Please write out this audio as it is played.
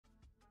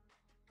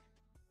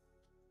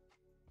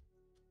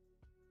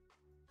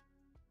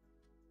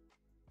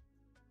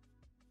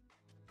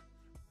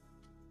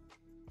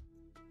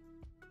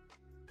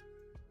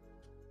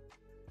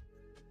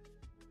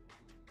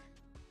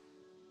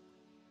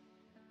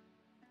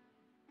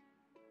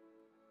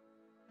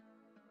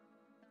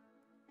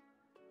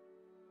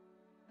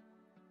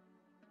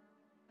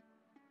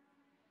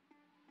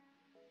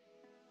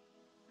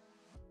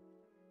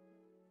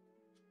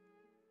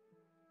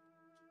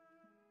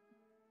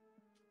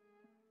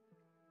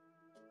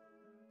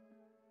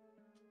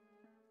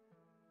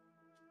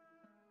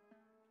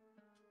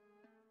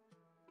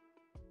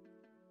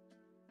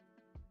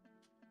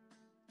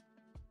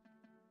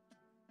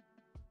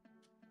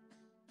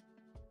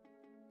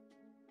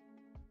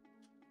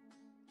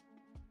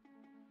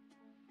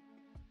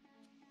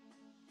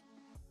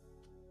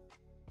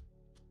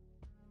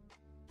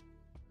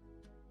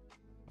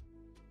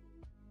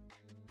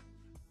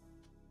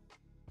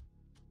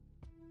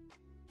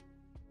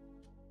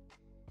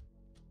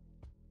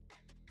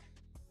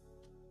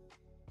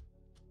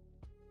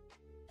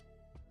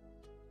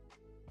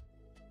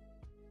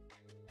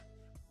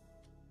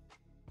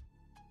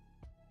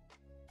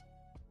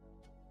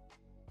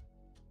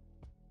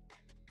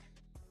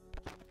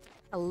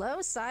Hello,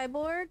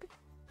 Cyborg.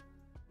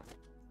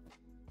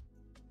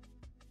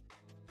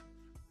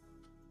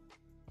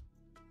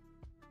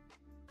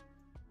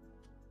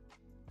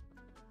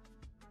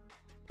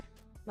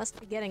 Must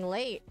be getting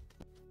late.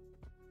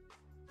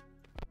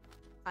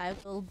 I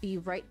will be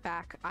right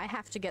back. I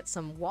have to get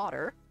some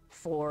water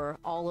for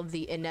all of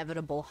the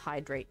inevitable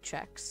hydrate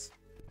checks.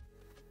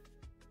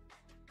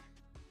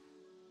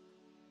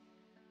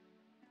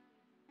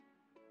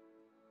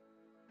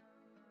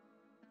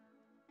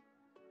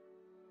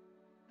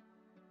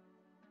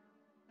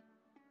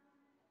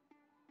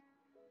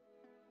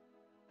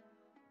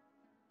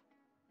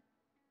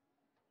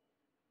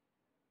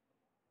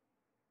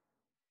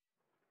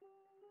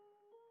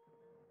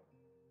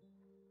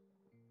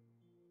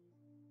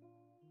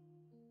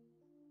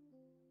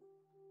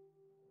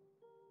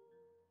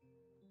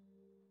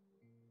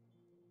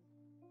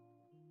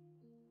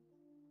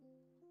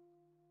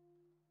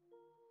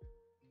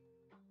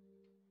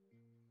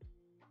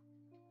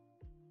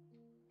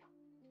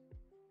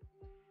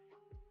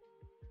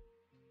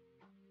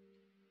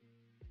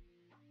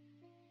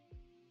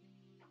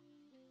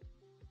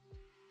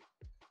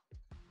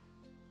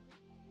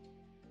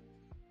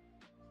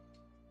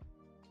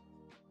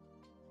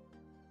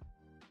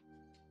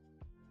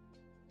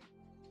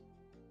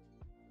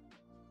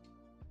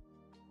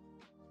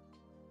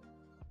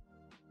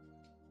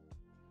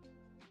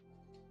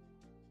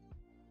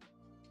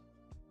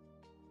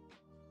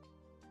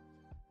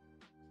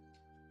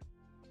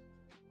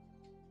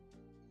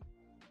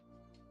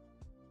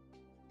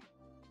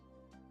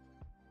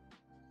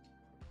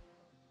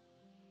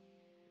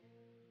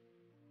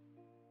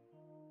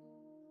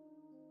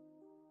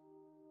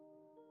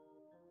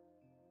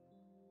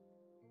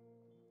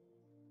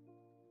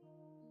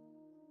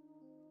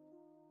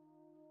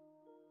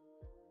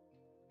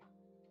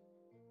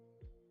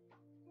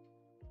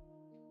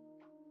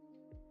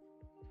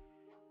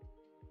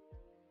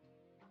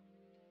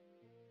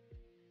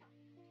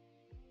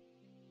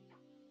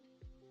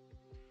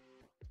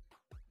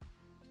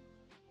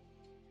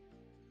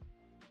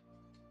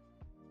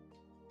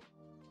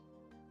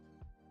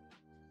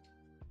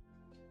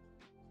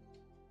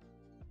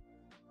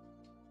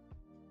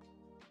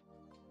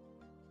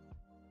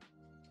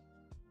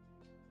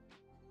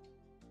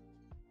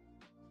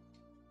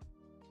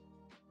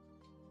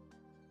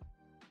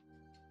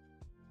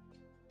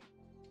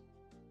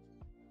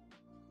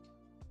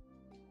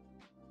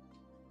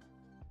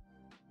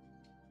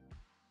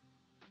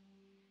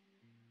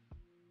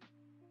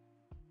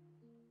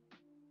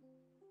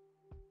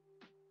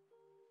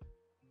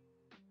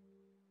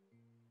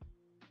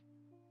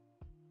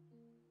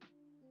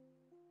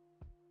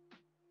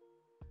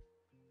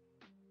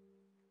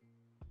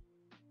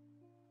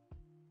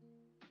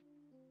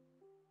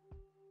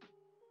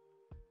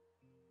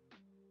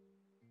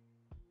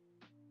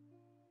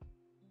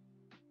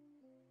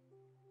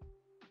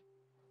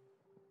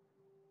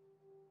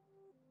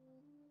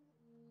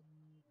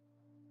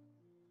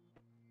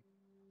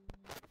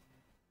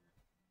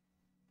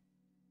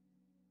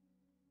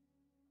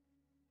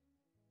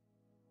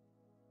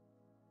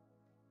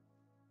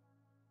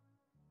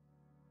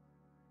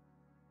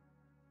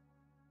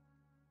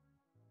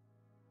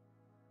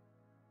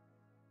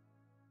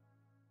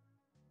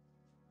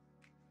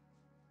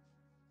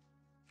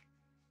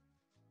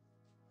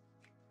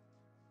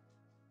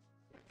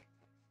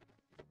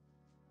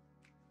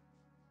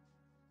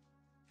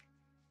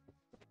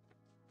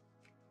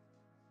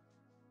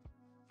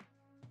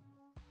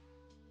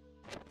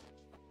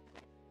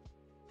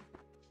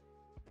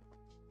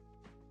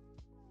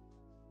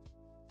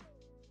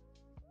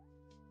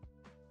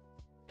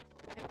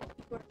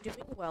 You are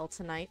doing well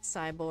tonight,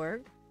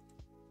 Cyborg.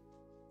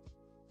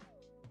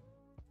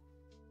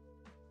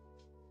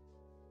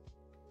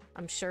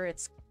 I'm sure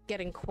it's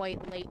getting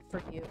quite late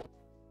for you.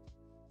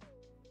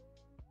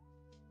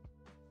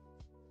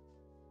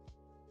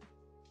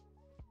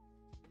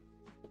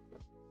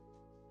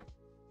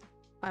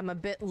 I'm a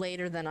bit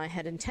later than I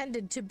had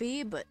intended to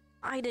be, but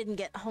I didn't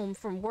get home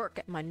from work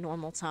at my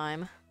normal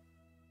time.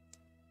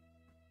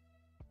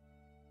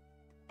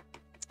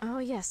 Oh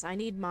yes, I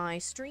need my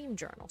stream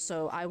journal,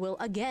 so I will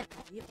again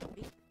be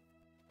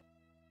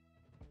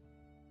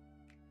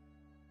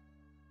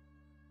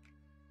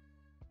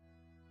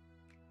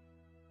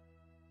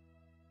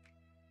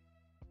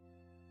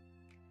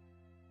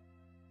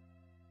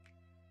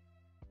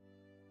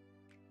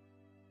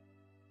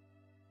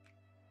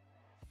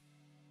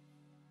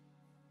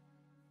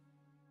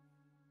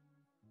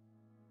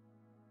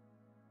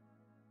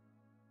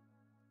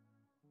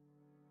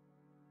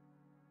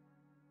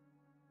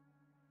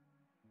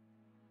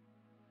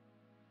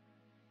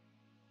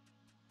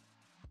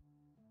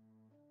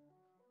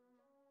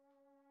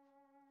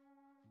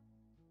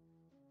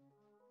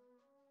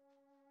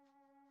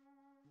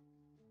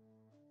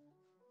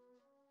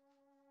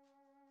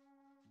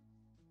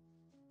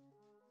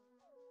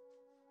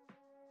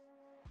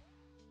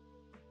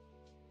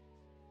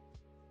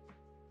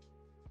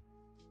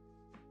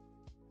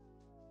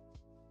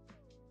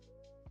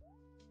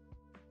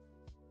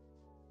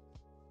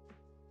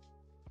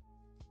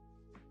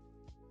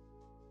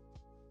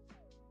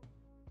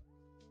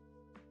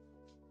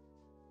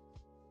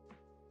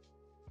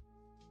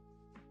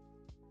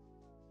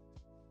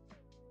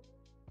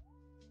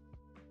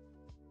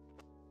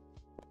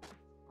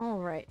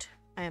Alright,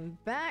 I am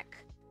back.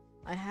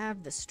 I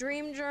have the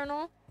stream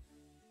journal.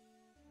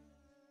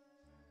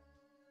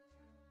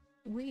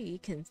 We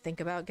can think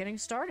about getting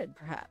started,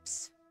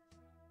 perhaps.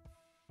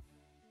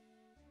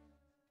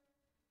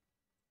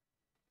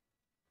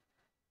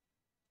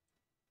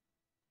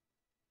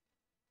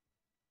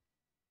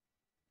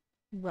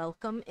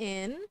 Welcome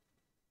in.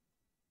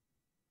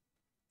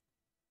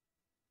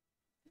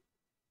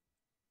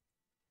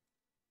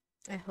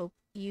 I hope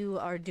you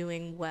are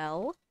doing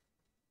well.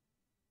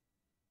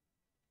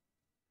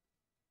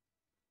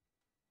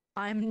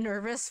 I'm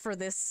nervous for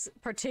this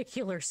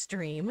particular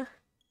stream.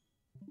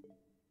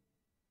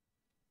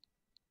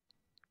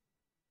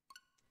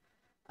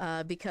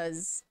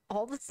 Because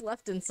all that's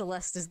left in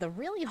Celeste is the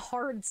really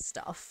hard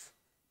stuff.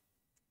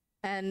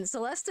 And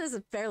Celeste is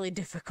a fairly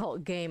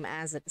difficult game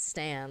as it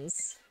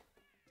stands.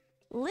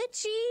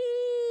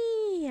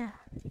 Litchi!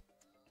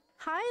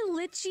 Hi,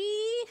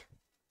 Litchi!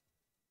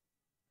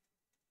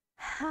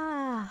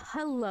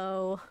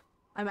 Hello.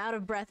 I'm out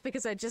of breath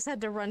because I just had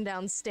to run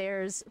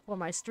downstairs for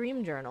my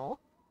stream journal.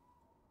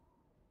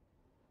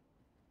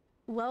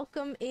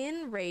 Welcome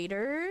in,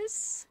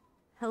 Raiders.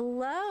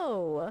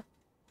 Hello.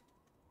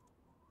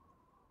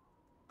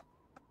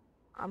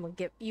 I'm gonna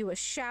give you a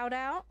shout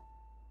out.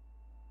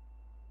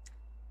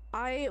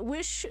 I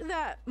wish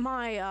that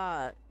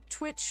my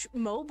Twitch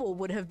mobile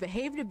would have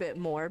behaved a bit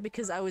more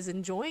because I was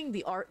enjoying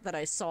the art that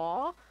I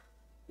saw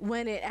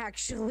when it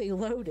actually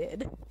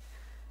loaded.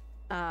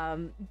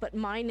 But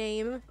my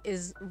name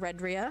is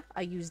Redria.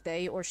 I use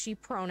they or she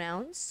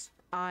pronouns.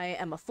 I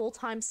am a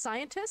full-time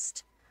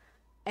scientist,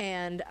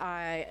 and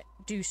I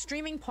do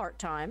streaming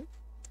part-time.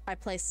 I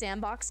play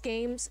sandbox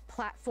games,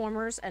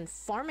 platformers, and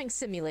farming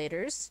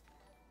simulators.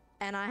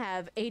 And I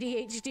have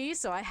ADHD,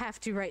 so I have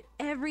to write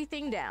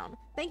everything down.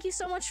 Thank you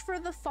so much for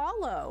the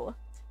follow.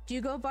 Do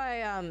you go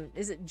by,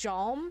 is it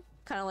Jalm?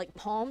 Kind of like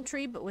palm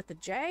tree, but with a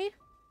J?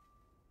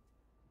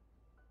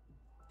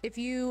 If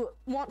you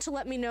want to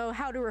let me know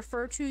how to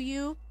refer to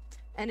you,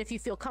 and if you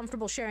feel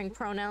comfortable sharing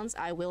pronouns,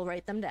 I will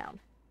write them down.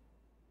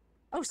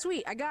 Oh,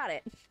 sweet, I got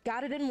it.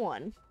 Got it in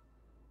one.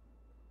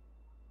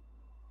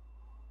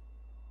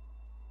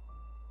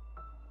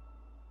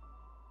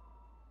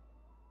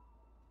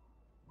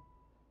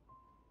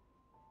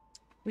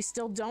 We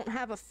still don't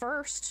have a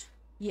first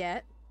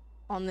yet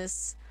on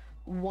this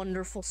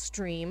wonderful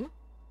stream.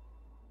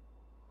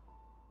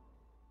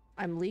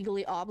 I'm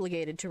legally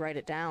obligated to write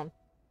it down.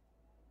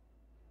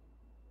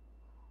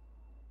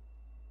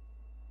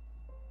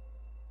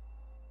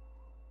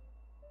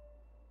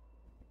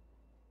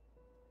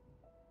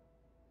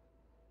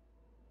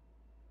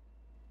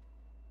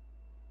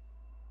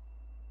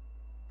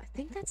 I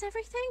think that's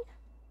everything.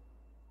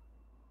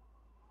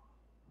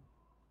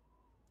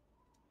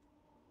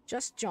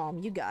 Just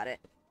Jom, you got it.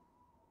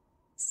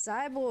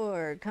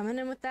 Cyborg, coming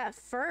in with that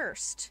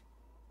first.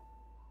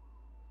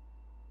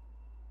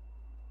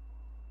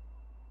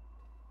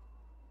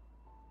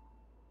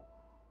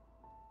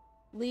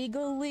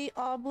 Legally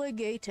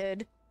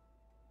obligated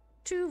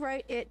to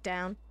write it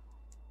down.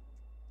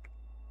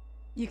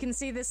 You can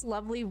see this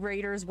lovely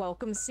Raiders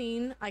welcome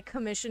scene. I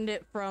commissioned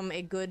it from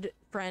a good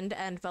friend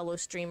and fellow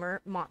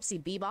streamer,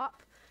 Mopsy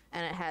Bebop,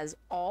 and it has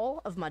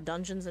all of my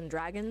Dungeons and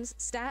Dragons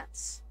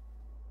stats.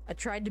 I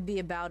tried to be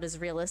about as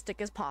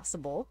realistic as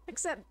possible,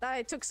 except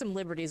I took some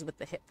liberties with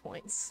the hit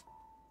points.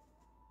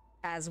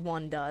 As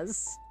one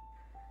does.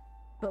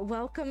 But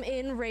welcome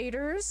in,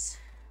 Raiders.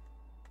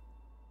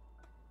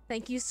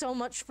 Thank you so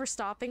much for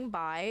stopping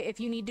by. If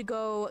you need to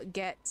go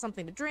get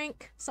something to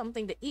drink,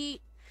 something to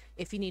eat,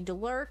 if you need to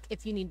lurk,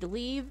 if you need to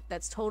leave,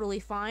 that's totally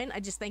fine.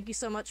 I just thank you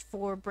so much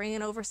for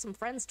bringing over some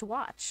friends to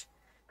watch.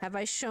 Have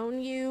I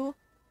shown you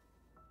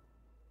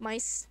my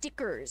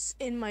stickers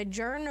in my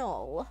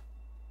journal?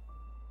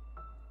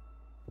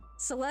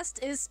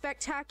 Celeste is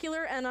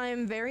spectacular, and I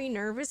am very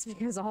nervous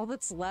because all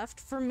that's left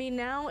for me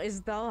now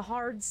is the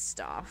hard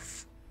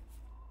stuff.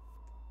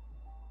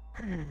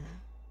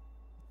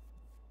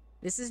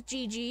 This is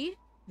Gigi.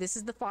 This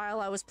is the file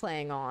I was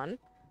playing on.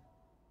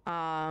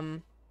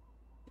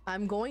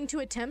 I'm going to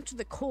attempt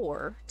the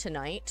core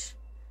tonight,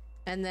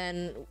 and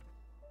then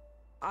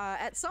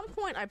at some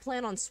point I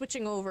plan on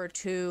switching over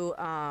to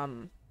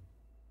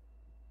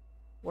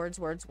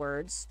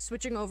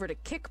switching over to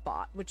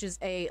Kickbot, which is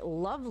a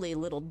lovely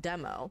little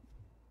demo.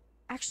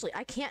 Actually,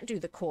 I can't do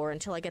the core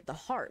until I get the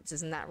hearts,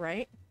 isn't that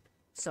right?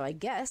 So I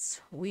guess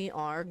we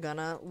are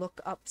gonna look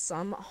up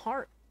some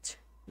heart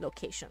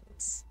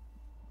locations.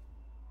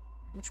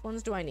 Which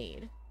ones do I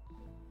need?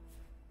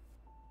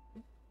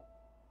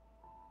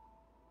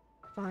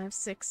 5,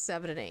 6,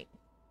 7, and 8.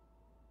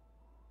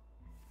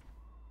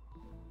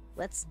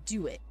 Let's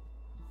do it.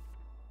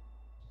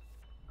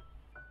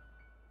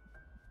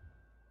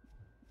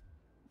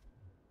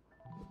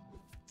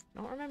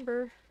 I don't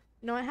remember.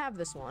 No, I have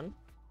this one.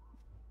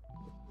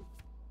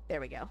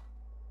 There we go.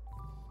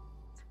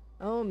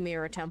 Oh,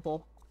 Mirror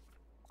Temple.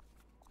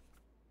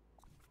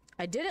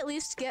 I did at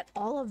least get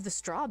all of the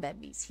straw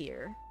babies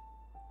here.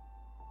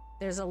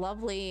 There's a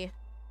lovely,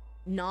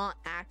 not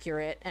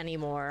accurate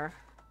anymore,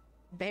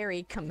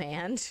 berry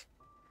command.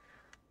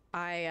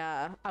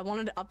 I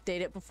wanted to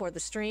update it before the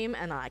stream,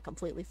 and I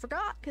completely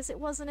forgot because it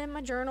wasn't in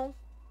my journal.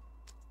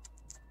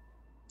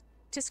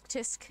 Tisk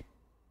tisk.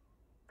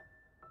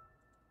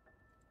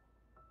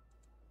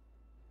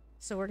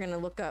 So we're gonna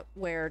look up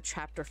where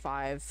chapter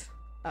 5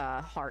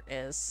 heart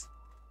is.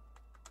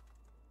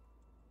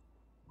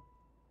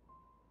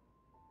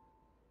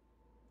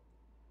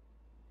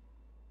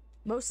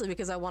 Mostly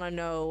because I want to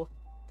know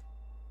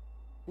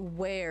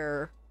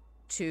where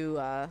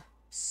to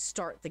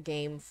start the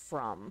game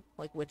from,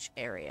 like which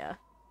area.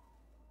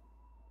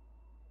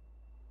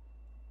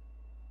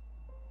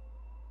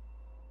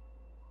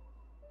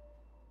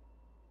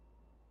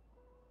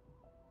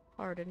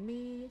 Pardon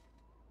me.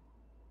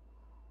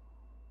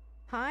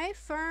 Hi,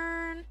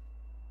 Fern.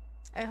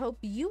 I hope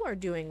you are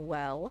doing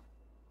well.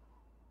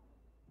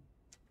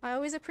 I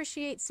always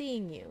appreciate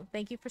seeing you.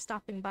 Thank you for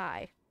stopping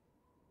by.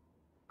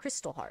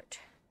 Crystal Heart.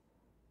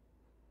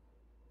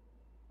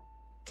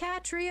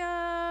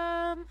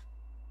 Catrium!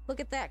 Look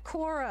at that,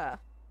 Cora.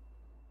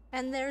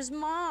 And there's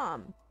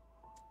Mom.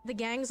 The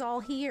gang's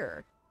all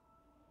here.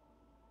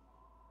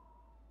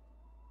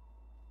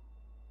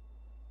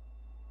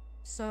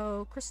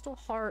 So, Crystal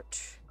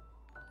Heart.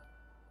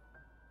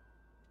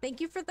 Thank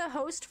you for the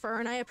host,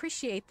 Fern. I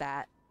appreciate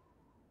that.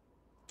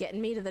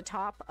 Getting me to the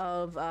top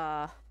of,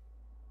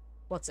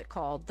 what's it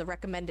called? The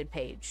recommended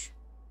page.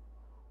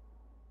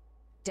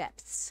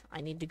 Depths.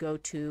 I need to go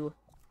to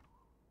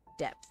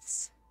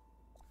depths.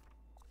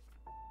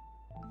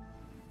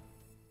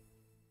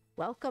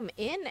 Welcome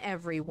in,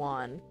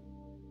 everyone.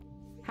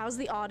 How's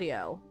the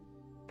audio?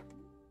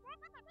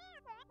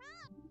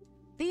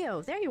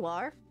 Theo, there you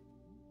are.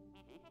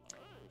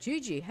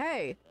 Gigi,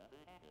 hey.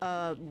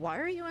 Why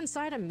are you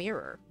inside a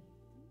mirror?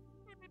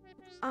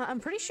 I'm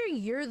pretty sure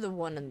you're the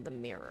one in the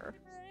mirror.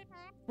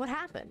 What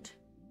happened?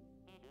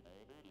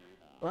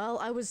 Well,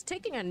 I was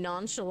taking a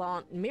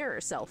nonchalant mirror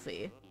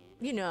selfie.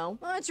 You know,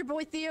 it's your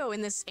boy Theo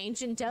in this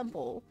ancient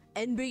temple.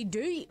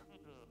 NBD.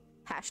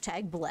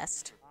 Hashtag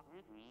blessed.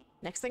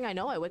 Next thing I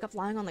know, I wake up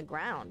lying on the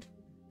ground.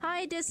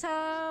 Hi,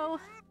 Disho!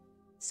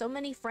 So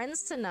many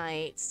friends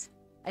tonight.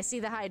 I see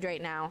the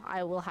hydrate now.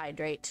 I will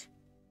hydrate.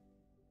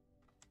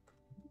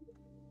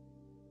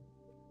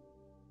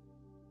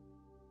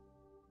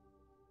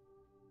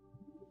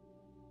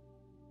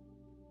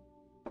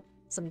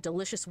 Some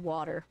delicious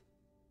water.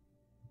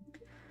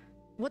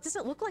 What does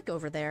it look like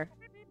over there?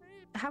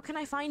 How can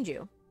I find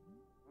you?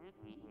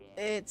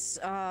 It's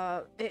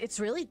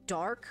really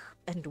dark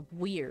and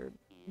weird.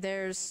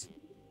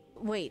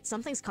 Wait,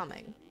 something's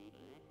coming.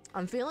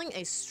 I'm feeling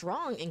a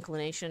strong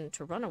inclination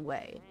to run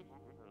away.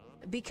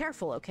 Be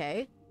careful,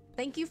 okay?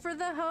 Thank you for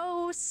the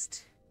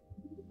host.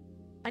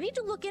 I need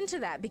to look into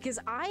that because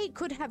I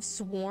could have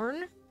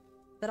sworn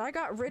that I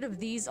got rid of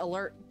these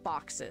alert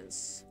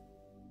boxes.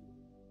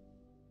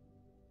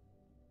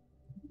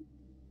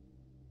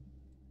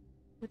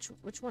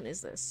 Which one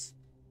is this?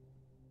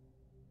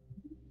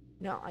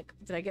 No,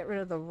 did I get rid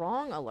of the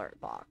wrong alert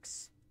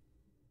box?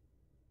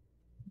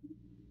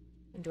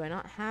 And do I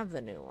not have the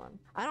new one?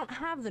 I don't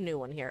have the new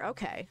one here.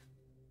 Okay.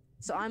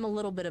 So I'm a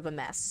little bit of a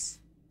mess,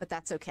 but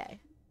that's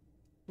okay.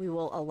 We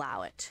will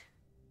allow it.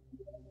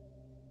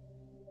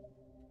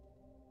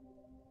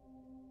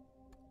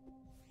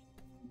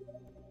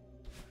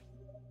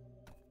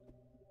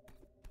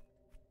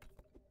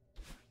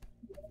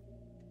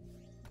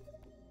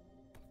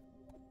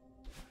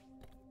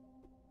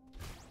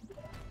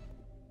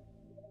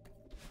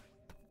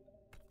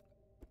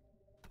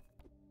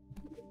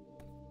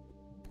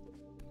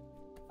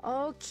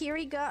 Oh,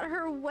 Kiri got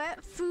her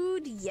wet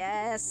food.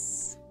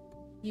 Yes.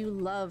 You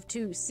love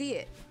to see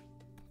it.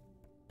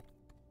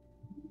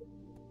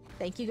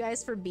 Thank you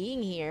guys for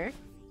being here.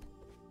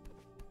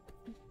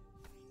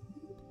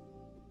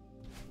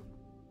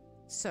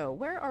 So,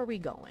 where are we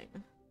going?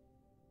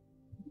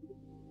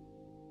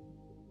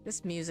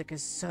 This music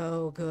is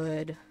so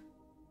good.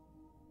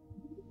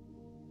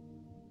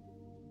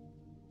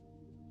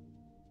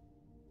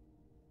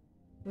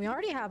 We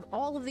already have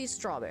all of these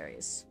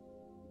strawberries.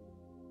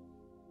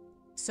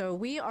 So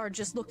we are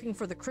just looking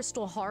for the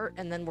crystal heart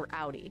and then we're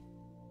outie.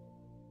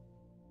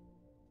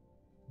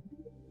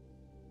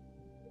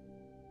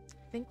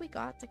 I think we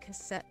got the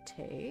cassette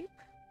tape.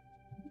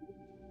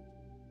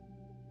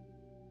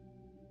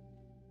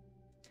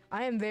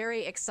 I am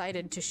very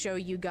excited to show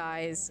you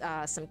guys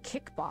some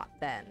Kickbot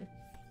then.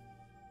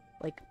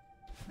 Like,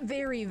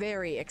 very,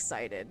 very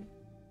excited.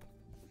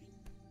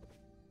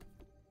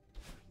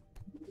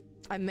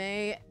 I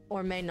may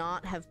or may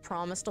not have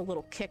promised a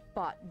little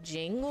Kickbot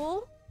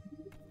jingle.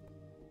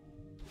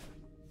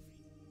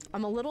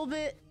 I'm a little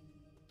bit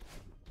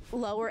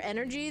lower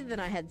energy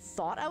than I had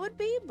thought I would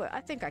be, but I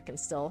think I can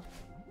still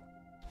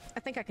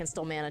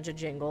manage a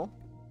jingle.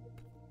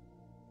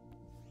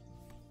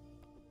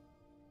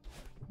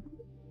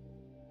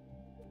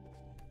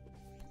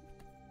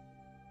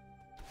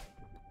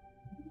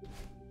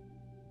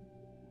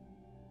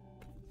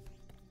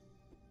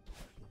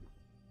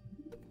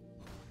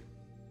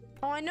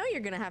 Oh, I know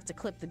you're gonna have to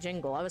clip the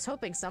jingle. I was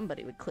hoping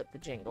somebody would clip the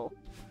jingle.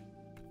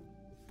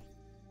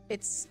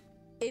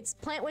 It's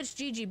Plant Witch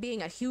Gigi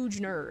being a huge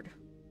nerd.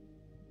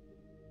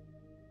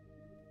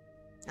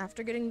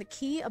 After getting the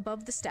key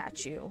above the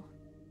statue,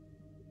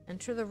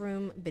 enter the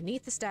room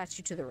beneath the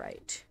statue to the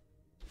right.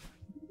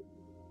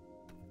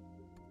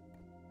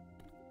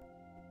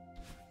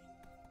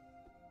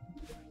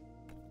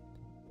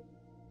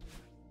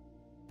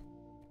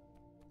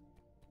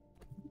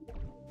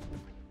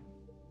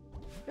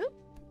 Oop.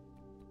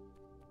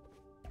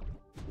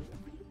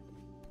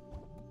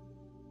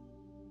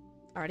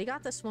 Already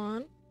got this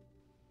one.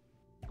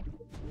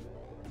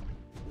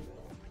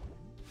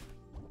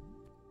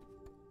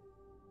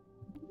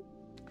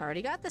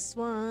 Already got this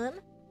one.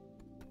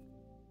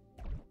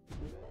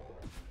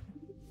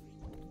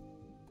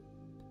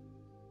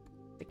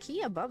 The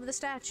key above the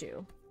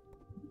statue.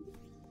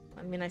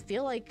 I mean, I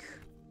feel like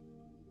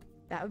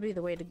that would be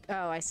the way to...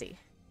 Oh, I see.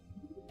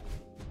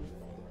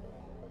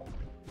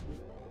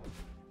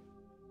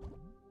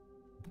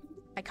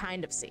 I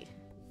kind of see.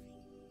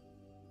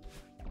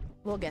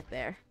 We'll get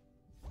there.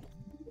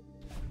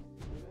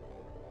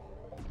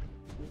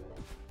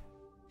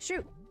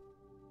 Shoot!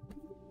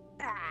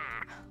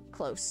 Ah!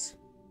 Close.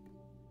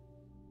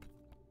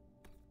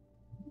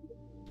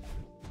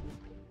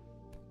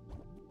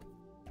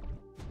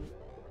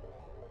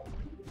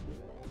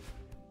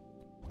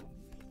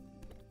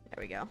 There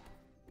we go.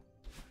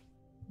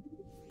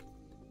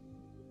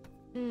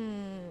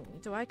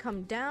 Do I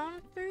come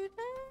down through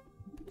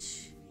that?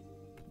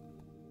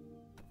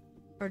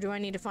 Or do I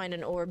need to find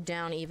an orb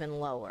down even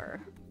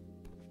lower?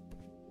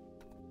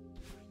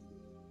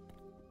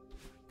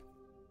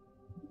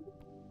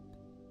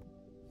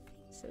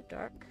 So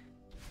dark.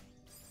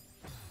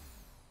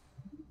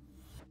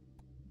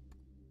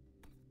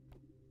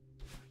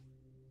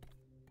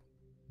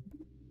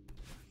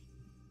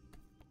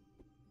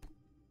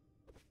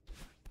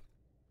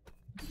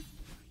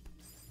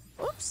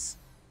 Oops!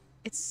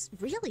 It's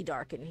really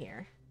dark in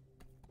here.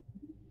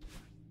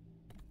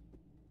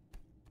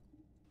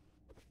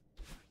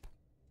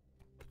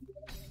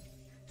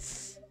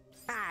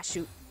 Ah,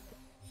 shoot.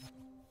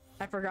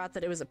 I forgot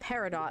that it was a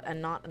peridot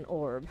and not an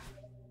orb.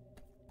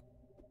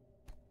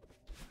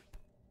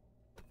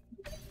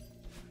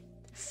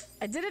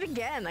 I did it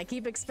again. I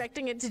keep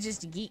expecting it to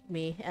just yeet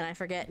me, and I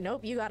forget.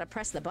 Nope, you gotta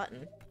press the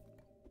button.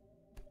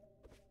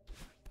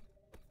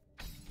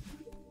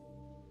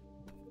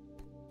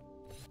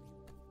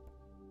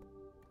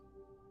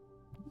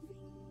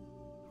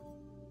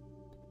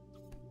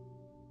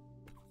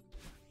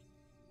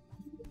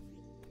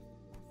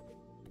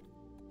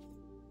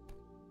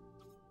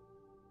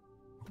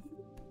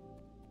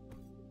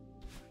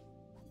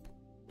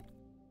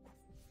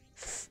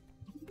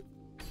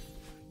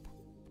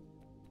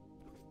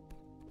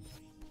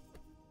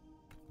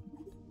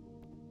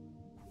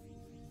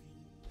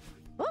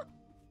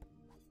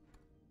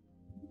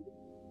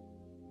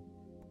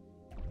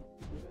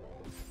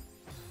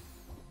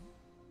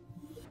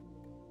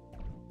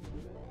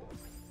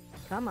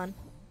 Come on.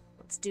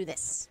 Let's do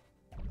this.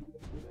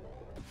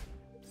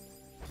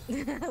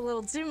 A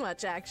little too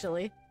much,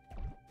 actually.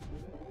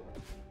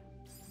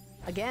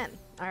 Again.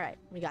 Alright,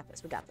 we got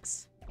this, we got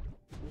this.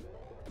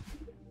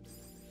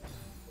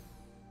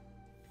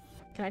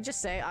 Can I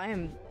just say, I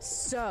am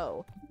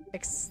so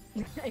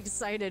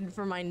excited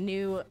for my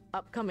new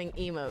upcoming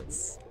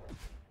emotes.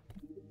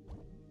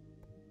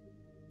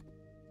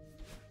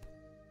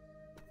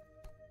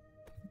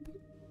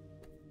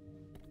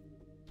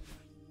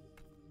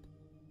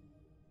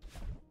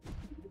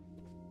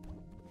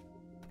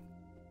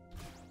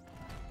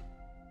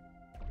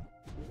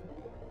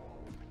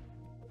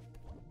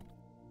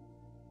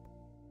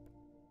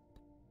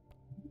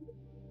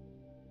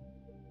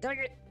 Dang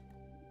it!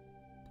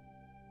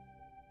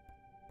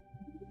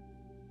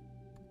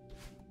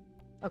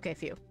 Okay,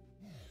 phew.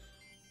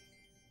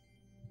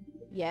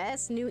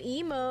 Yes, new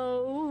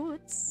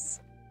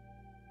emotes!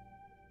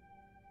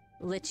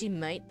 Litchi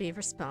might be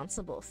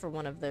responsible for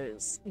one of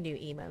those new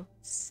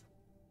emotes.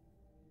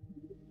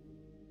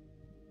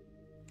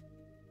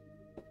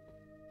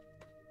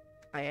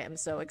 I am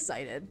so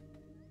excited.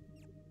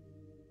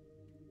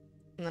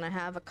 And then I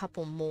have a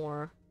couple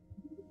more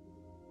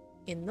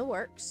in the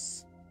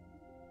works.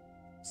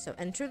 So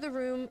enter the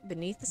room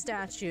beneath the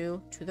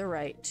statue to the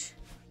right.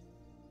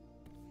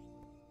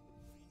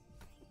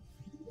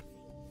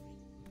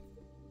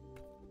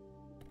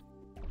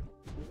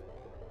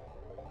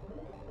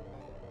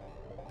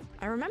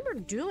 I remember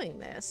doing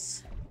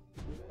this.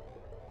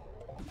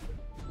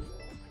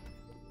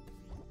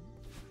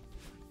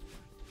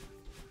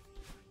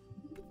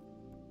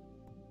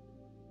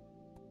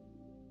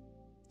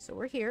 So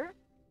we're here.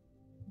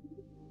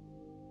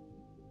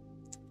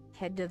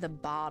 Head to the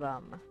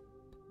bottom.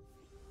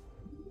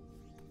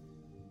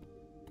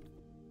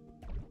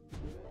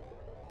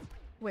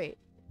 Wait.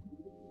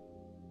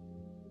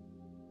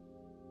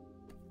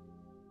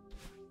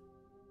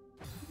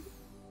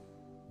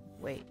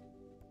 Wait.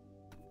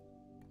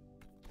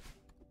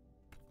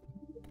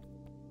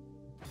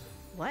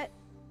 What?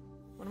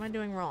 What am I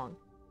doing wrong?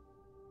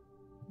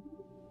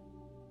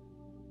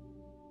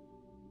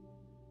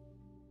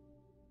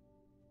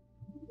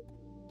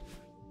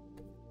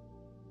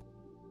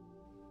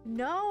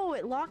 No,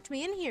 it locked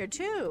me in here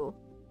too.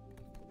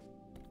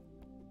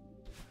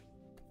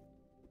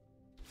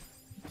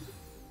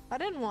 I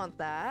didn't want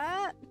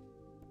that.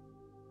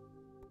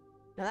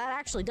 Now that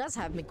actually does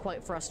have me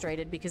quite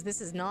frustrated because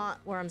this is not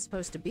where I'm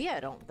supposed to be, I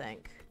don't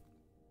think.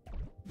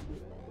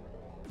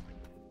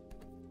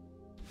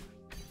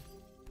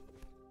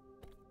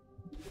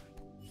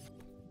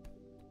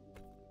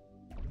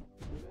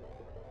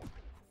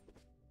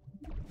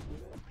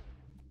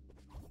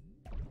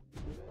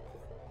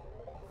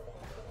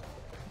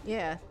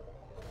 Yeah.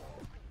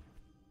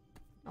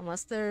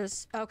 Unless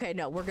there's... Okay,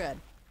 no, we're good.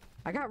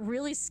 I got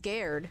really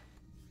scared.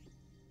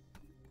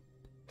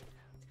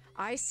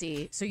 I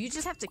see. So you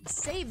just have to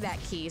save that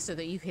key so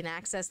that you can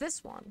access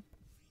this one.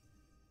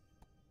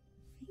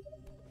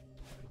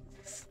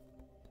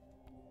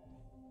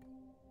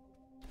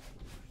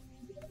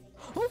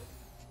 Oh!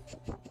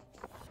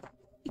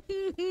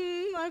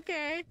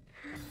 Okay.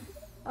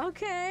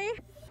 Okay.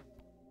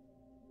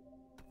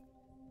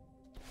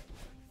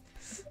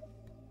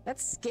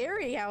 That's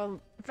scary how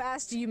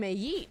fast you may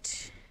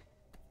yeet.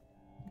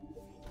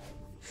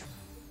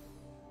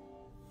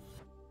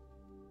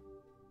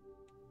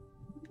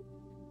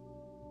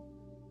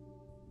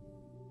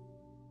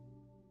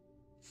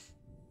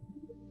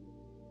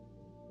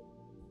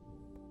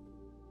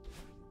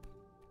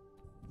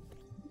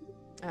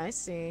 I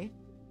see.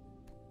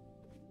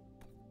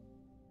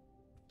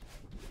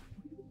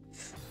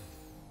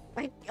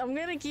 I'm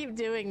gonna keep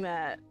doing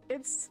that.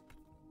 It's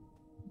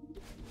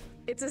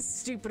a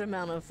stupid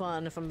amount of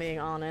fun, if I'm being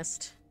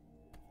honest.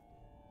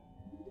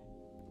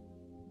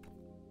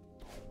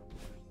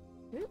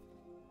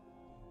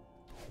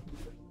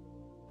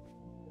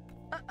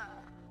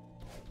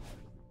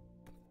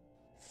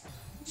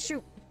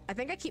 Shoot. I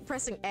think I keep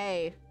pressing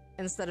A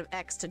instead of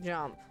X to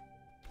jump.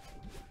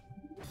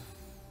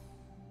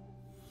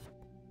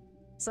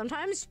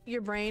 Sometimes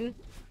your brain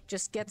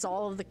just gets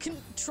all of the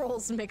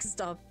controls mixed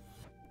up.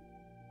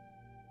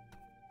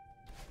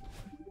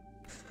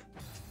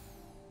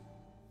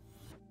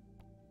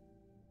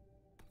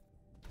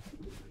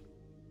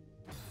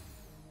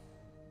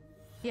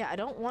 Yeah, I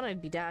don't want to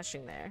be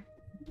dashing there.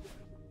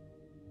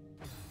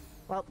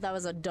 Well, that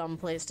was a dumb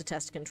place to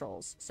test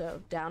controls.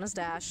 So, down is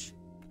dash,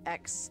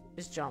 X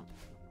is jump.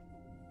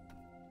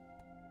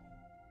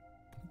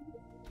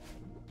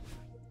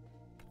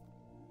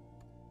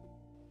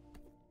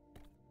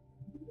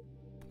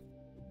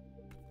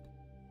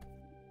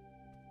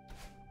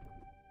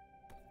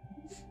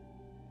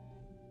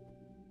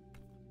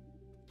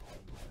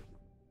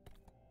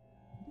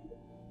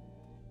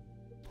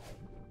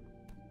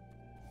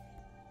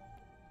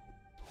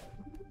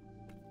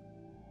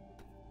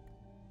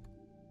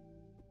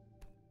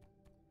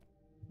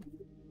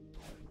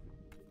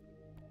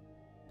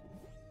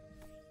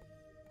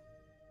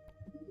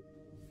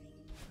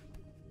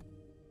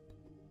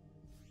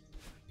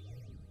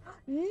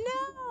 No!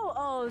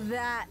 Oh,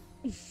 that...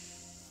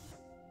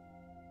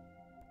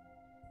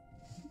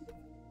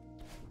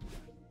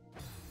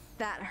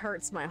 that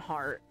hurts my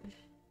heart.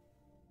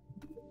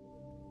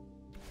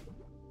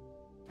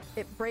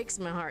 It breaks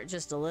my heart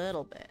just a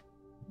little bit.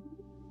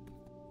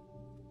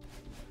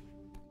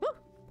 Woo!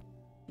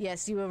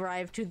 Yes, you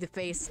arrive to the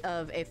face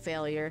of a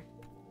failure.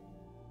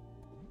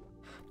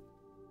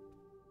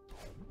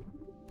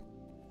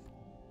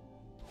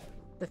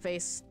 The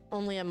face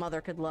only a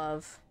mother could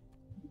love.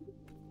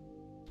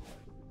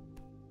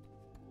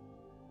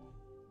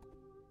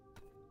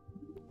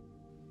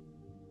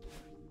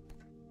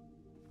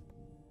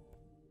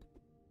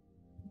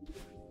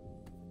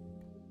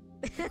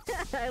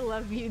 I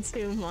love you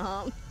too,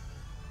 Mom.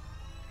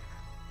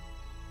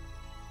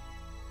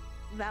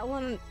 That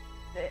one,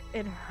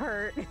 it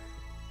hurt.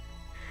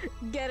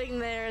 Getting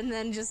there and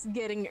then just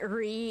getting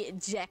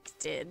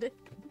rejected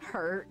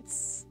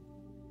hurts.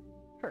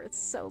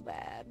 Hurts so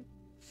bad.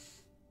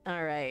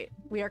 Alright,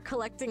 we are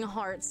collecting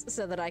hearts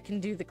so that I can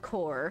do the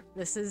core.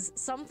 This is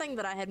something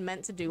that I had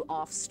meant to do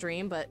off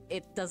stream, but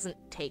it doesn't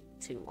take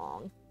too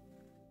long.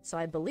 So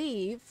I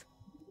believe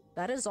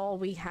that is all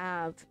we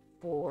have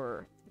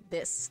for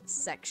this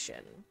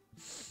section.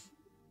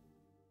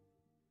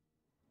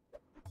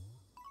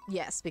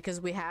 Yes,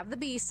 because we have the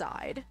B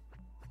side.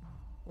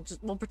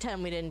 We'll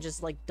pretend we didn't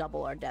just like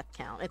double our death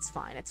count. It's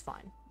fine, it's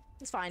fine.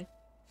 It's fine.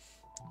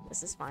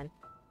 This is fine.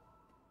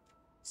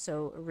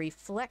 So,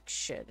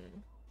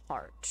 reflection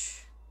heart.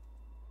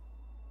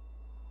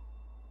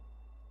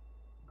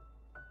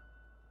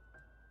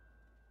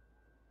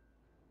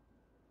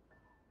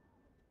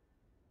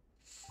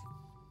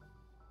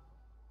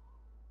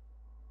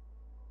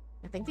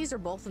 I think these are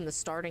both in the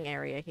starting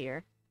area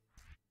here.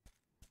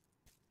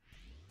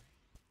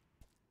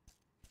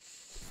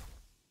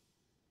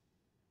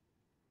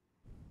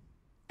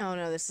 Oh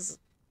no, this is...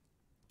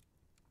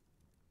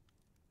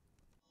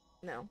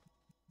 No.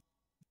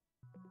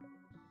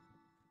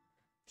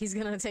 He's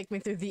gonna take me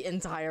through the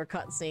entire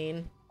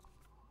cutscene.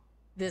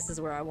 This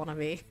is where I want to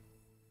be.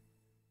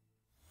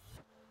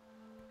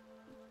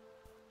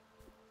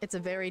 It's a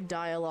very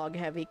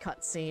dialogue-heavy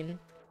cutscene.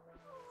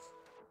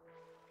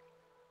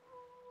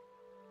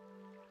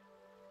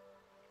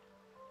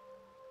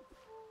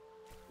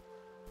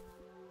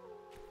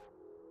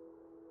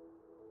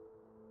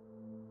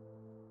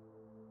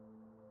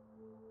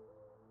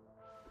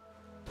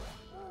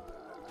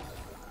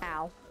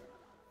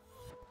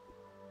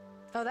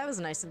 Oh, that was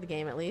nice of the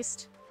game, at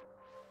least.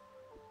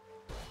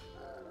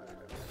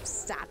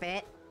 Stop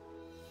it.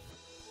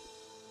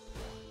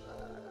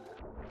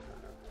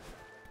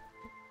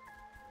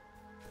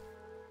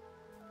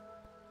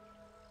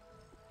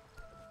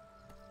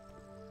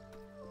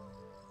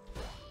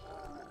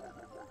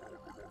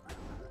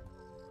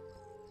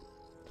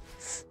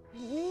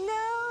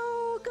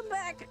 No, come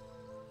back.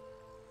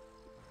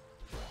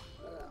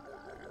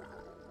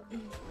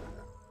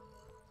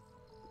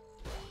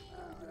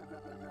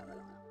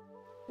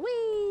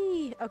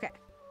 Whee! Okay.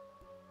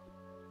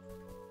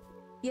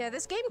 Yeah,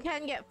 this game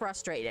can get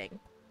frustrating.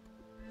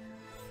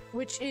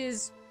 Which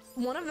is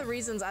one of the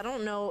reasons I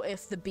don't know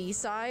if the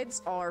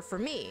B-sides are for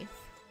me.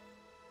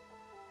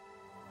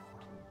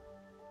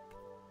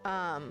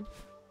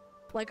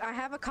 Like, I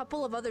have a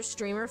couple of other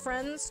streamer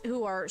friends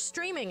who are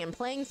streaming and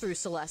playing through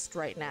Celeste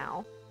right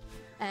now.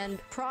 And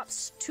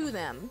props to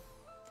them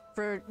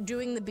for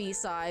doing the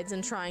B-sides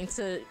and trying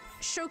to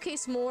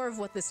showcase more of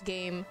what this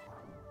game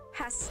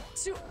has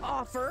to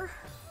offer.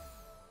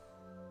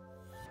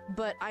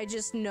 But I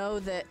just know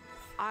that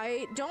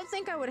I don't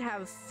think I would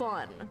have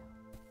fun.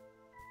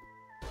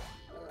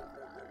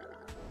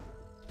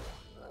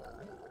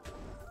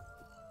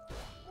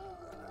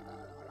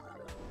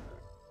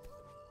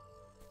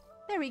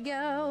 There we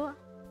go.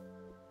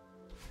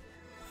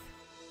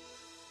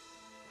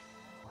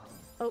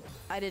 Oh,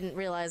 I didn't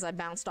realize I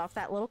bounced off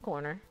that little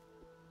corner.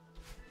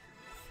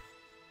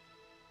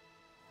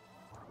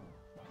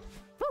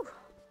 Whew!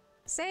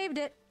 Saved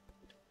it.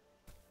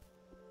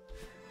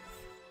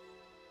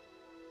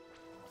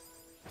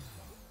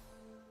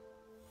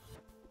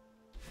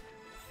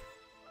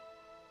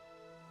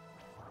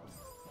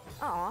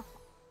 Aw,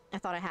 I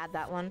thought I had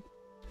that one.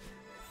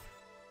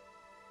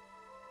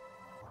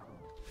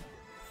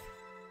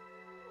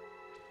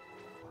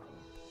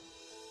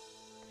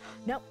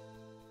 Nope.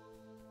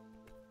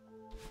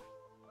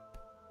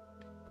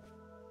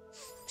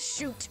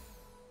 Shoot.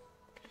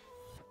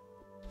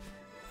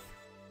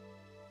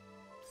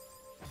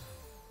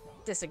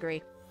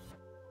 Disagree.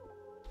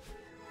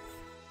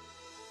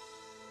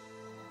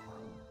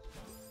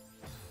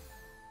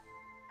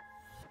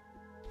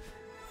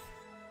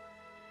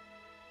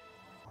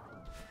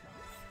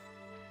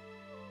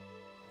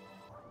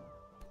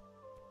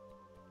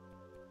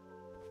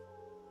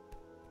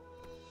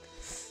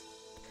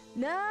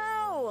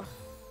 No!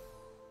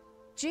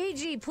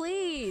 Gigi,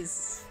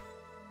 please!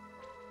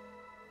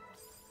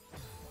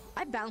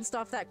 I bounced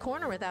off that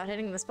corner without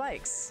hitting the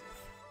spikes.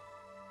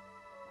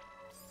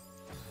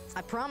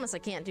 I promise I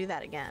can't do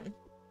that again.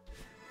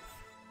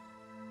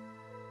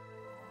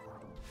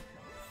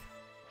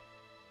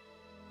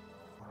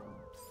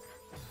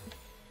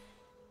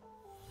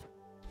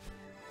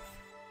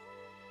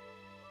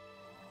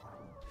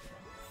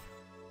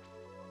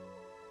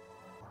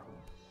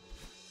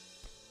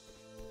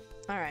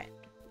 All right.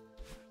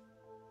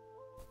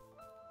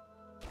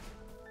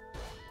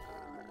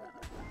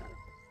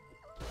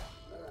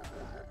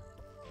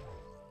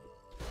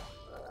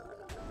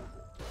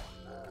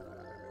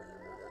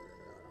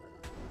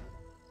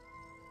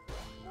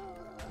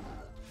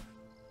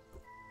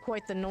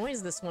 Quite the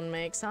noise this one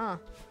makes, huh?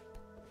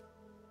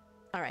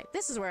 All right,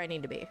 this is where I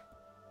need to be.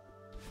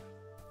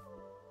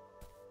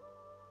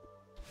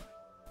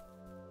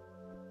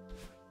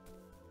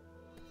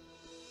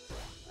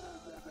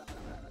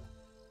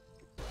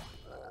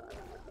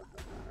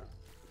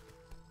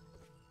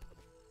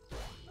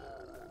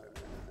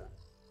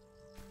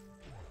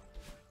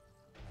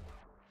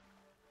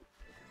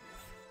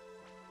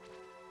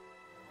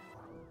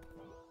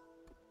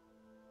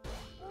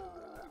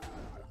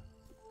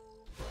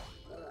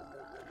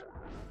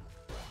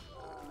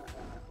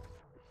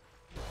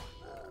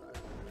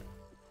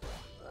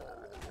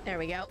 There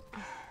we go.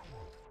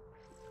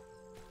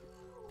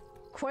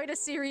 Quite a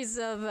series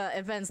of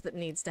events that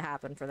needs to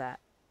happen for that.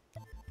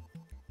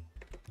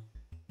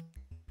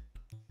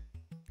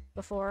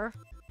 Before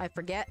I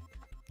forget.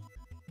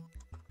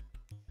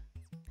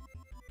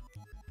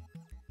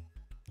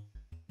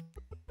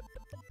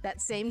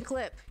 That same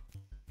clip.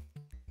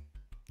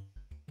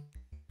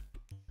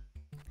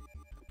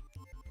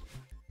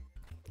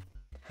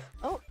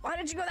 Oh, why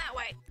did you go that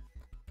way?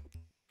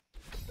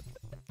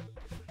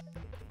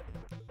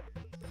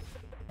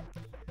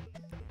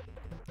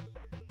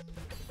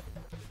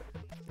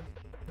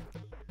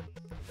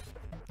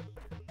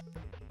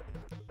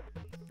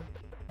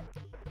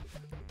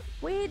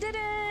 We did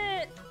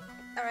it!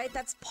 Alright,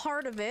 that's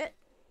part of it.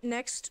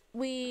 Next,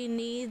 we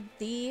need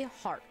the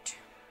heart.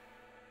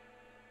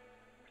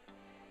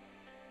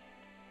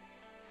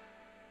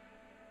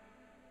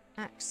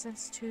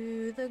 Access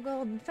to the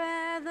golden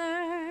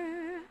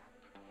feather.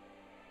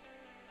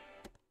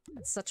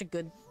 It's such a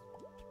good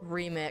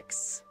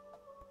remix.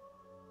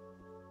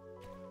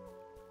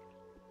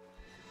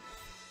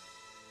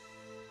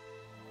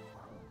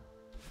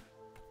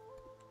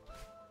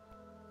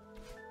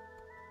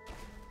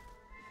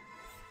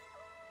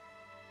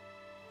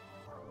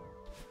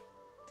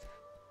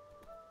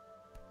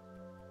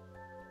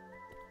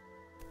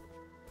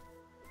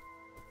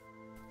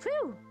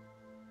 Phew!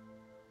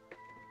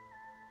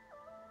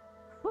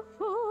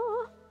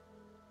 Phew.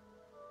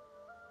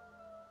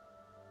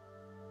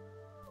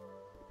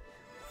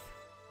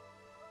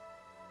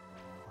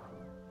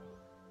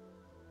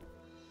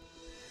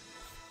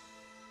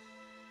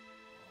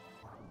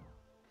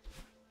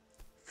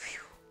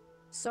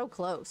 So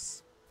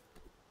close.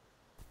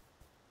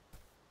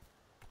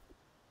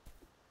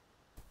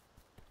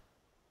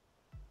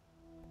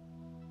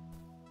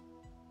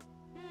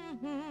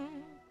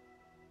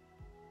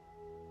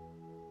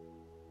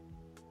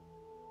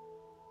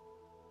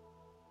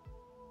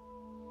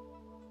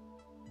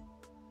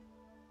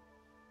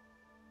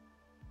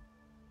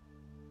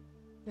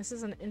 This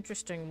is an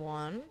interesting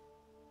one.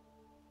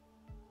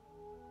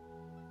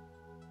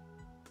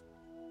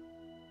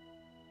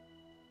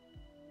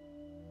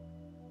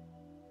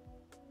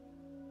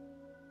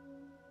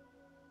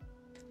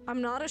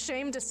 I'm not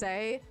ashamed to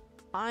say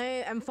I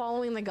am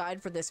following the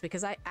guide for this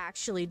because I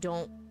actually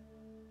don't.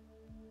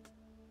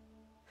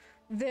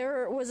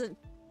 There was a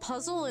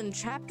puzzle in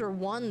chapter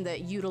 1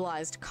 that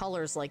utilized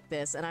colors like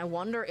this, and I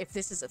wonder if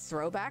this is a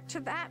throwback to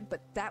that,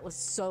 but that was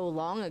so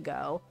long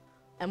ago.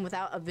 And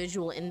without a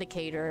visual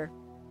indicator,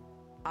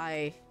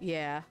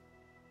 yeah.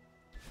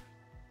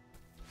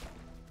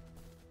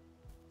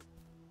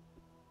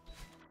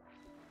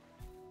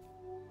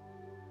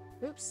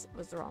 Oops, it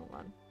was the wrong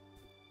one.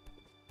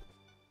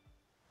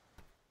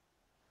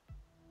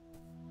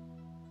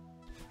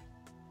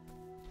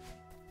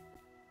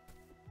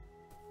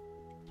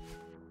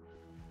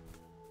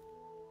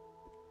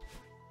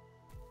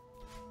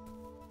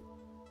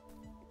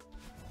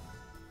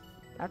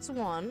 That's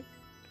one.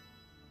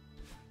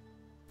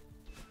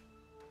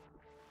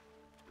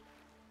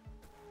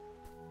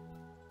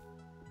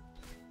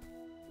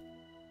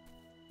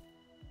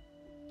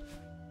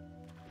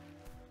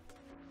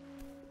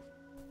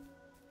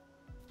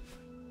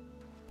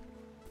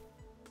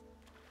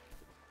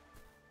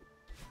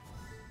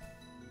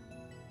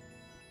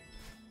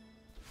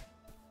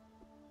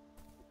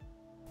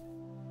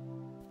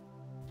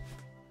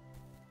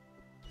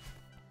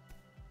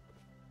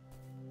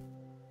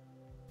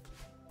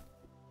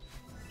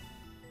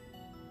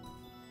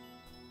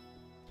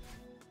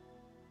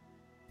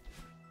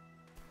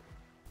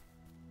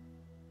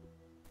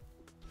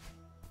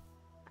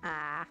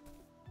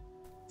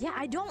 Yeah,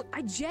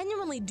 I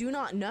genuinely do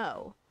not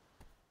know.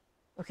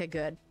 Okay,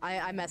 good.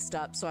 I messed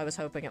up, so I was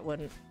hoping it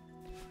wouldn't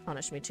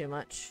punish me too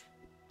much.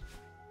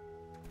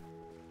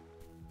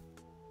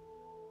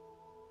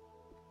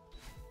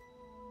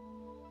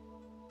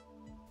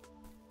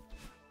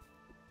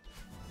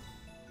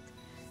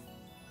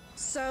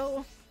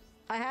 So,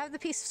 I have the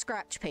piece of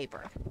scratch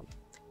paper.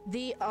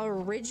 The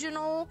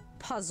original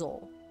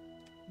puzzle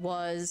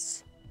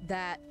was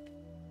that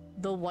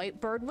the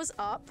white bird was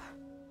up,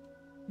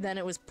 then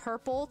it was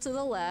purple to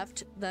the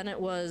left, then it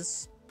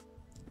was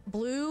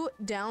blue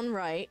down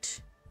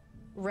right,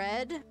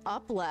 red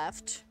up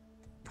left,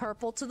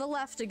 purple to the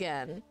left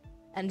again,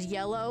 and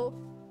yellow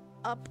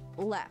up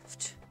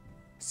left.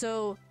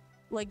 So,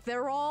 like,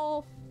 they're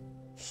all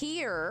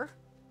here,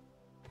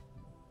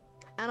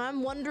 and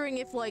I'm wondering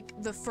if,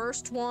 like, the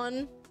first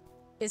one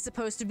is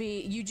supposed to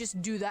be you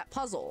just do that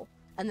puzzle,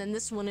 and then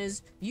this one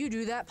is you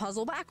do that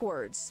puzzle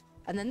backwards,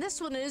 and then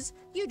this one is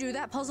you do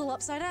that puzzle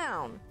upside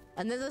down.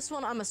 And then this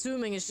one, I'm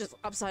assuming, is just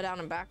upside down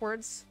and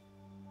backwards.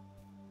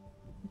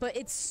 But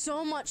it's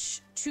so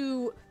much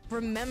to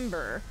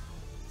remember.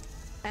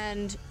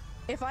 And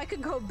if I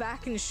could go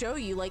back and show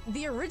you, like,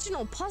 the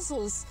original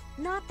puzzle's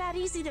not that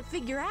easy to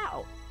figure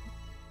out.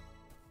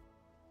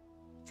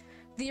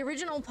 The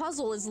original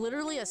puzzle is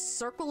literally a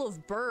circle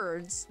of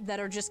birds that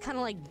are just kind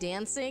of like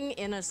dancing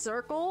in a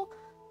circle.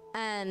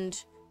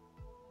 And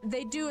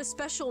they do a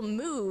special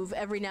move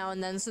every now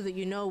and then so that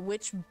you know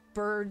which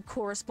bird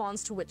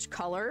corresponds to which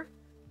color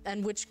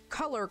and which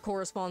color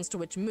corresponds to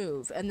which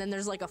move. And then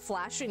there's like a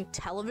flashing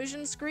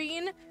television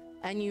screen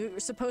and you're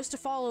supposed to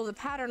follow the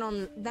pattern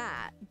on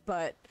that,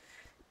 but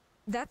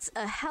that's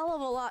a hell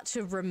of a lot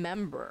to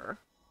remember.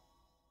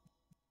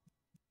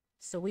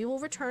 So we will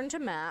return to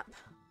map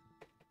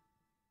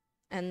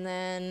and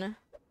then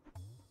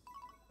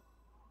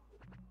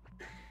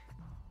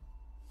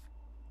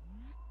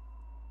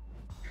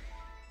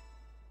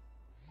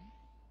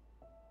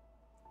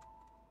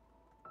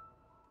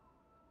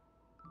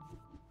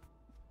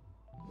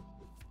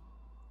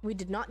we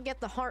did not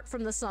get the heart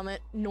from the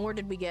summit, nor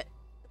did we get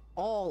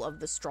all of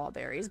the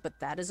strawberries, but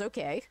that is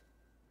okay.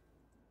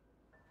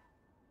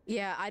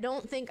 Yeah, I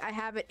don't think I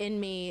have it in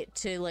me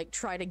to, like,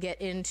 try to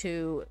get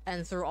into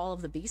and through all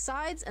of the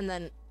B-sides, and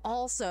then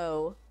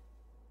also,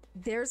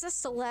 there's a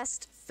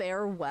Celeste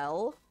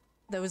Farewell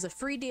that was a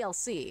free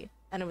DLC,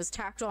 and it was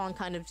tacked on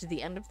kind of to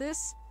the end of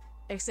this,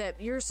 except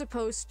you're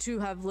supposed to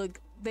have, like,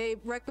 they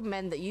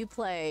recommend that you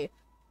play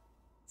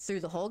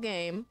through the whole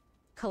game,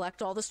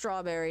 collect all the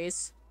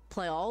strawberries,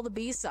 play all the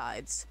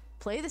B-sides,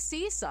 play the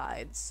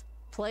C-sides,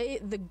 play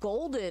the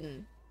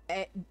golden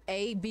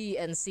A, B,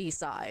 and C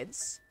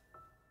sides,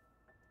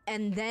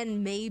 and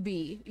then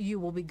maybe you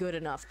will be good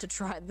enough to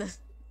try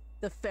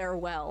the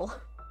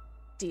Farewell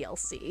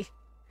DLC.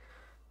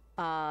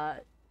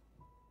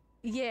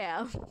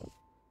 Yeah.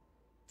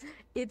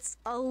 It's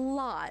a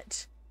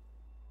lot.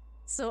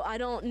 So I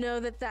don't know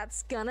that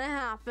that's gonna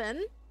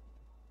happen.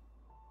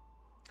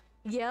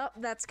 Yep,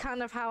 that's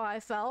kind of how I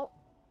felt.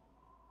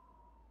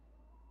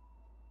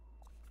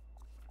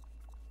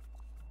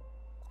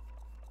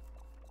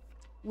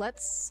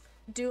 Let's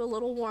do a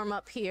little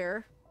warm-up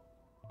here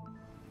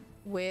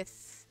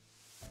with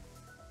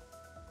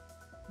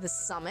the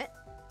summit.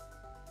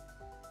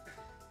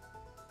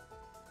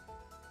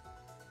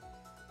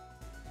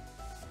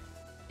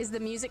 Is the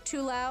music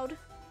too loud?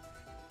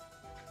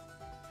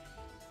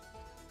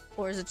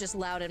 Or is it just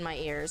loud in my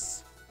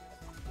ears?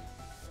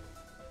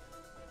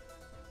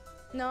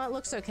 No, it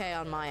looks okay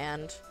on my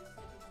end.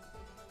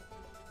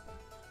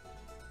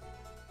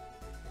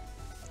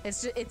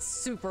 It's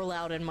super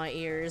loud in my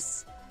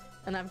ears.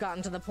 And I've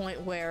gotten to the point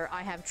where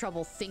I have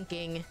trouble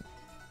thinking.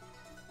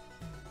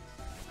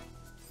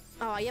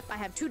 Oh, yep, I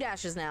have 2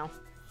 dashes now.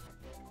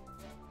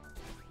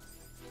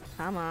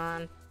 Come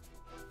on.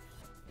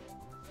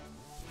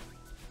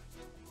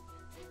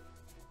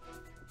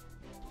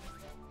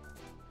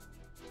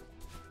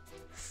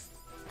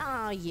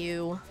 Ah,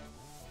 you.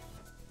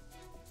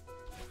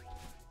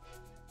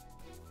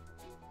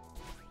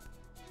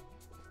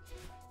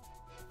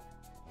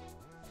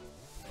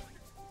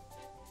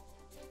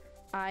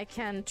 I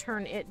can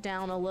turn it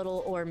down a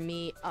little or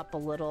me up a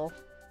little.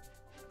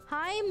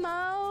 Hi,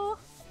 Mo!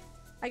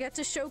 I got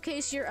to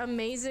showcase your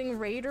amazing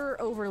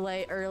Raider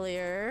overlay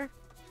earlier.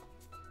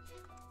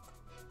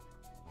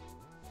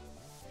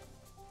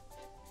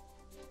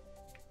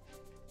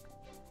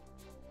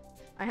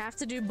 I have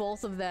to do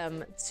both of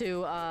them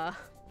to,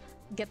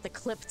 get the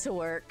clip to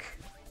work.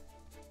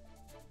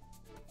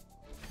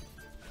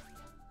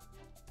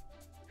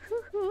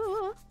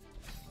 Hoo-hoo.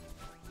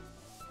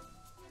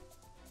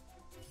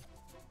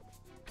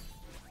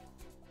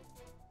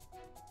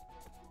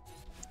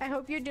 I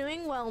hope you're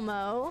doing well,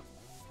 Mo.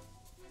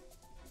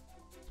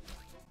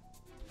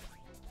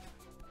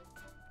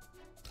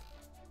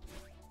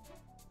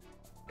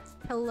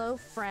 Hello,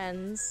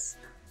 friends.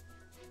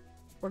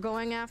 We're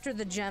going after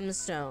the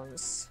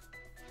gemstones.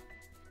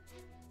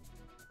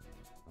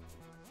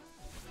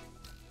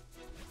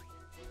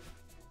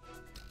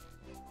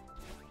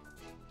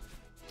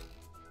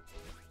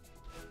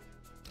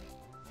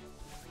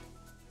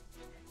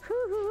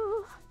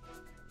 Hoo-hoo.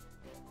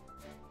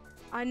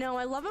 I know,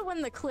 I love it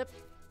when the clip,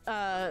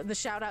 the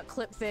shout-out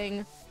clip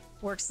thing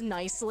works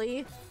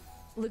nicely.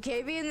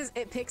 Lucavian's,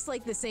 it picks,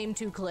 like, the same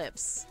 2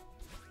 clips.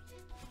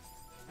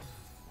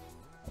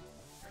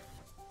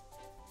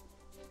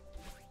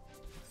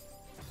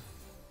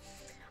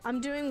 I'm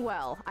doing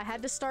well. I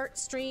had to start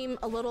stream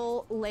a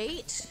little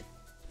late.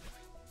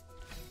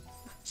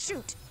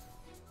 Shoot!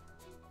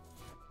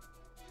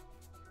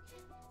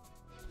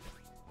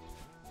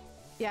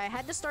 Yeah, I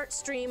had to start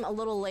stream a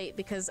little late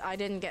because I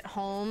didn't get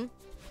home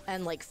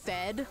and, like,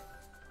 fed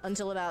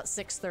until about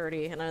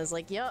 6:30, and I was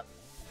like, yup.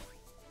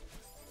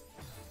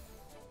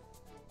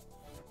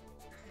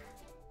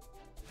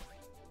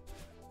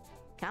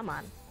 Come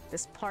on.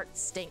 This part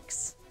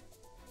stinks.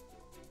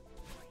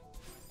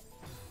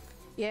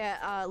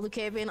 Yeah,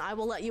 Lucavian, I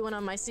will let you in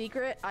on my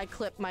secret. I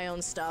clip my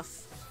own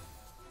stuff.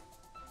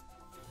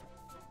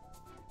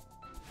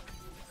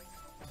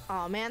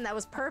 Aw, man, that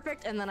was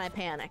perfect, and then I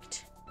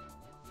panicked.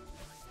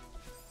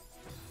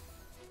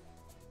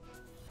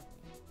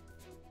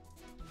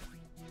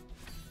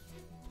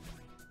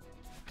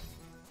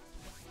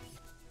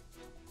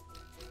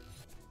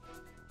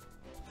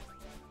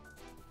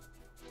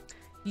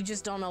 You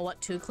just don't know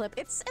what to clip.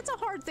 It's a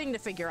hard thing to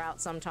figure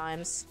out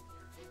sometimes.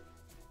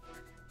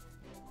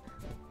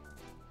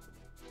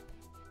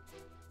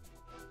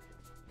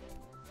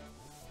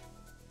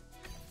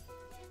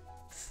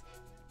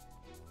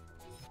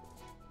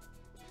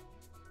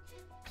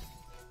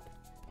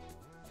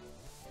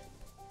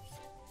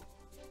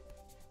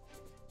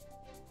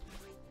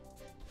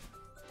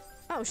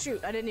 Oh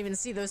shoot, I didn't even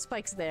see those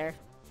spikes there.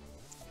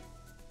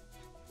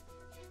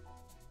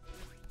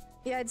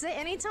 Yeah, I'd say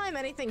anytime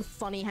anything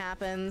funny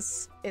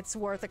happens, it's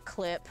worth a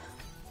clip.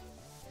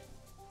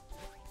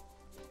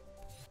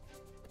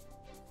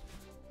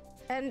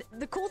 And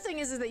the cool thing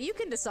is that you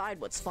can decide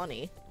what's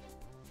funny.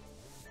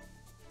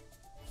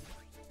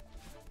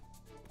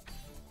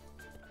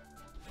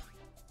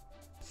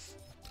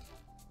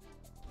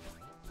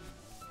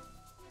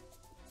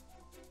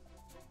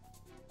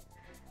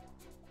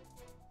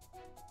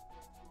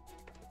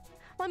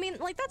 Well, I mean,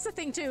 like, that's the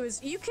thing, too,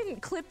 is you can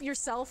clip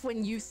yourself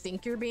when you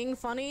think you're being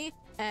funny,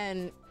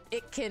 and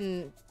it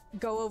can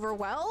go over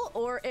well,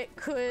 or it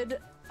could,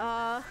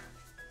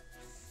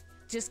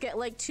 just get,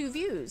 like, 2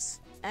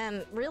 views.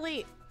 And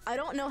really, I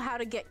don't know how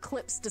to get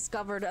clips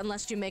discovered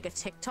unless you make a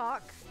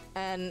TikTok,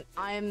 and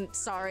I'm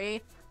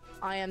sorry,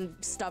 I am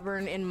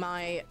stubborn in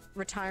my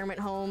retirement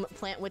home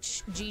Plant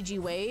Witch Gigi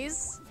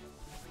ways.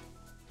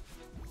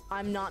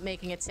 I'm not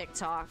making a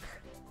TikTok.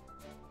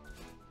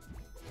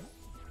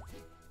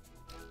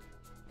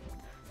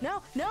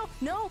 No, no,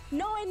 no,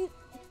 no,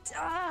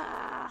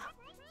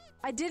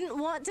 I didn't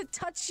want to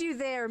touch you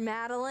there,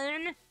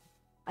 Madeline.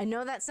 I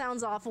know that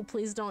sounds awful.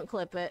 Please don't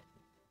clip it.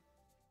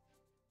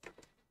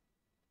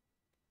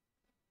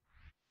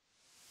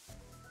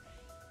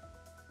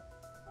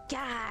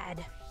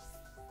 God.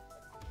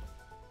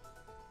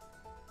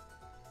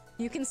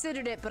 You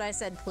considered it, but I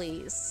said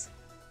please.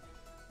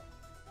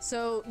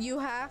 So you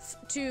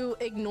have to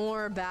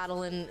ignore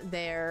battling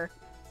there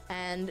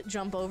and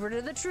jump over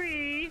to the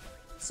tree.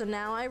 So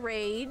now I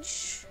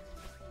rage.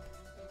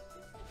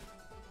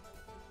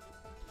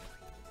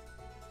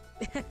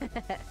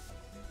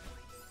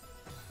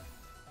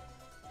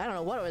 I don't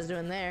know what I was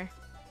doing there.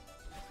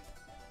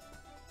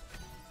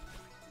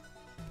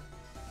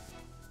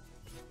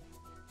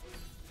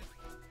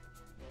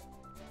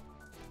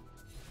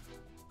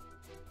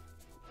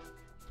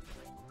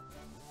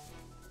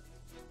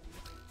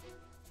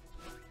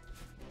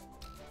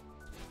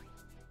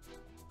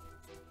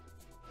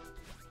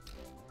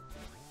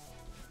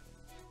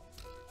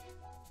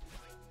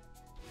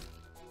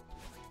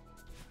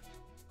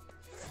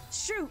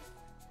 Shoot!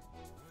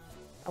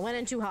 I went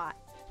in too hot.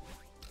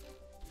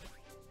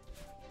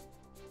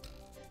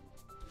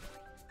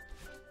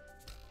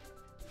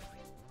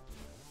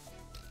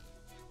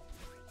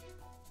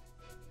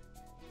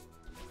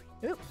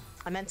 Oop,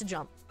 I meant to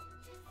jump.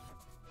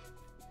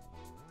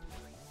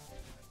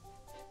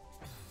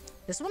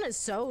 This one is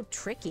so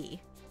tricky.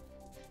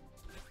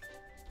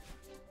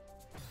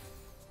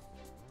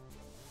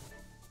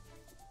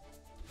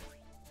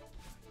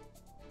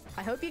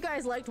 I hope you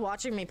guys liked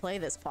watching me play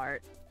this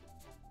part.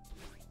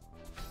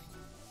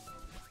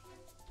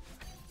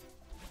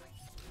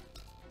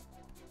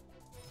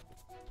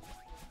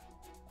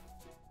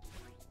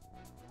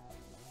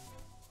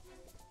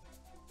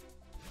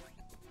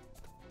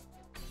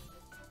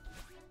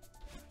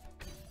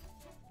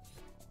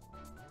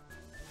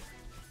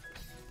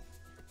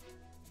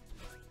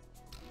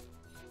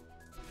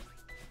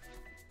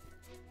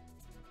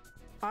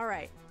 All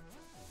right.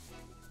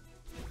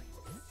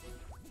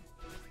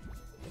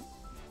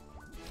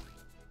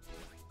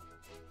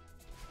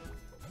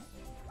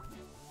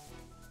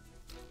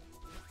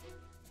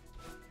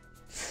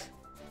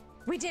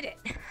 We did it!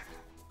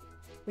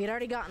 We had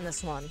already gotten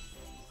this one,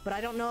 but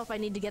I don't know if I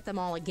need to get them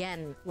all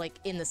again, like,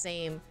 in the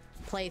same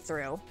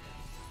playthrough.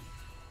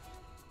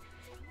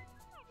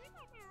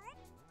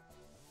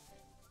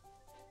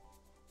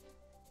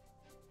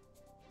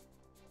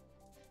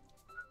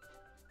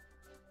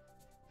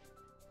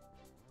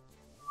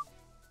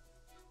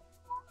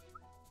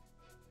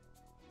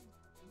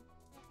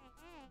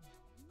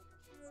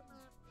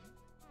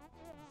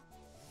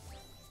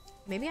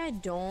 Maybe I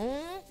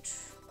don't.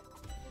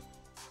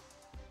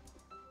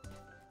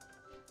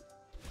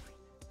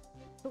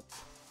 Oh.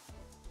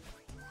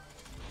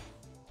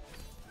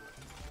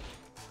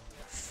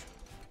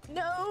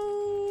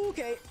 No.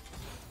 Okay.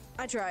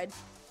 I tried.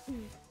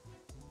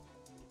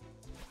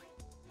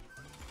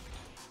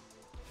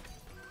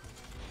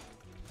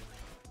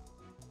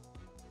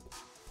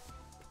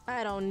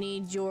 I don't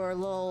need your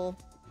little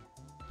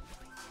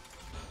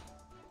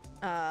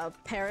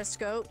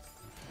periscope.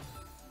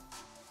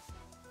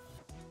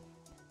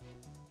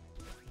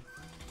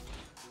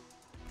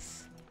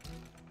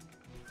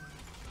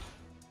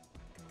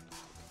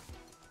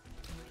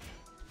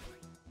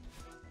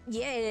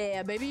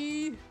 Yeah,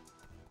 baby.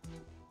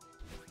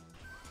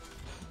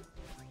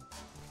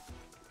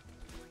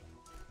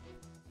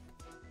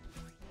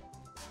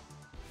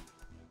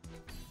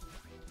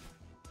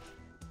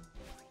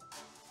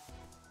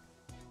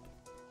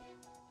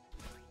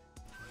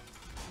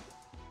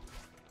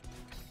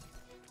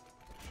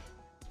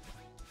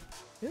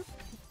 Oop.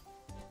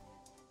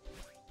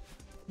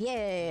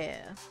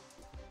 Yeah.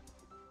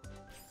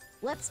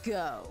 Let's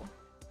go.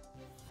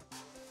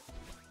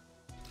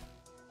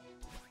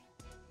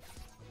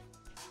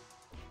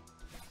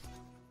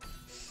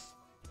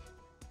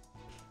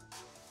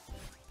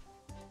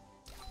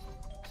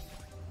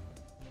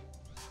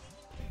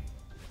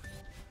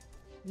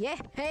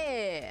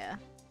 Yeah.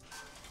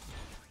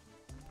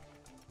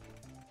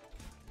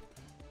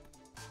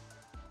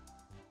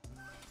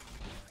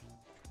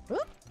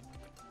 Whoop.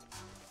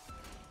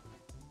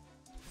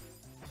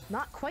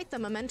 Not quite the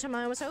momentum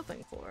I was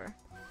hoping for.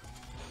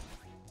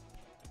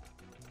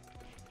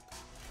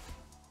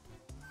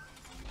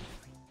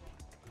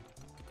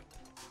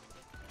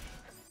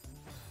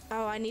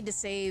 Oh, I need to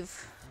save.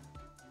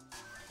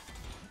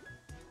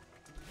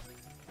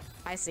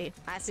 I see.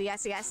 I see. I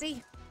see. I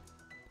see.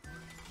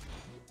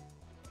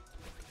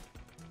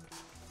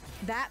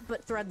 That,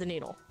 but thread the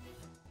needle.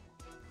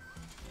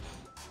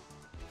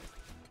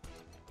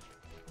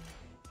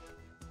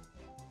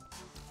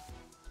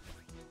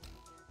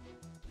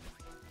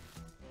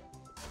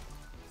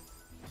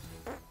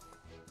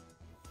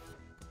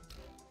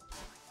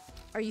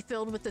 Are you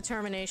filled with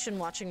determination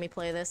watching me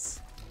play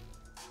this?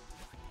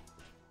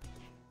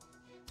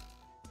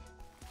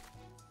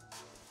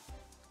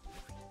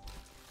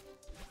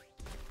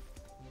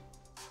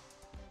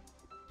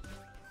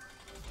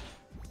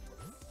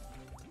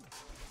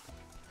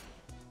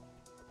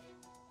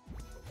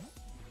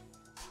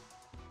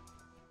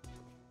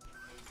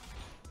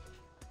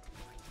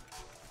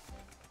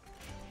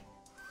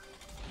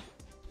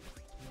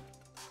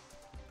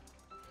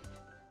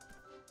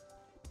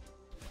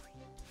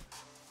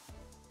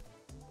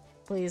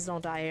 Please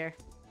don't die here.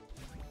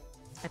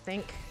 I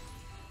think.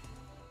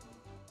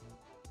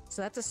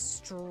 So that's a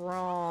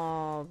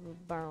strawberry.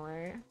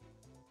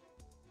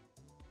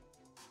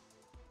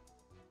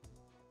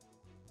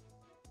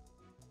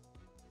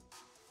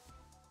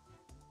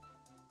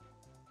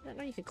 I didn't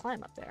know you could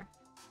climb up there.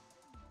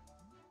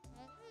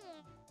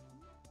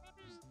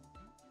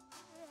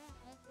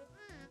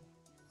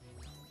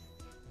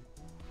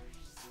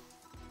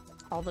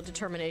 All the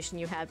determination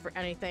you had for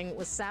anything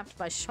was sapped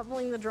by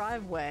shoveling the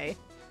driveway.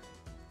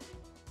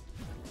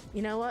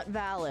 You know what?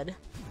 Valid.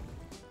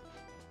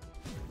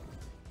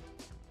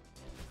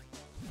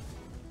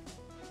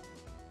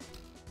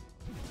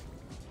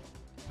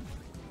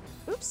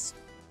 Oops.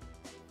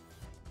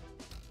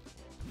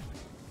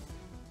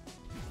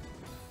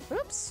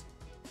 Oops.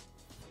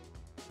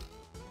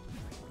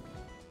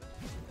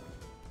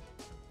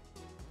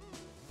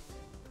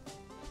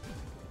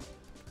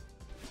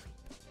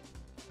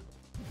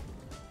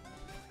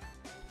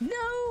 No!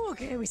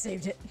 Okay, we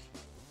saved it.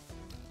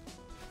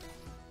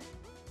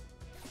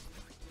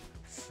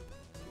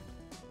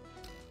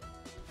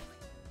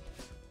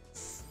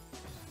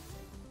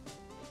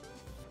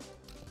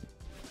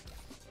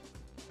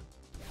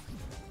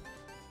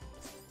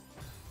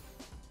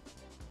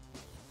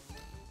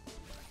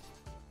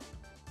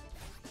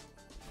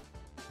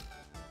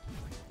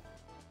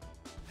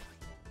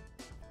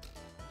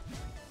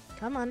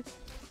 Come on.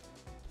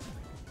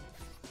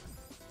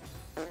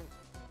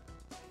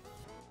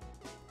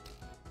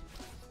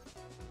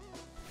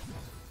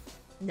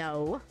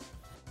 No.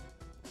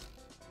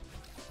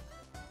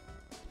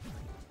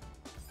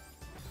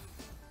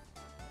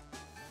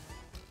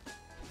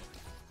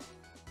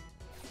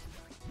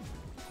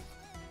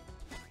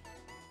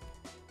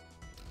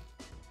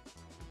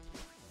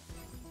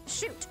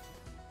 Shoot.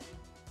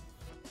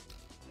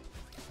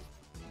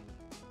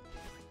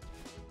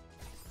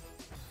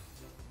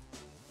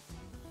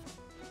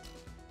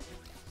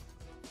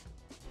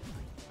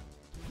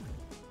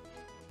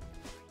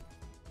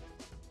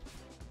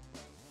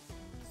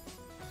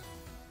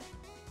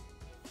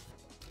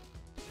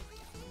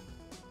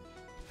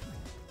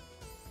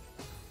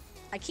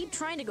 I keep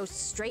trying to go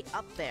straight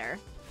up there.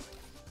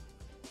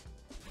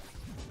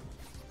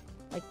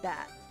 Like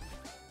that.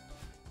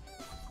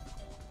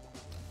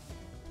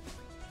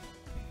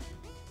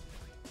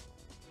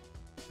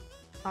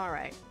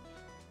 Alright.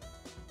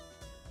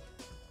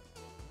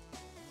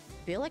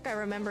 Feel like I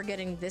remember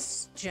getting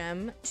this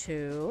gem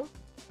too.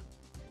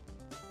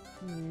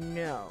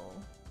 No.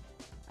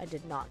 I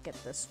did not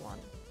get this one.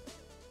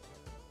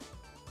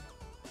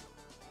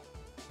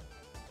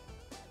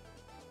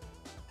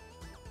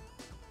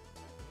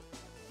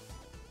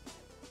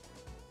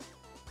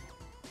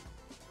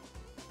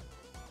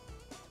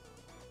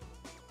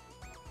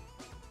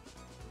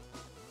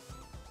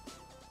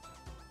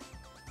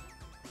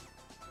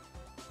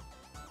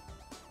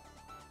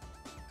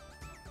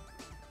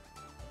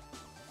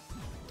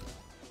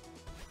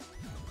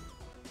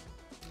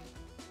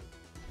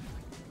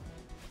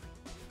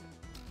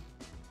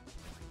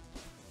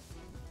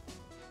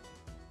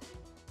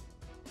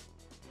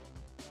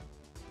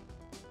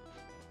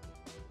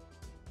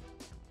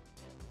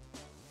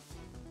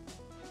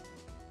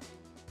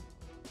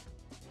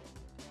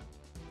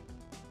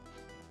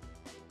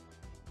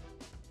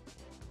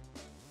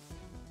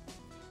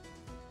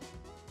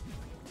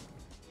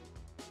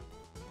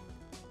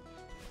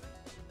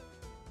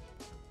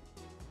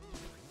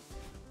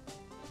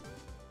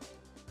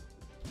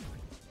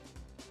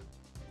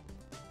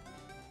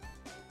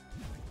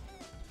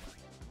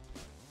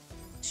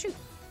 Shoot.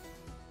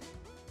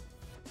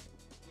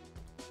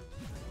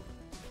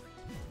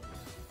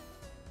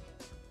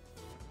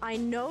 I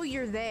know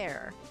you're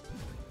there.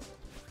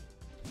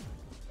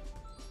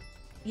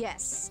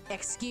 Yes,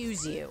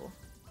 excuse you.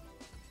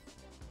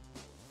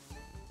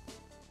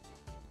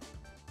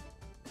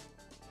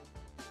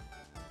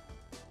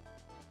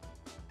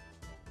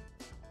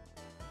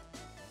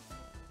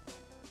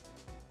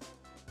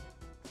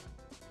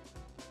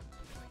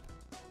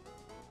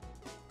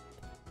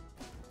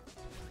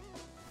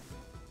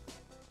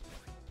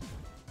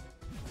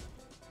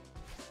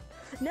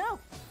 No!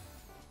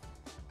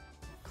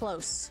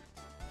 Close.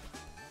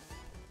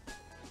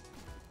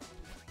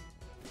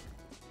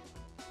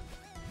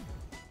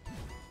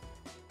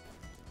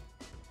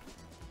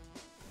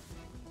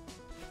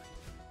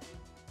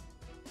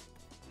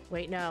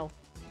 Wait, no.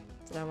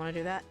 Did I want to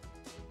do that?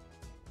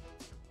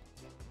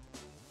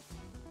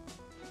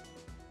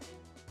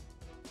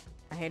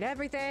 I hate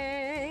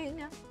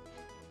everything!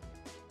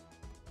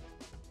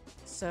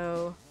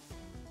 So...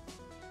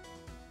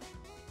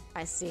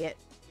 I see it.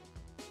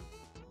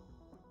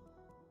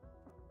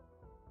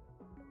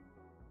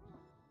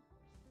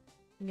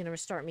 I'm gonna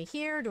restart me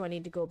here. Do I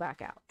need to go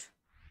back out?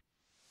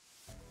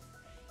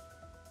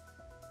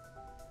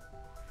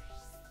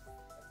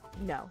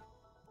 No.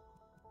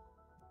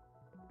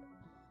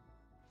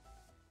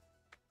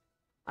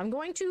 I'm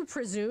going to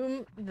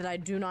presume that I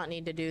do not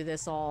need to do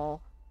this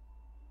all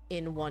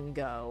in one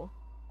go.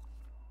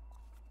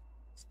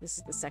 So this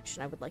is the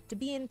section I would like to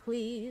be in,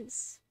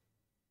 please.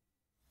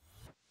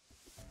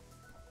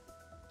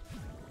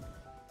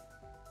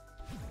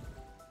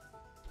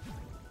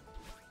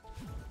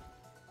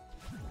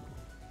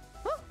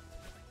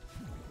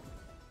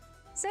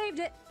 Saved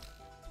it!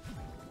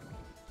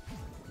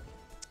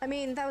 I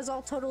mean, that was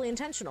all totally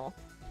intentional.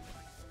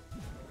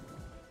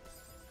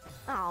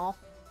 Oh,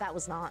 that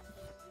was not.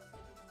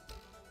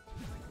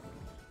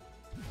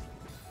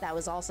 That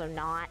was also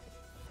not.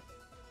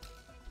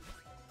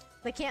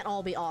 They can't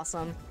all be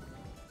awesome.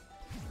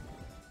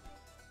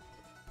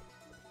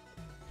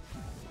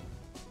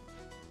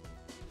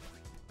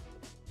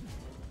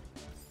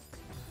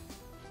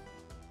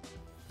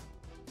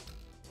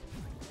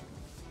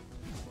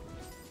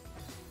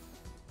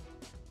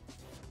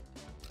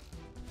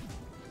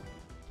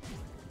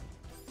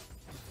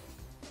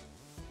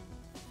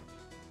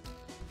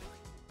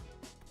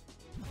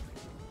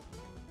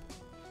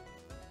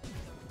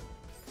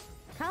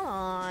 Come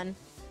on.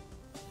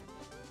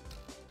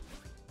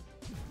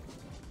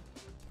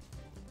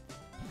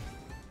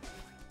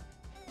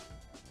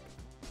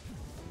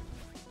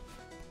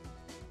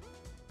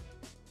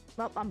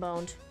 Well, I'm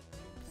boned.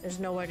 There's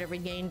nowhere to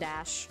regain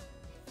dash.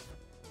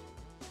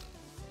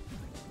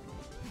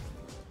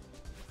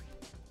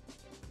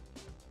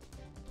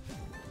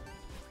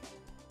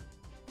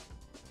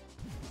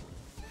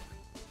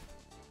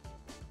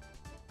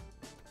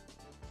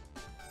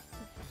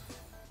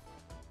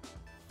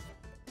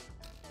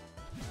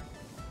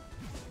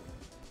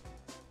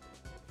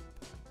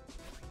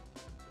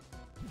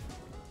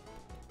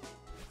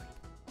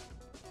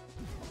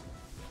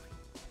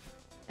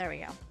 There we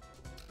go.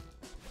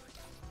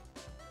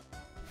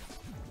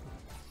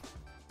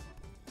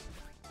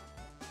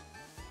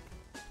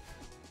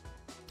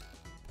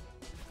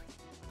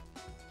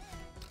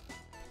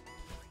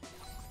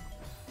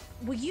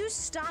 Will you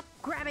stop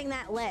grabbing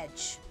that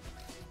ledge?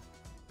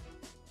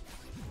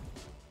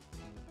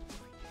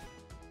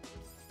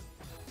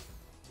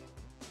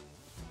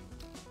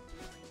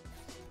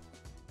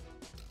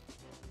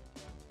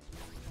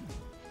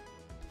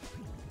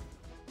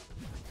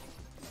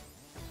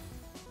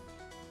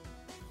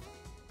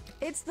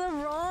 It's the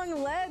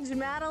wrong ledge,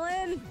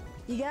 Madeline!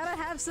 You gotta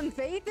have some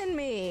faith in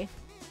me.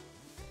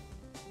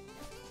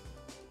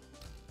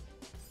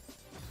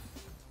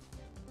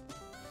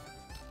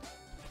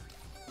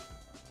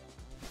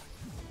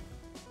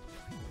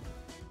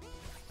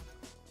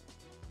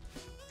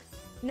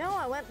 No,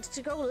 I want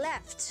to go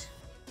left.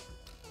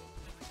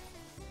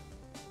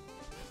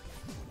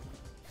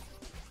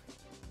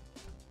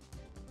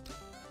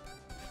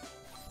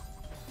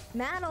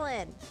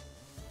 Madeline!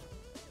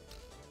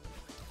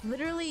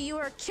 Literally, you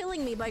are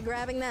killing me by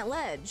grabbing that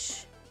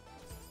ledge.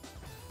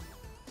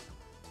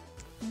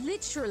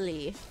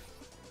 Literally.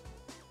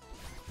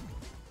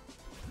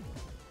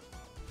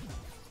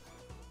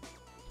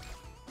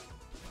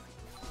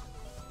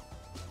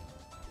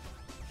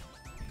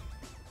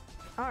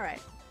 All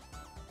right.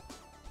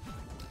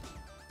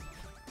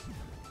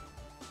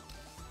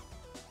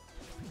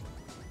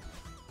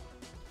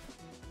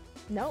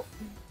 Nope.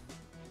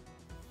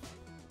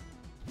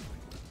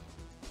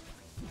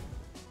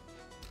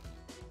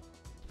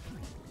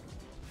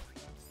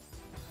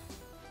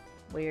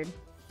 Weird.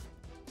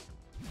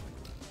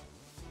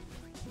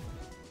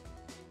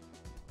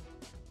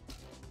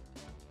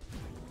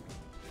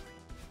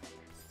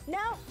 No.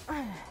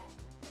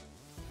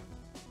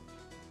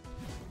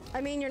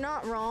 I mean, you're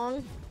not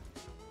wrong.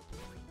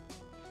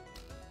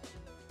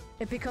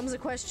 It becomes a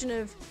question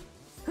of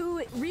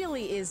who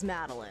really is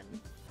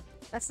Madeline.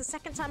 That's the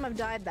second time I've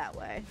died that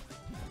way.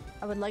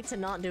 I would like to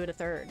not do it a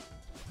third.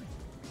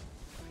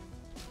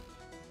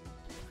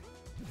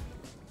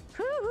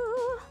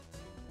 Whoo!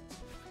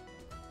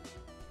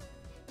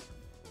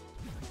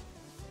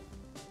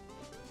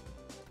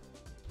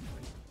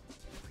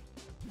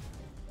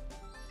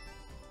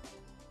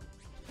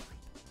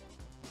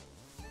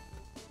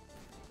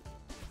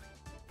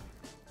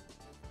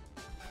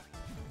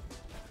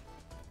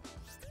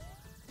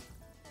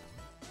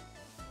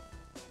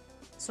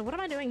 So what am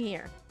I doing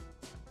here?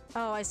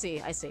 Oh, I see,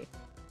 I see.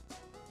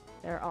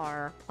 There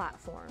are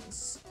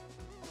platforms.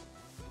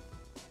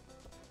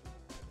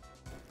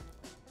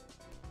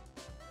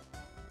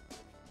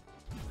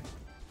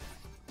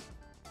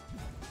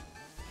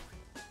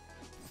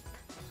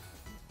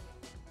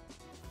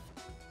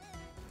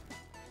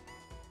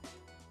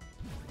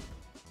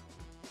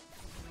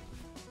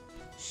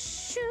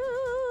 Shoot!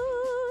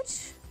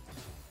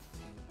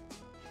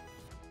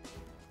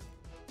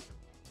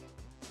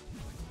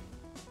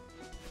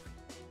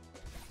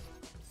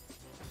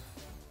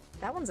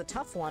 That one's a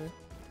tough one.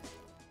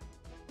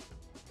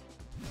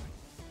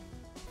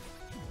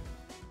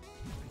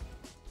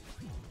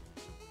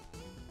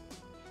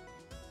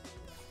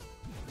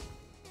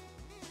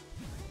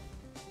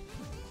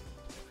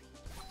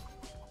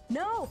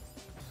 No!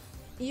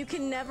 You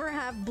can never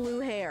have blue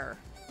hair.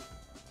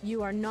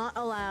 You are not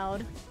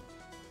allowed.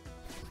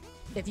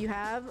 If you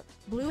have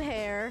blue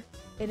hair,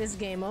 it is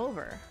game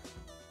over.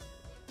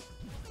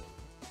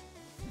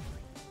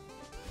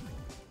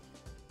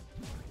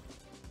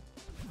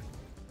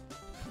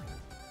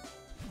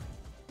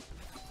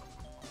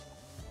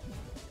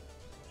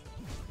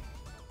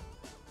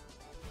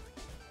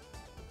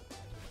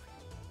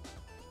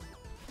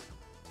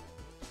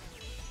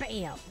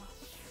 Bam!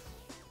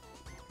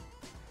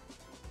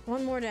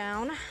 One more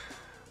down.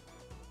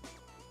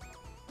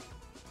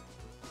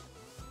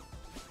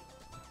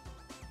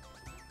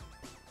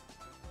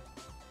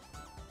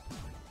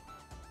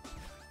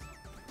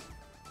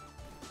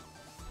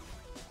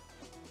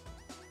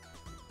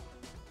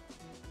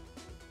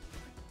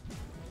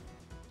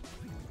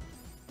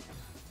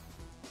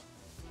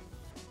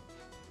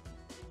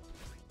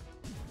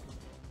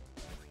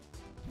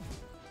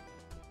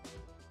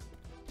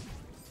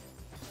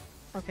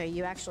 Okay,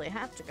 you actually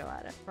have to go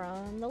at it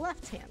from the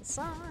left-hand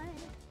side.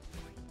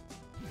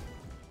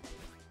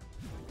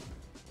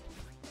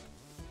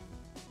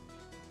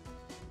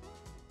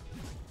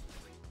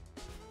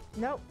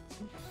 Nope.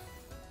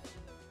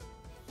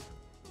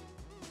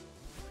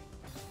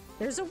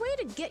 There's a way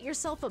to get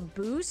yourself a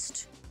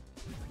boost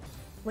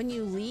when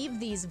you leave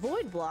these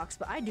void blocks,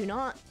 but I do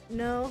not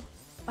know.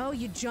 Oh,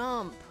 you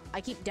jump.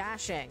 I keep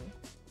dashing.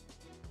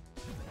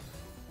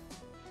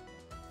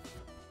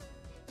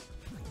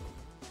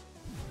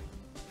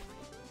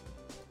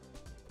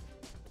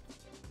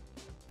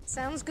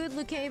 Sounds good,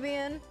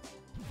 Lucabian.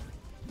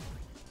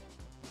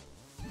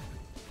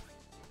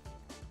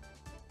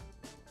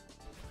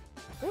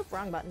 Oop,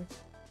 wrong button.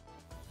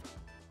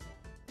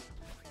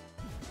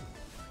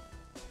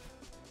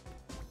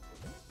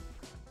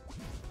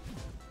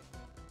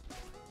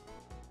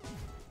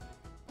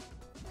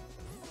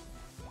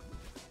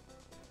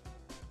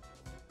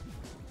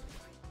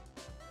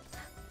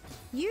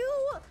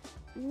 You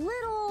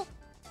little...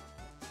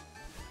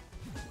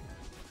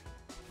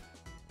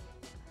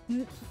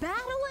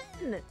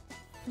 Battling!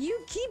 You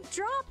keep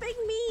dropping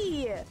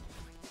me!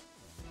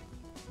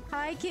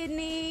 Hi,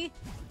 Kidney!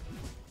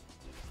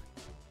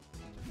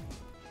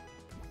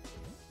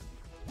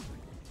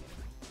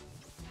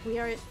 We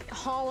are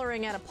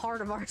hollering at a part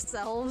of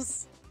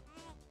ourselves.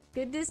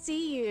 Good to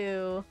see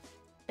you.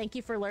 Thank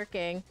you for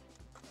lurking.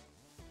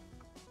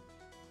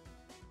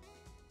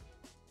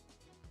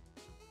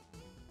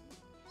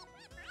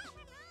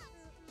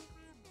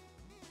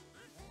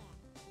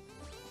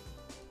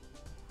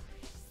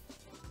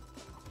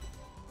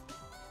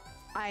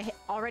 I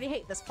already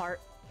hate this part.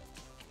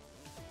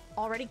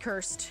 Already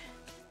cursed.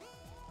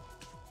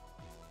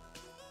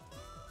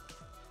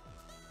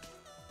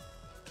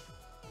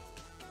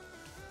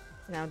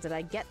 Now, did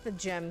I get the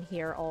gem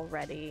here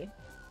already?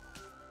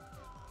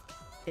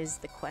 Is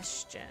the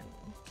question.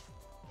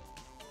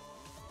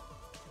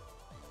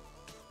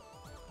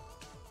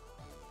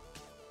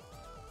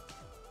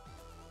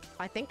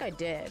 I think I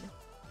did.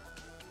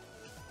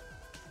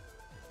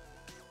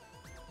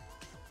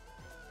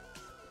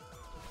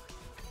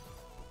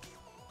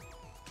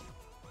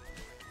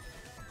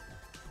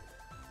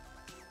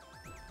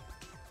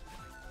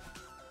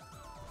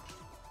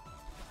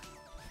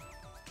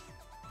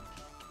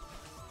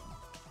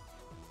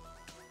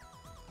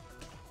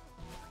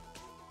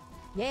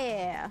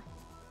 Yeah.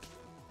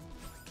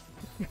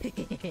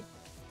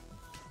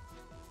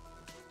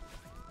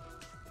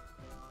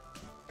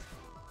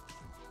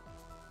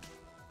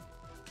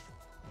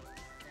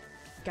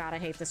 God, I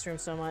hate this room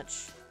so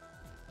much.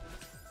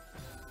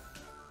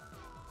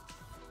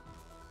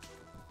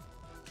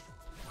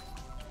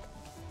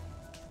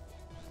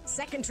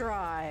 Second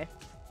try.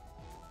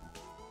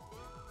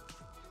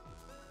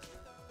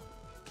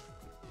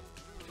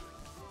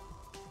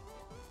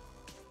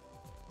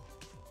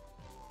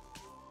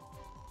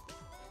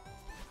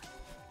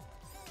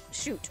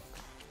 Shoot.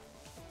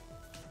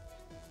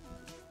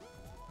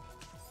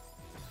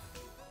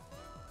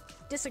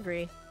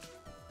 Disagree.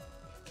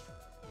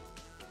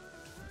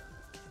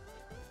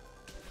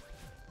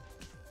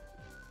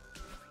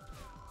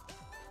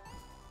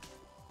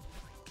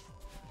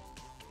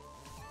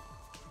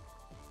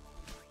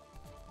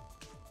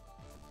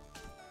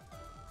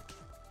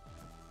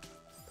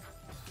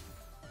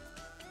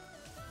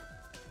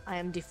 I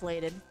am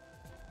deflated.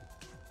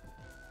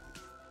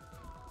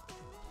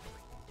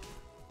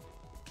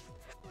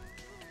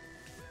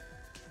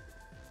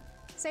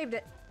 Saved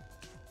it.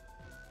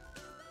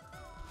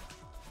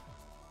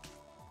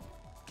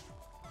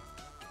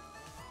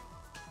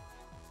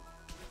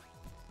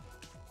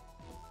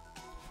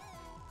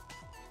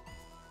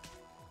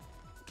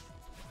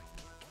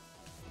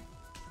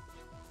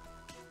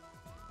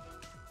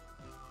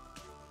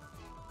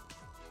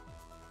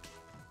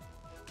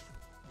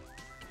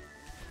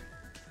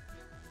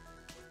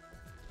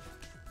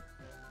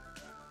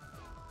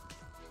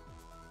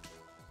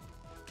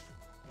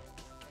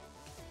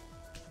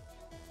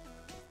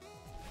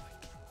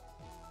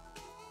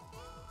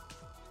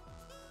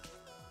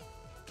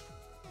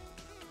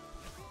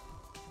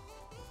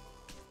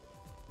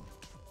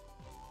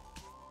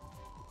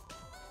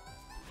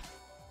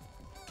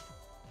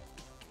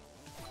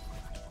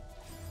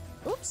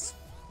 Oops.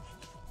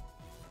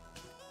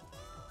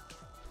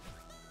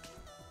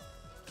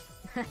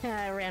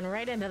 I ran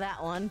right into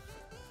that one.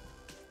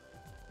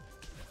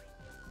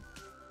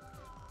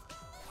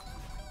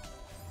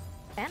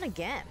 And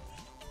again.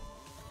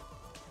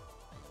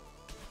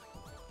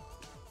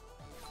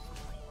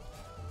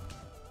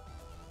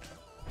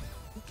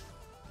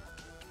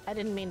 I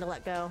didn't mean to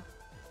let go.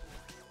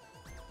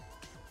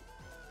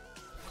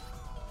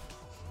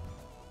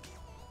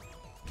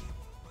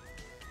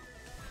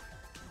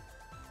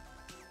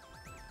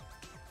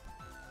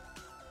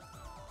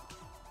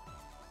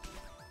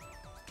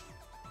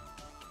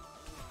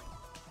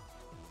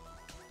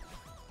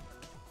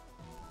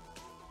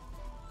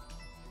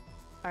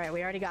 Alright,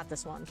 we already got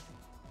this one.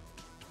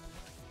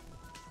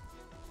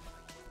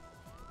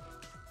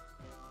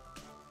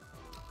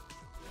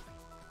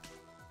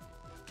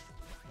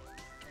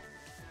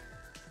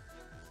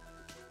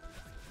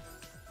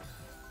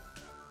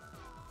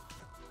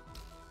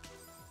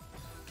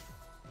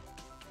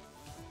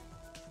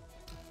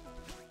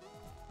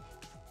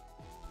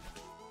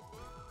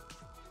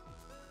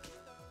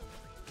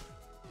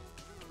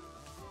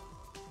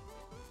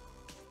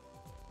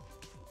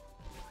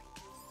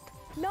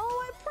 No,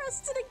 I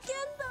pressed it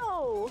again,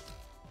 though!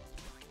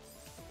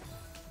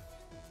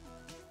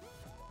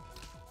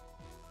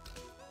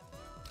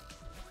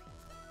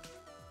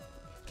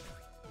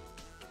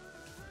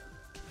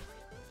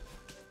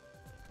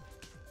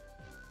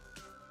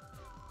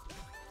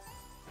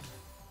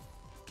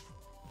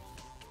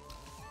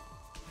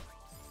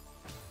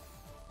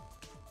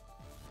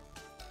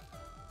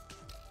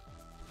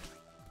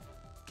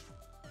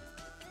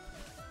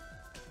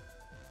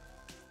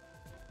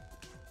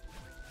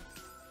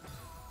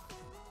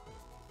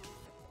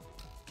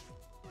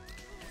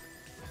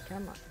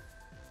 Come on.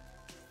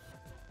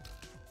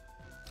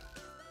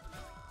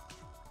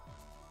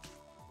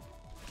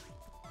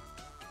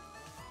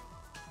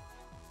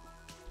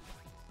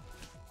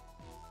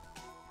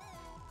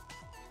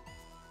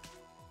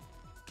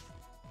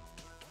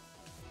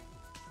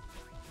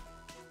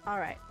 All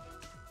right.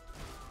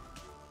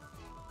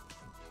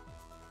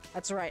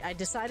 That's right. I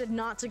decided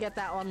not to get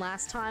that one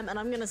last time, and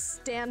I'm gonna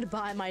stand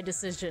by my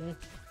decision.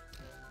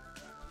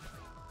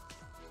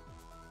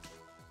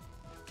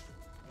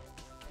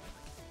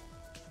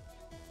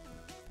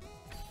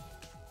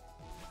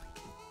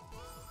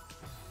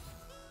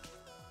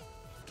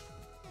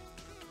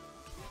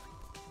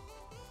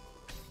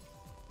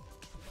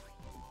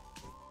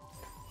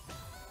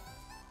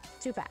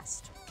 Too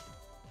fast.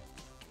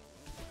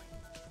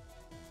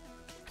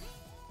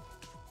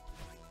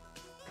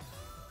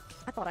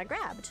 I thought I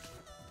grabbed.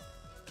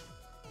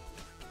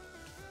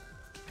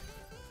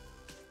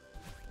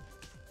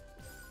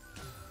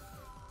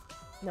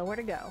 Nowhere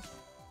to go.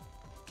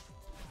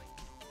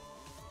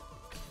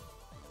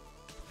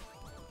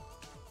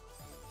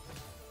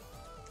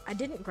 I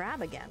didn't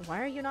grab again.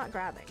 Why are you not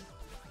grabbing?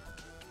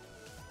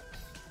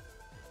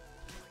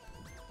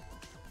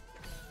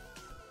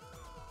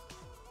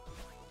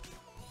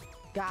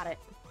 Got it.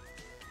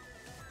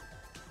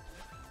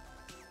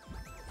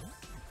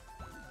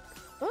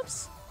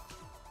 Oops.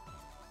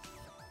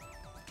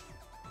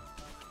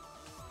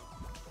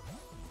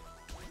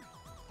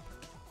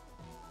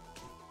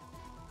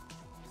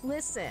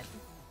 Listen.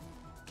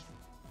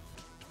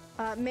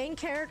 Main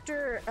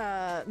character,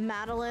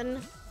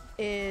 Madeline,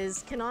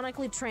 is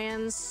canonically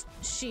trans,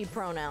 she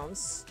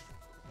pronouns.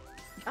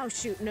 Oh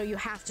shoot, no, you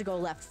have to go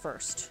left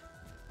first.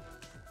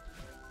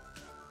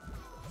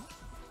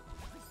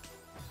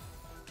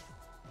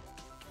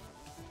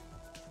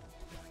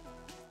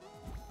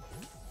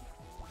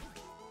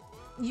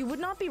 You would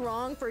not be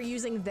wrong for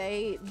using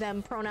they,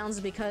 them pronouns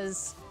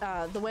because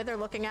the way they're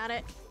looking at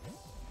it,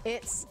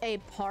 it's a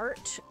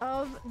part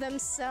of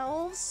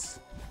themselves.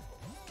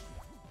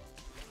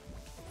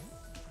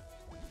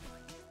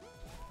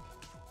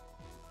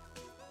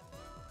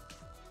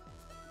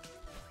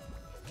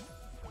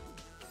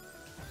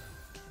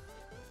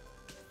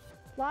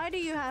 Why do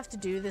you have to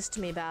do this to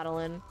me,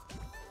 Battlein?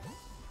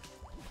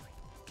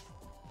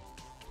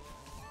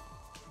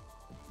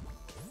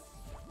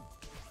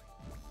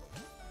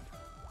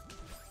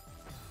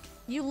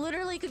 You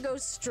literally could go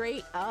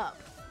straight up.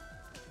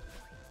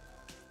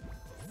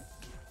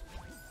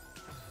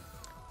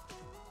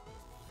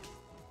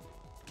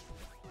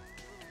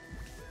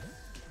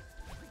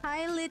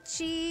 Hi,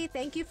 Litchi.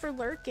 Thank you for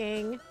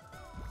lurking.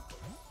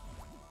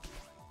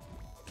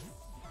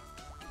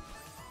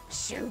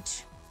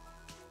 Shoot.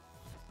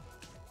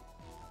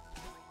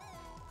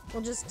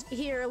 We'll just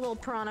hear a little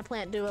piranha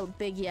plant do a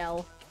big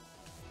yell.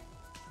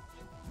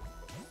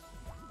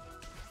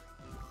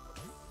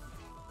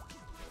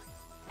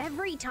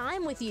 Every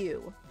time with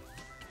you.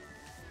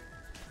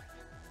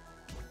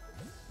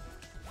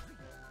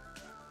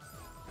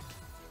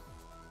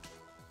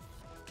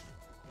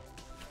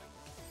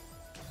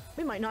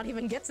 We might not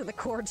even get to the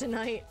core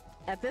tonight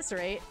at this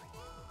rate.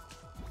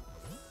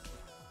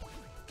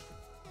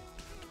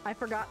 I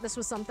forgot this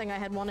was something I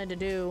had wanted to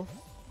do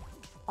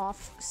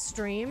off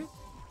stream.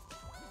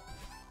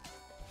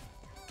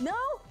 No!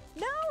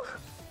 No!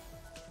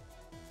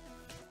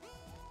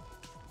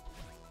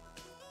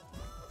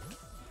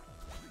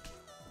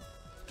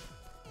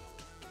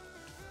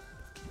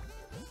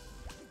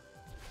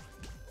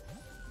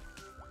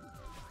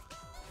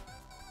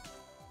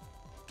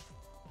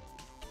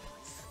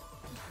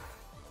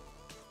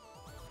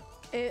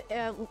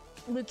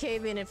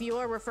 Lucavian, if you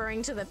are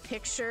referring to the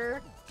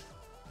picture,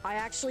 I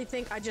actually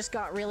think I just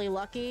got really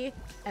lucky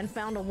and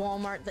found a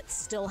Walmart that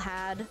still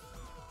had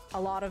a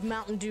lot of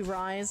Mountain Dew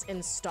Rise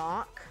in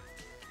stock.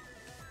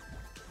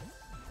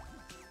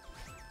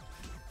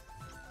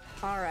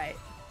 Alright.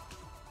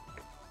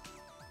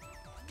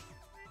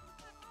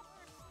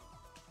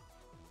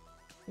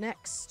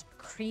 Next,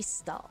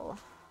 Crystal.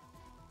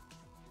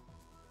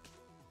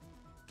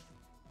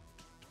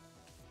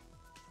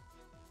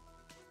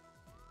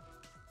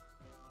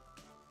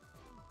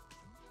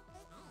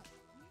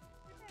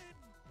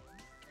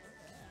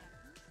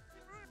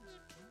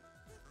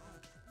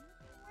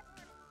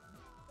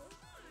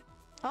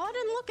 Oh, I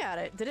didn't look at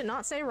it. Did it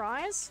not say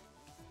rise?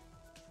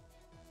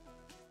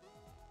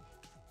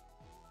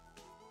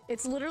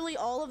 It's literally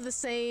all of the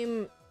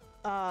same,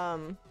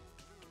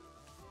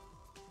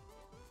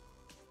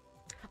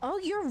 Oh,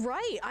 you're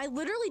right. I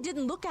literally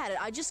didn't look at it.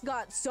 I just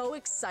got so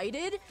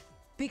excited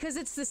because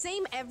it's the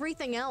same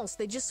everything else.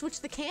 They just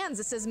switched the cans.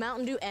 It says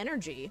Mountain Dew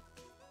Energy.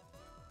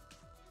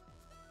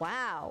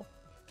 Wow.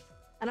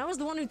 And I was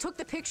the one who took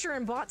the picture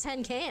and bought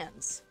 10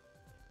 cans.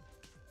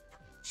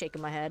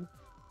 Shaking my head.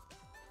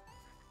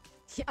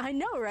 Yeah, I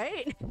know,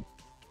 right?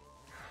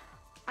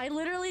 I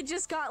literally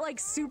just got like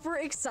super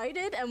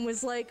excited and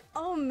was like,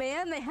 oh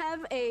man, they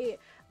have a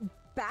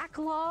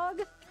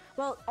backlog.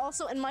 Well,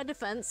 also in my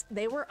defense,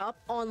 they were up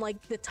on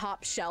like the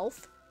top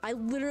shelf. I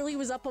literally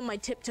was up on my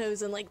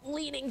tiptoes and like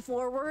leaning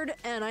forward,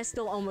 and I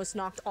still almost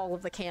knocked all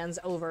of the cans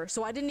over.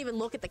 So I didn't even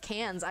look at the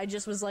cans. I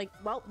just was like,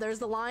 well, there's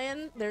the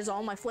lion. There's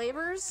all my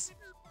flavors.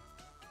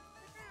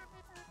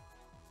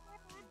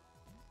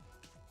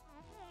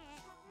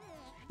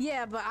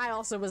 Yeah, but I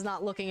also was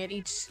not looking at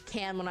each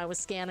can when I was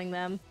scanning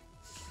them.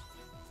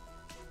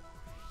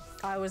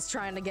 I was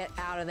trying to get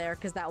out of there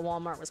because that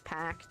Walmart was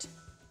packed.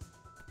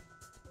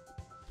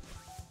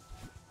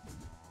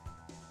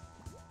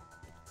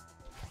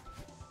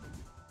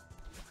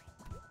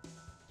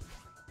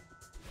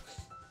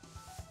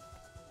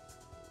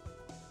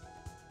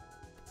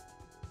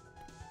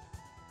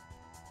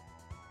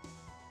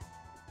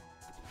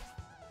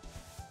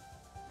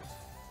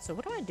 So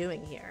what am I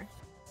doing here?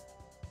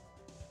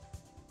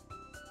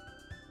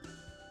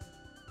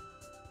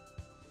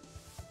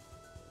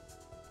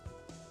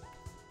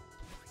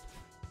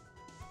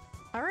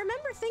 I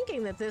remember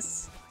thinking that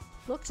this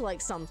looked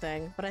like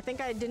something, but I think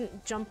I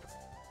didn't jump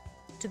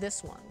to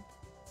this one.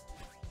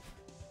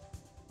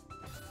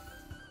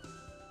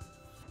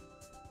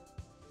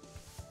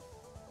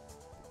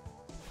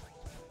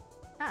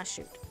 Ah,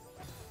 shoot.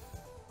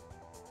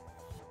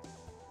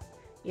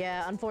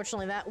 Yeah,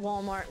 unfortunately that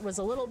Walmart was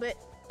a little bit,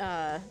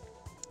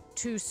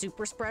 too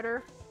super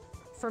spreader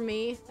for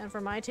me and for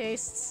my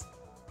tastes.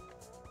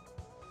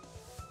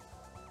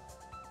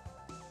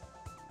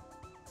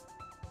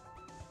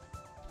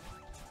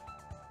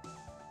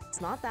 It's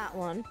not that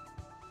one.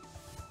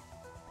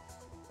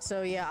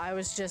 So yeah, I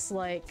was just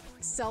like,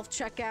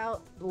 self-checkout,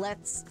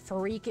 let's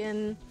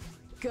freaking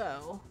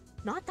go.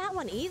 Not that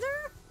one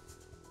either?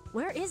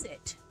 Where is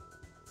it?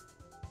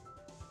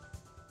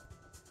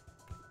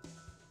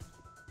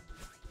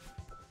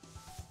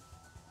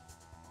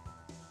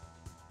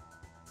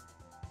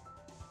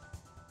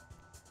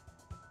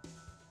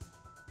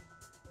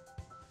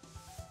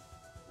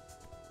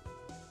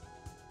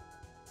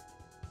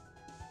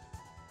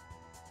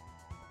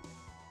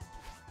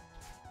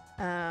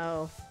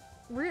 Oh,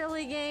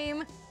 really,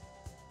 game?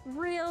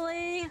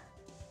 Really?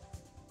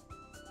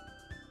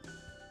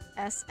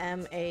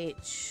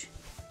 SMH.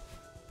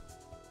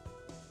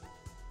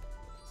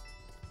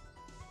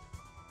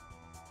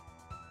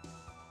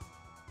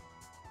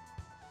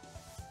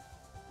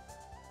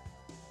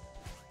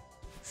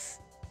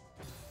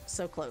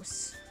 So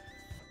close.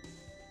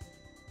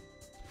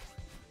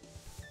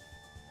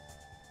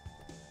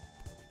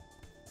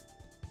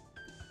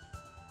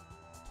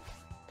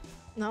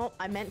 No,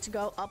 I meant to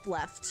go up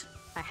left.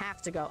 I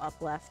have to go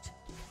up left.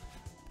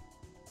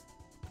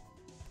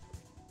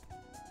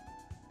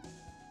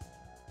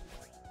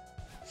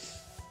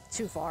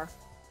 Too far.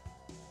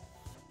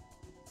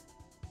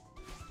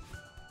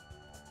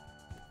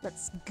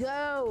 Let's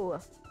go!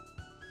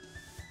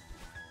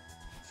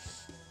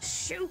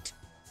 Shoot!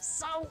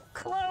 So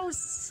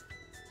close!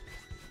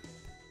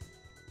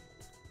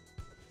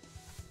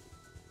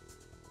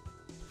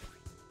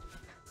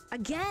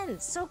 Again,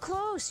 so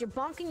close! You're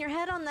bonking your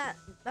head on that,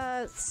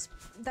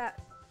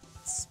 that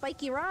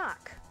spiky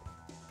rock.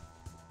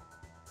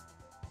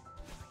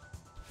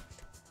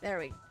 There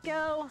we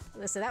go.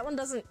 Listen, that one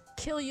doesn't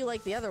kill you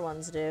like the other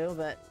ones do,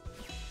 but...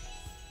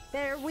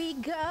 There we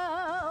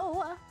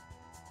go!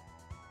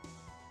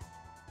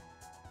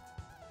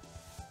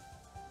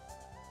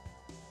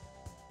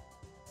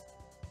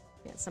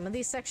 Yeah, some of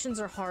these sections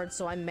are hard,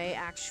 so I may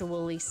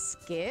actually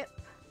skip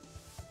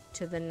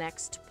to the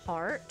next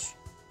part.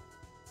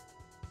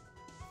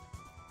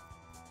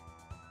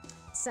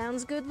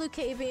 Sounds good,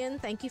 Lucavian.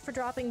 Thank you for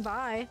dropping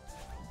by.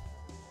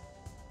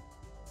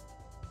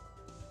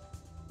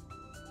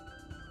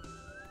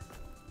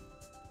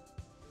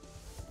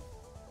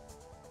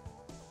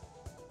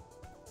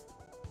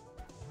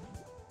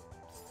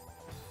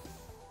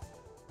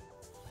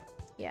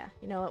 Yeah,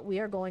 you know what? We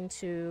are going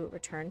to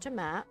return to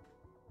map.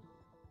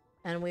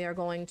 And we are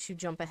going to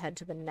jump ahead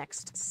to the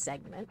next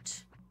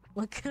segment.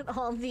 Look at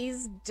all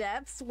these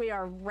depths. We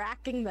are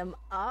racking them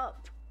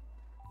up.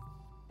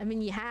 I mean,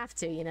 you have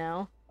to, you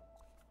know?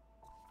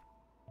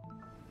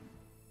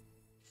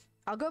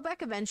 I'll go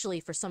back eventually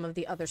for some of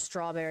the other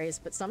strawberries,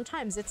 but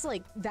sometimes it's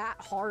like that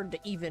hard to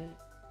even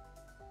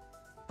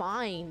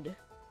find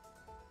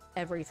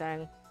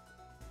everything.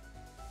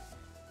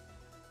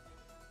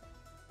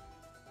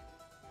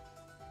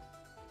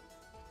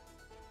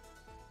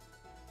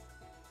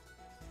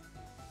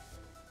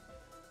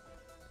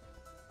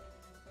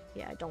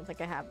 Yeah, I don't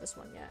think I have this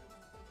one yet.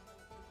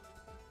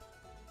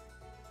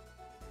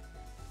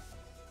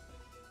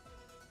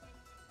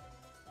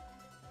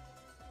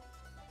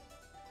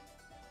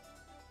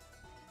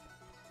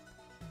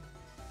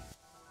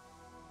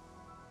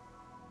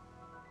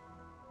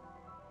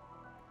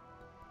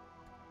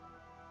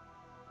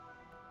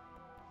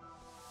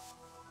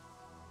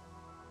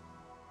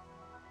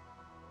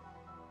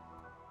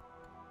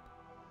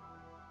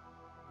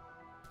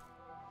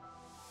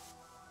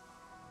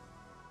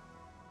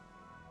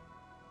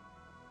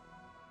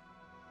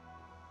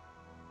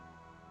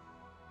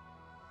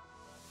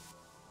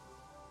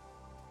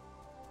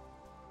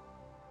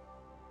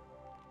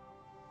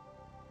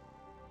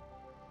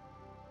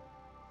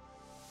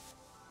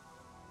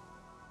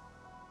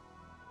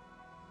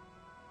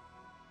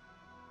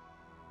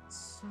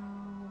 So...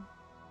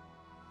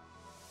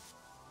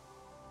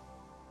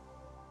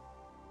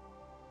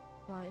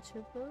 fly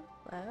to the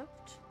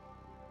left.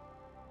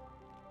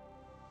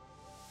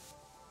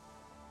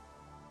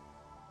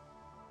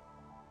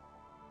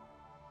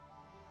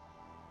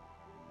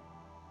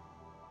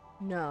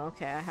 No,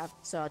 okay, I have...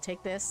 so I'll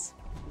take this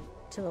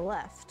to the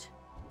left.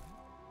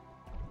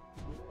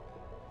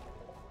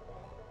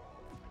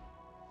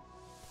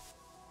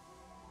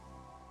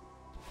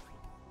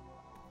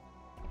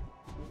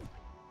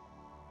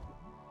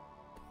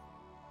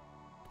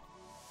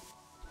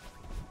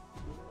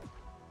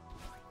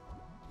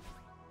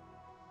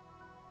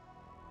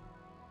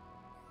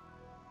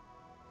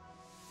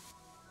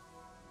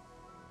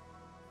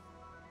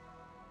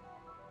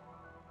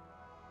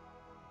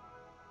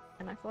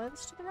 Can I fly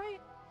this to the right?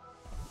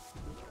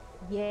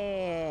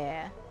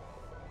 Yeah.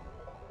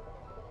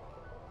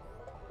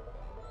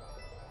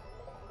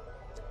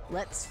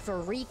 Let's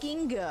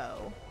freaking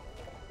go.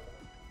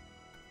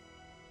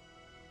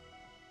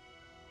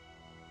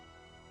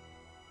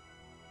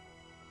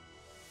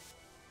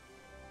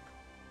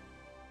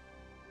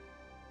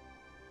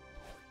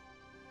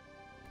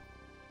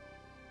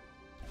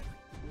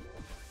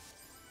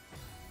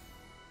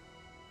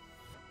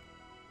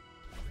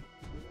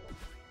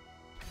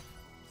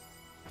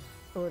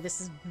 Oh,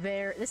 this is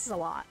a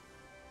lot.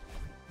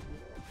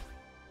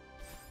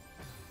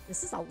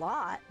 This is a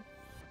lot.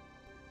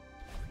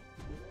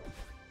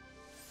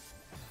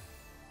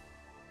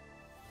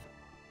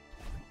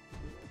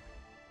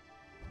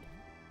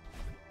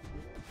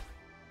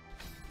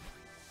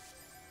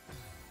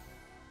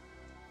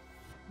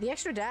 The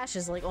extra dash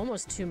is like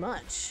almost too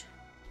much.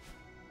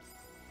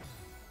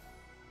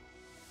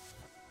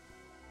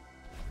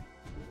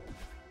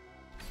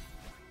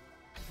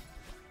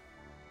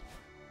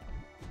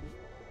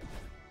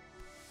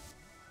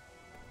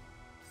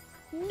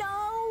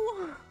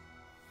 No!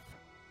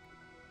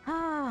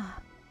 Ah,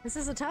 this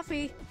is a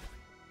toughie.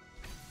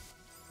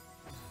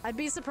 I'd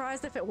be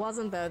surprised if it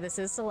wasn't, though. This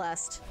is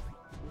Celeste.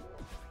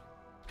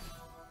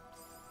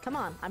 Come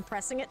on, I'm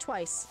pressing it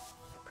twice.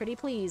 Pretty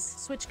please,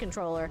 Switch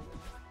controller.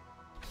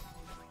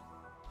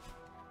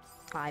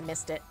 I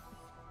missed it.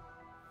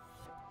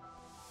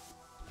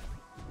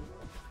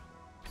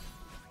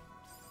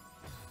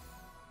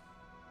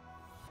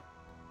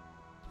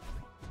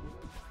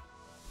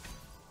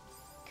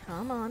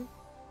 Come on.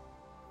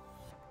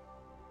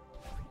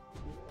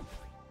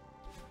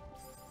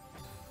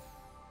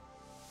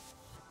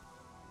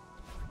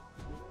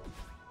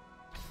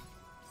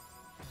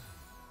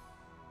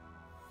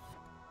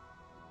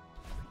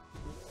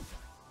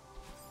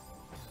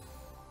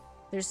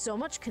 There's so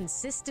much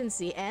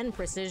consistency and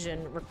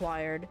precision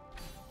required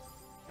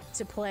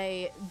to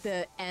play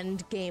the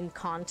end game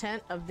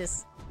content of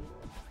this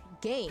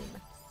game.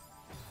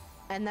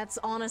 And that's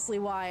honestly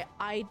why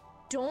I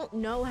don't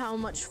know how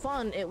much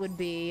fun it would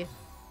be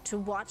to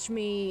watch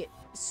me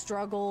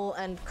struggle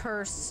and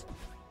curse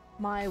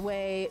my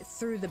way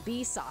through the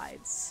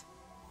B-sides.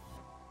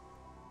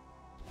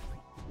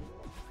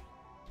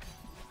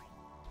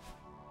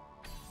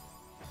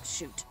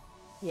 Shoot.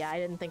 Yeah, I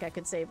didn't think I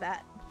could save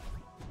that.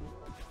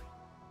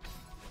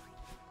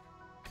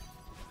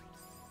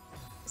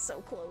 So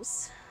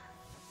close.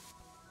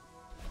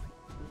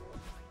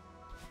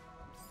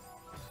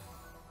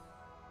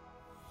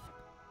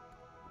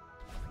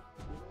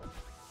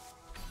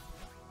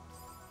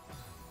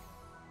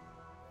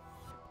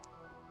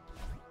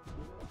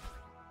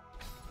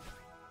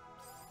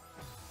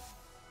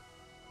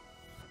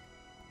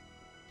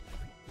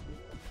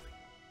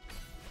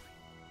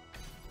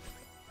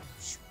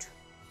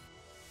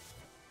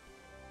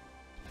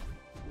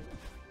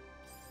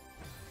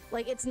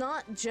 Like, it's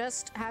not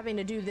just having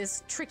to do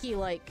this tricky,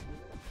 like,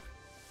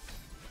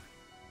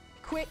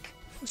 quick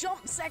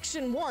jump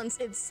section once,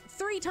 it's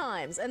 3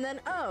 times, and then,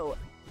 oh,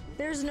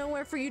 there's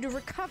nowhere for you to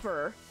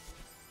recover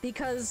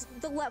because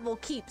the level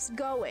keeps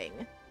going.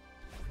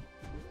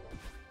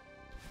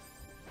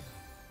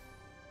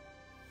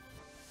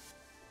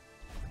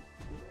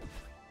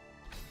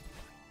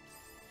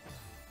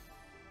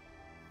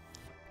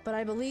 But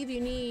I believe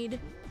you need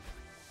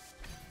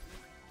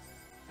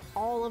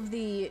all of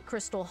the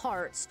crystal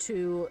hearts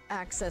to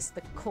access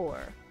the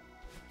core.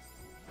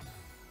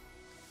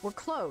 We're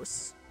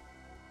close.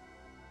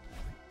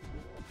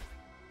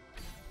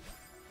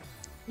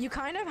 You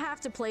kind of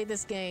have to play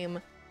this game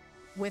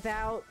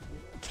without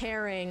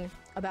caring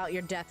about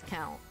your death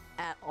count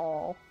at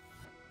all.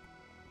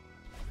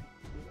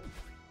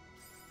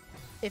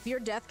 If your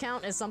death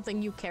count is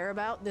something you care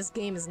about, this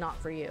game is not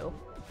for you.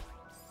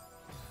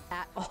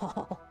 At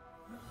all.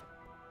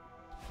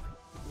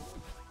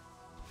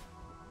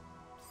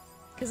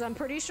 Because I'm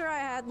pretty sure I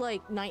had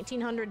like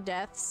 1900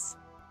 deaths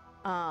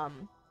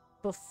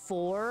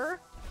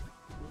before.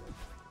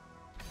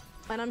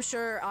 And I'm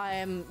sure I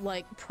am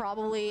like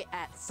probably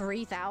at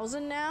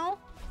 3000 now.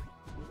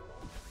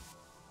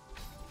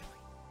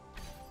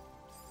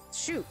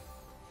 Shoot.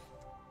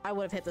 I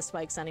would have hit the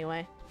spikes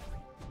anyway.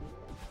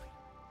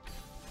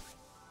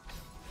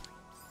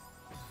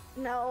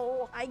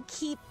 No, I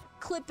keep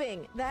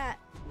clipping that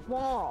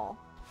wall.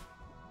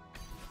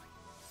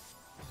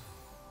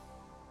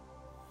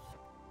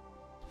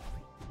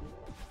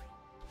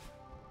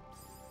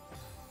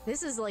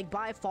 This is like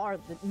by far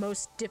the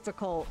most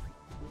difficult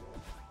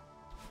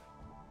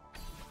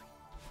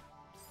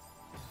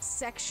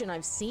section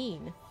I've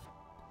seen.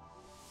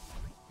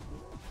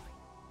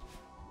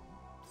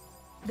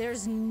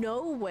 There's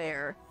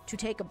nowhere to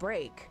take a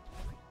break.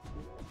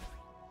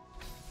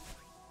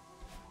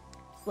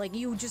 Like,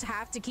 you just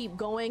have to keep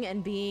going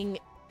and being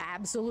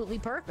absolutely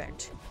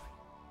perfect.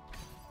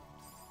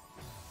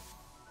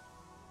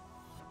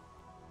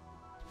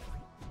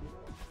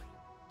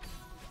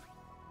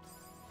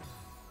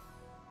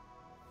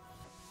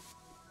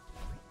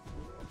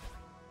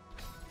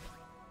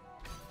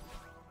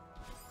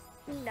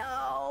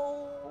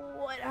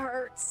 No, it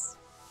hurts.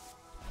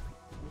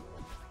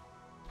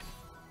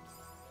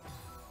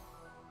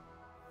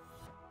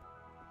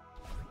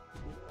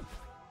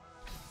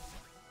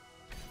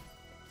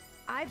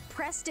 I've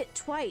pressed it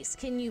twice.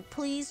 Can you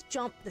please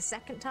jump the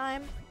second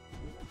time?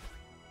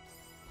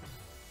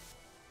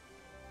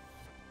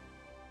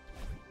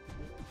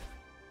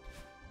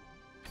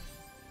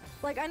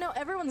 Like, I know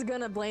everyone's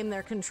gonna blame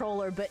their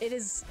controller, but it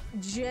is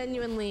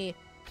genuinely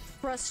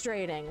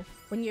frustrating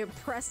when you're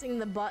pressing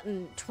the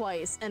button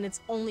twice and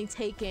it's only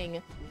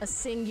taking a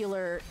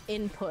singular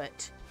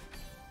input.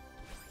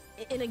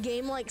 In a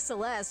game like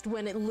Celeste,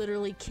 when it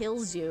literally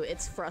kills you,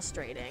 it's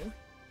frustrating.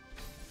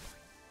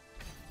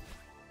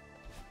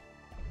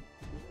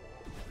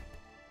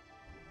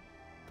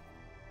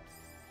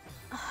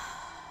 I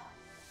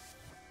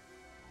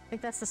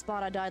think that's the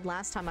spot I died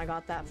last time I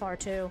got that far,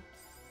 too.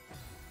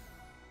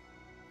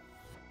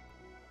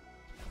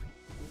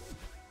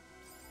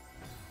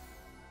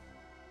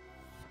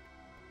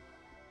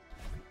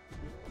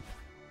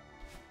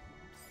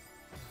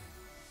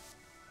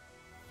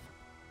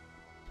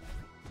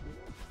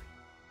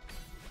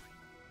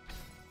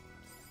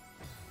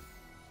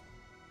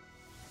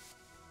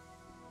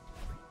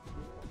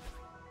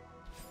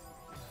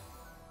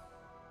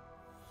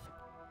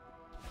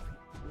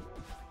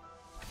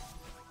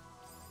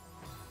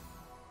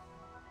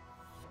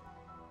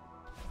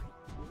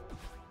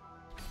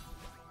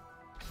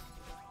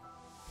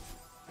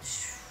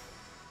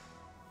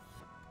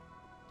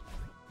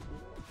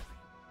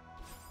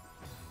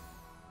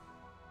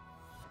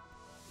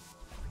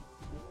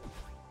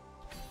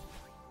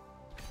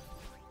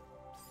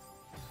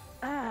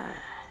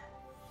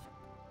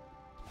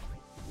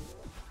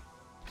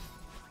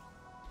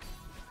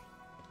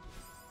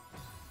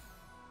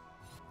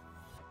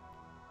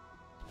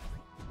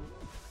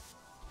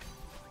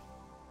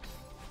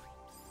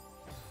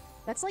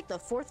 That's like the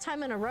 4th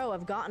time in a row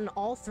I've gotten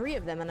all 3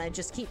 of them and I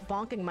just keep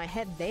bonking my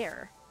head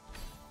there.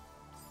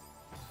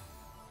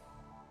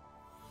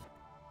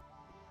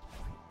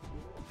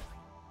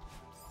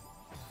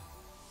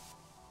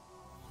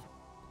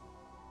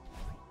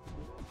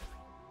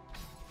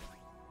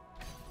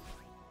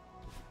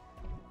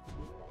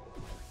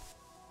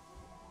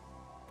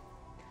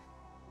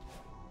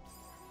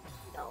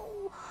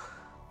 No.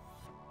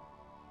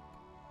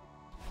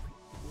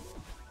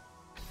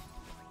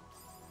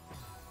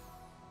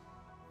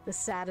 The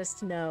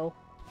saddest no.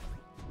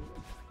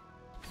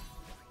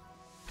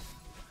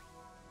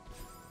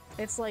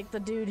 It's like the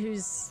dude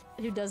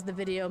who does the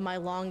video My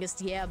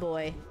Longest Yeah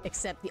Boy,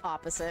 except the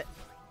opposite.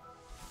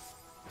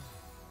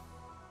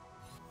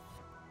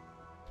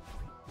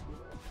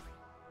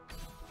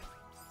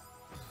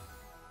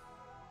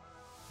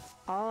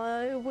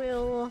 I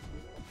will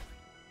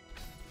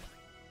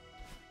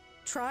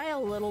try a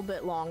little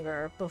bit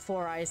longer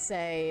before I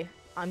say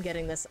I'm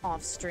getting this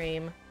off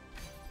stream.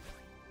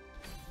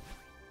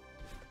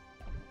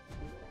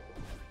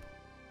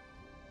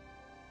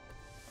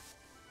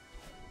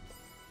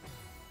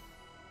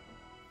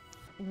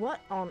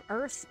 What on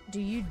earth do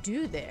you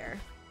do there?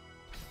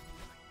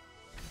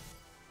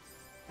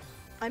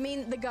 I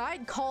mean, the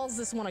guide calls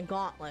this one a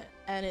gauntlet,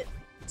 and it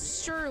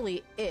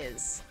surely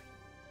is.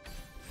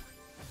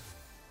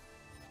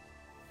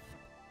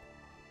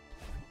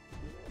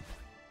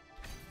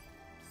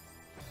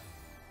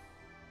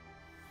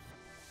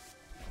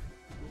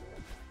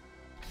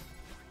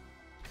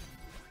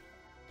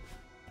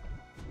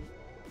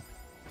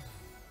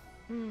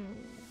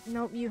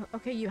 Nope,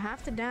 okay, you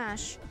have to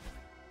dash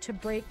to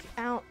break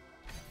out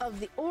of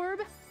the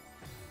orb.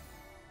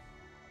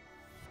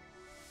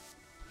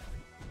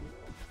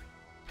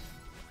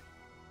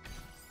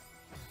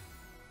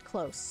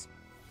 close.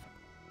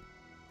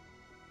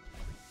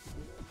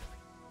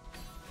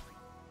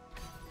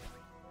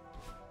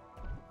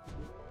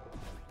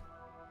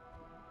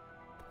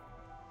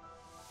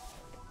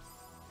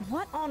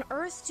 What on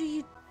earth do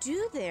you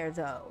do there,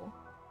 though?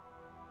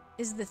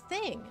 Is the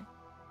thing.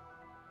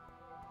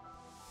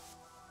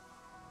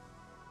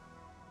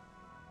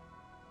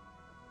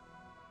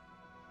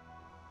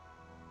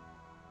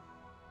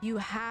 You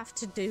have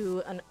to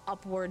do an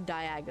upward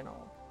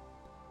diagonal.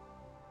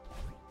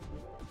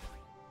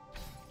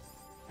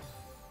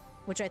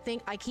 Which I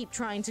think I keep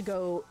trying to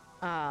go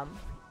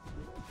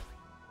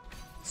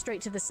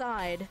straight to the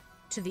side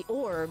to the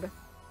orb,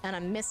 and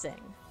I'm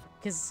missing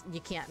because you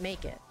can't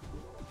make it.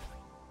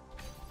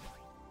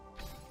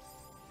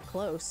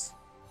 Close.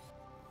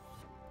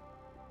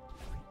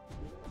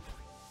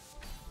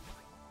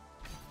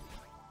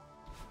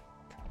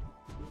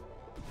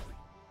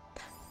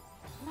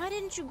 Why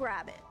didn't you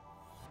grab it?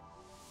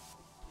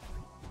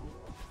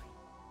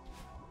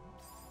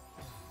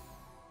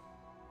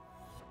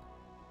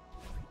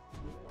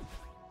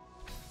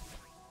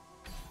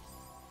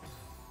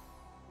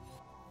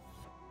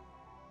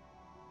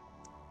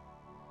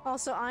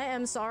 Also, I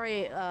am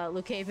sorry,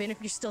 Lucavian, if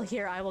you're still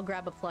here, I will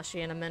grab a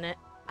plushie in a minute.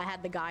 I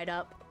had the guide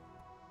up.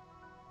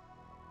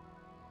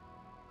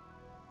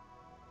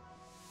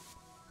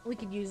 We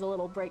could use a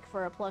little break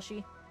for a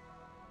plushie.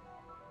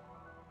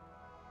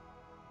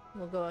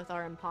 We'll go with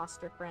our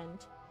imposter friend.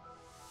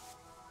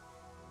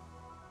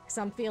 Because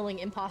I'm feeling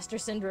imposter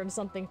syndrome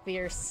something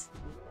fierce.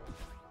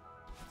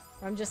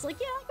 I'm just like,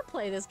 yeah, I can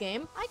play this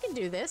game. I can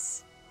do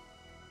this.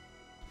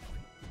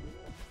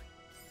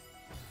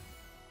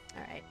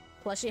 Alright.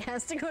 Plushie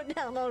has to go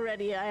down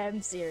already. I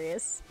am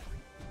serious.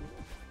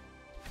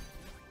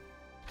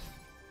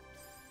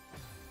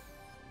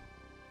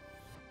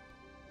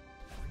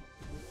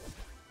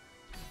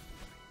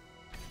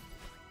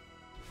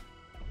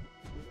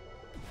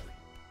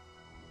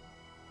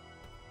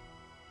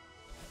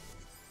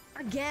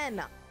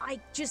 Again, I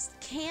just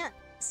can't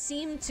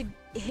seem to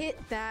hit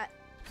that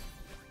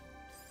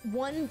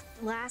one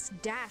last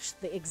dash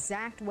the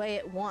exact way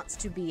it wants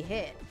to be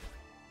hit.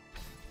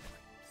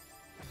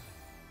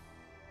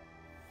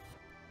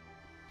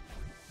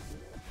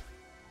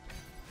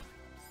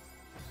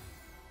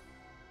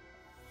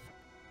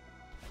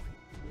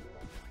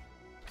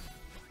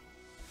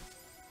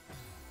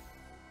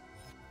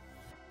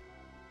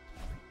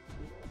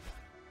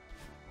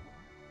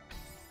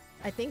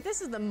 I think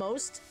this is the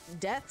most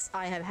deaths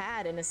I have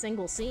had in a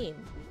single scene.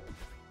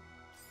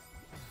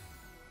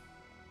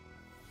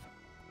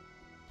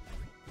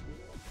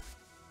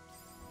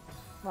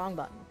 Wrong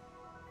button.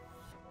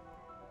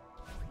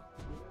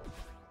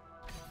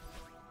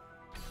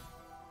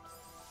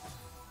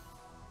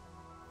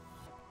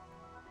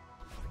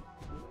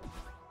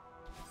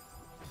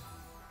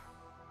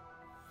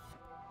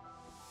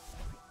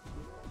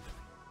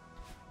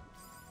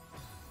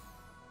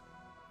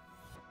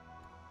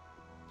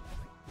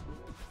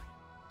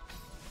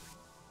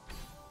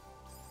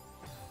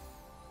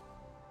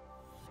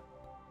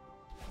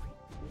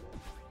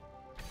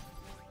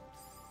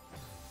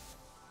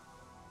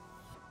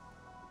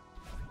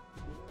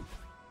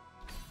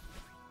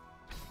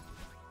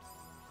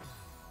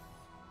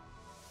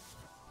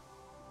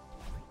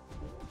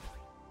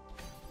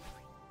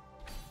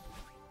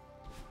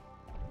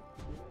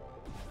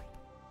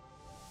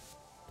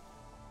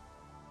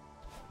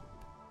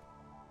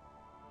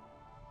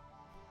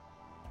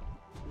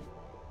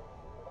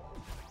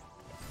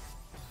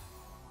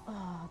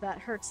 Oh, that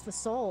hurts the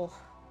soul.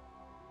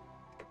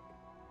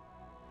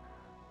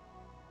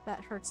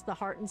 That hurts the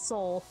heart and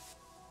soul.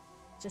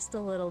 Just a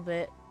little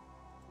bit.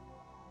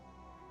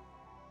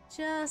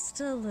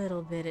 Just a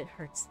little bit, it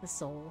hurts the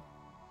soul.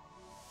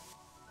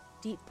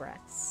 Deep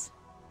breaths.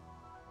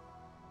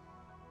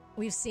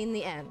 We've seen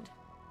the end.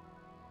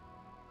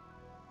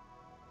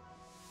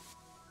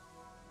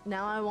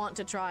 Now I want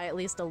to try at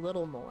least a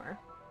little more.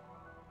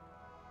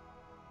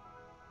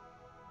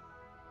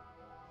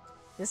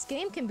 This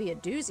game can be a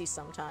doozy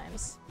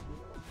sometimes.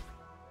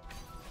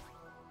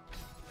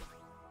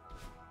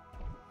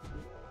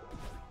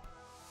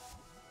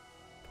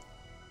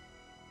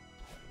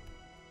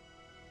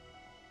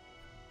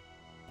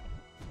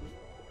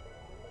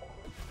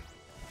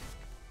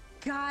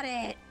 Got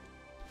it!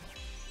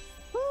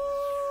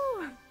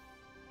 Woo!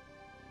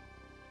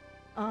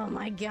 Oh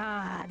my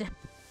god.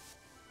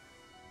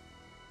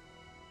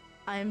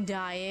 I'm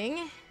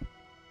dying.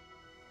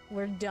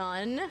 We're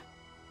done.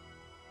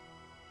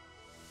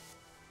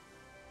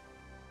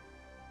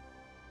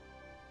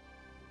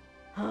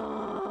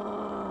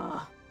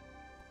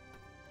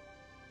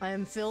 I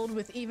am filled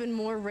with even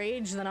more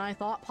rage than I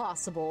thought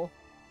possible.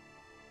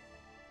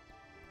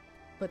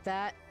 But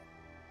that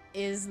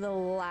is the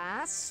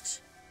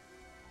last.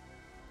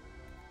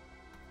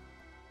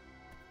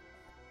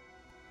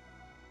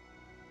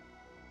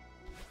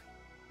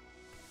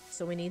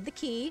 So we need the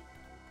key.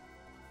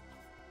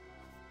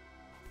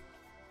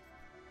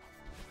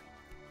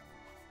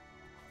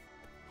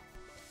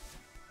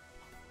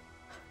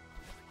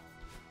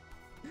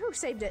 Who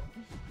saved it?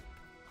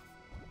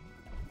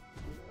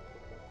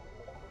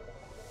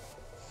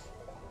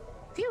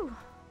 Phew.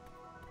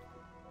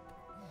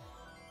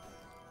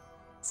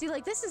 See,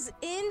 like, this is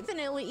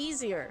infinitely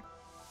easier.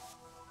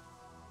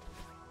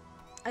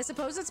 I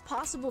suppose it's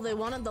possible they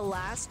wanted the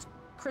last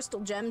crystal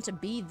gem to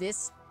be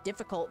this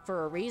difficult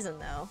for a reason,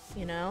 though,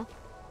 you know?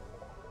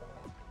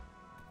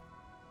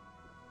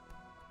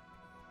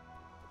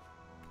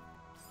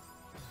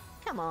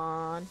 Come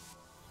on.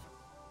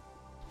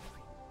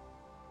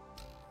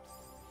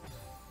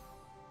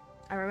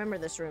 I remember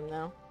this room,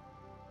 though.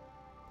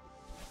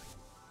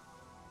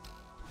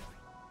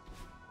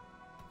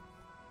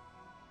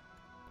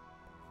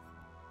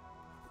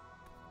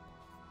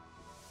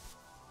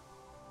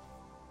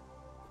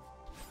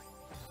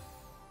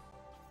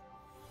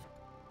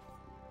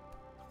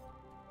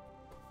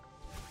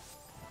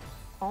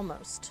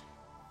 Almost.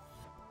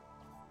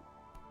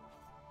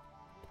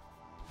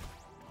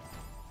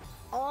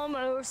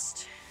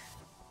 Almost.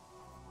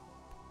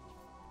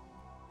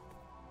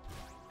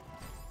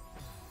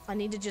 I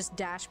need to just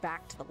dash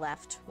back to the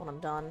left when I'm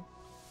done.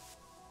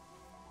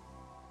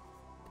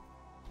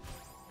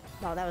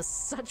 Wow, that was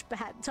such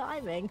bad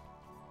timing.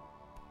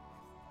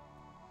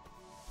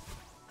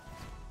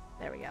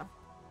 There we go.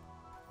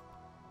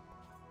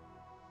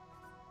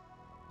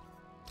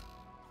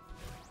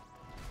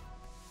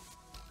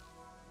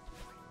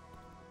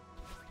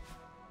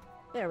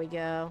 There we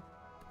go.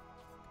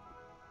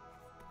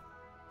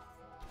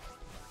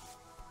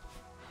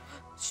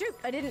 Shoot,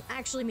 I didn't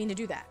actually mean to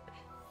do that.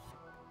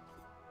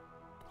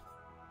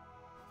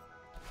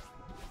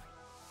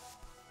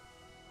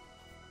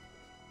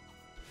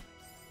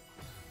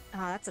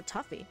 Ah, that's a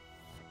toughie.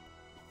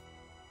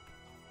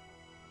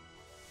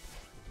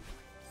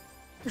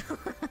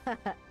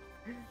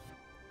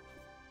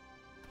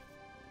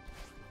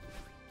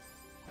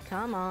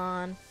 Come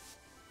on.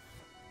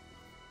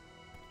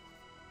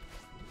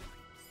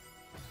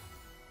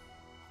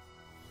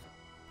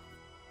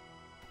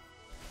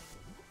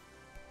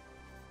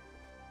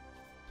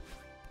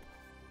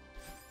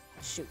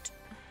 Shoot.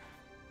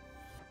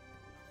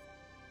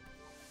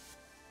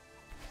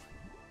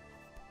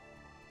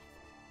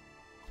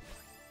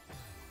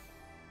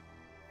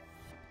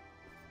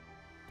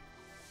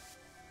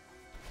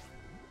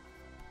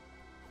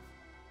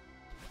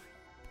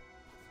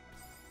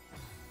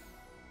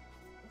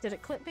 Did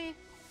it clip me?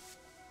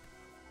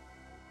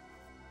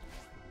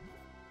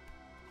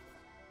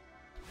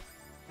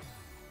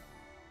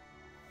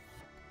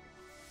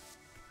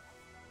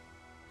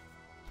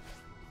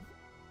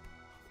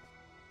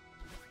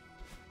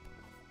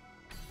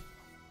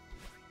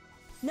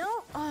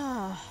 No!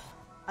 Ah,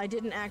 I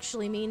didn't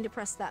actually mean to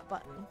press that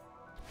button.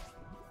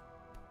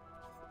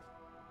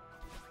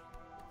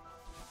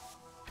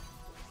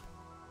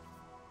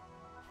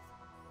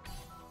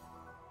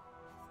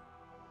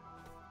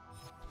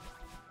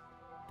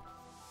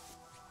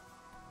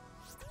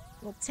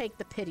 We'll take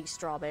the pity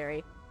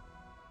strawberry.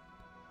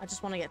 I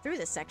just want to get through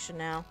this section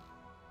now.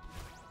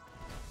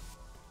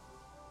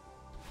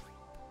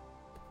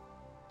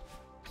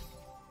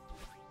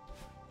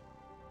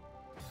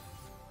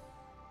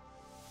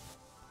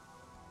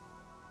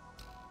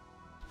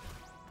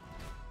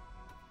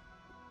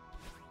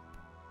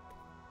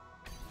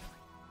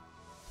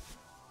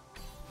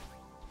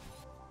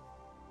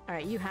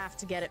 Alright, you have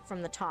to get it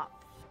from the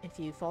top. If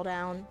you fall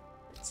down,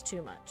 it's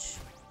too much.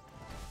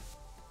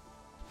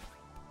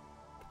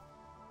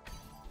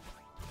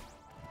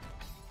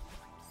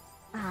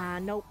 Ah,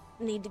 nope.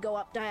 Need to go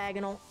up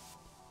diagonal.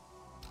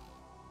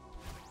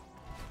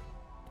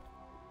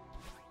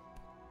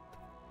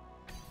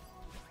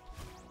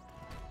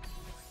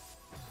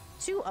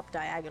 Two up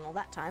diagonal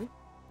that time.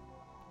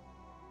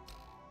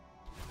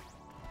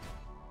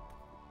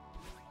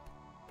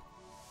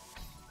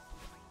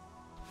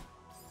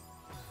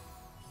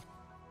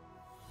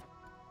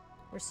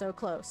 We're so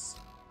close.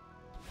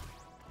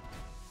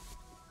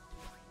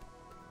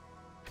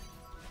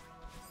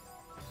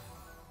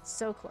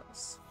 So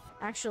close.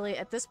 Actually,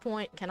 at this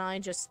point, can I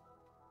just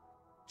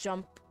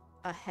jump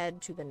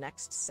ahead to the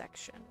next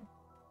section?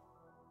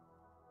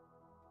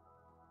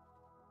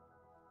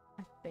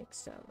 I think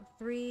so.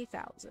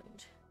 3,000.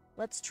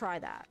 Let's try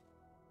that.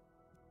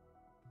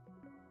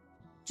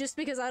 Just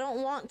because I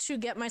don't want to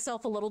get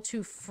myself a little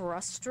too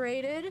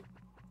frustrated.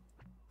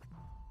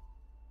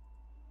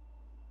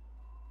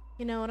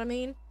 You know what I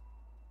mean?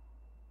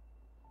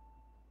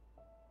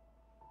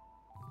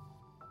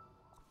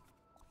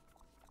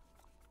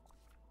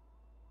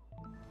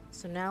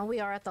 So now we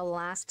are at the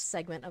last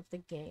segment of the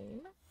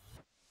game.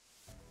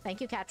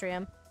 Thank you,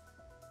 Catrium.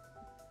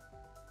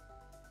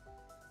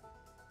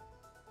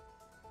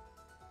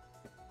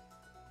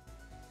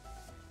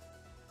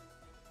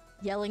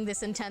 Yelling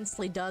this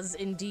intensely does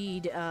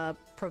indeed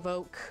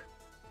provoke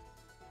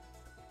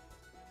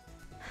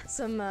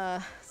some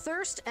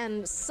thirst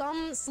and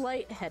some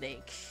slight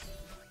headache.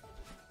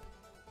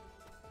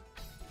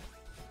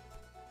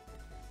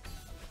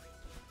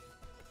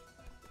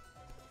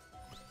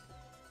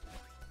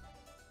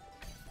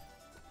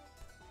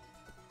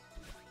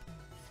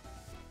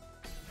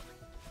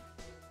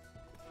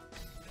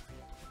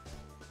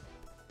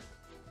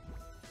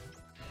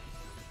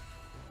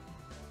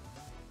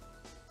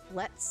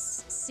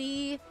 let's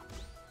see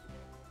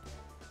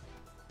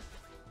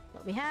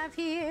what we have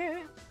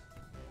here.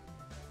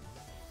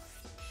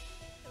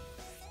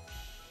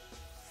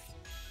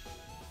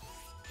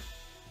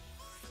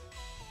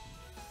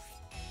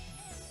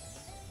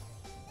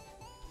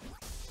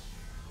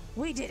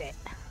 We did it!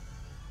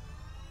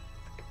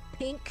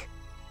 Pink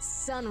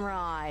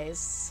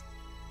Sunrise.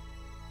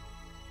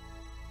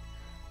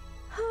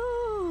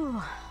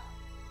 Whew.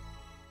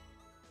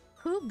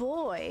 Whew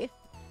boy.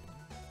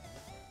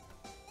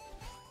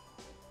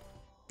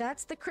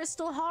 That's the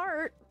crystal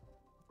heart.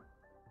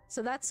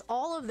 So that's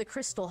all of the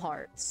crystal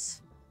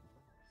hearts.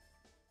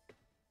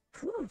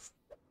 Whew.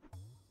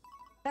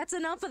 That's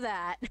enough of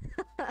that.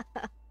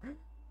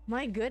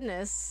 My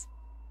goodness.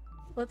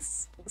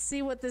 Let's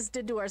see what this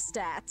did to our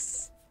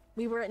stats.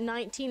 We were at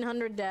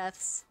 1900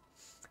 deaths.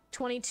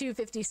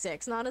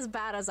 2256. Not as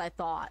bad as I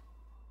thought.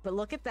 But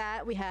look at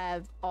that. We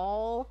have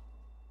all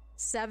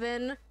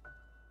 7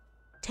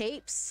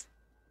 tapes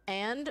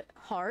and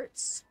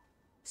hearts.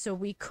 So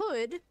we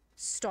could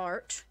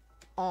start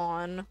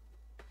on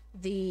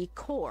the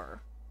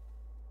core.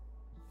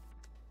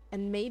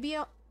 And maybe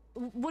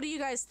what do you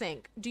guys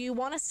think? Do you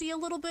want to see a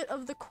little bit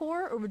of the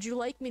core, or would you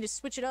like me to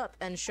switch it up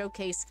and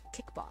showcase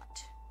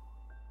Kickbot?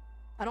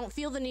 I don't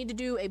feel the need to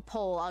do a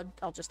poll.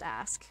 I'll just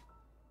ask.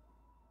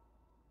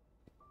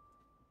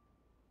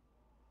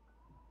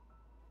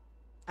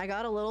 I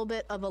got a little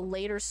bit of a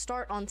later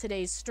start on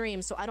today's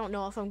stream, so I don't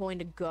know if I'm going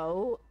to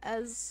go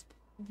as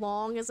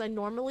long as I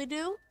normally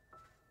do.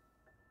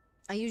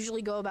 I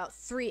usually go about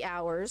 3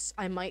 hours.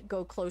 I might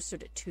go closer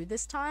to 2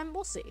 this time.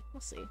 We'll see.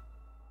 We'll see.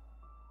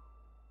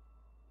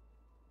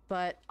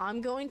 But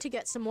I'm going to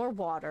get some more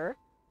water,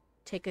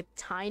 take a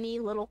tiny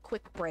little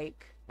quick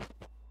break,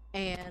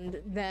 and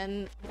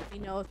then let me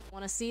know if you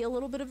want to see a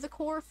little bit of the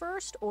core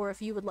first, or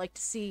if you would like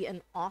to see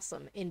an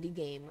awesome indie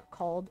game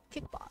called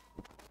Kickbot.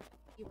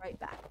 Be right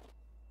back.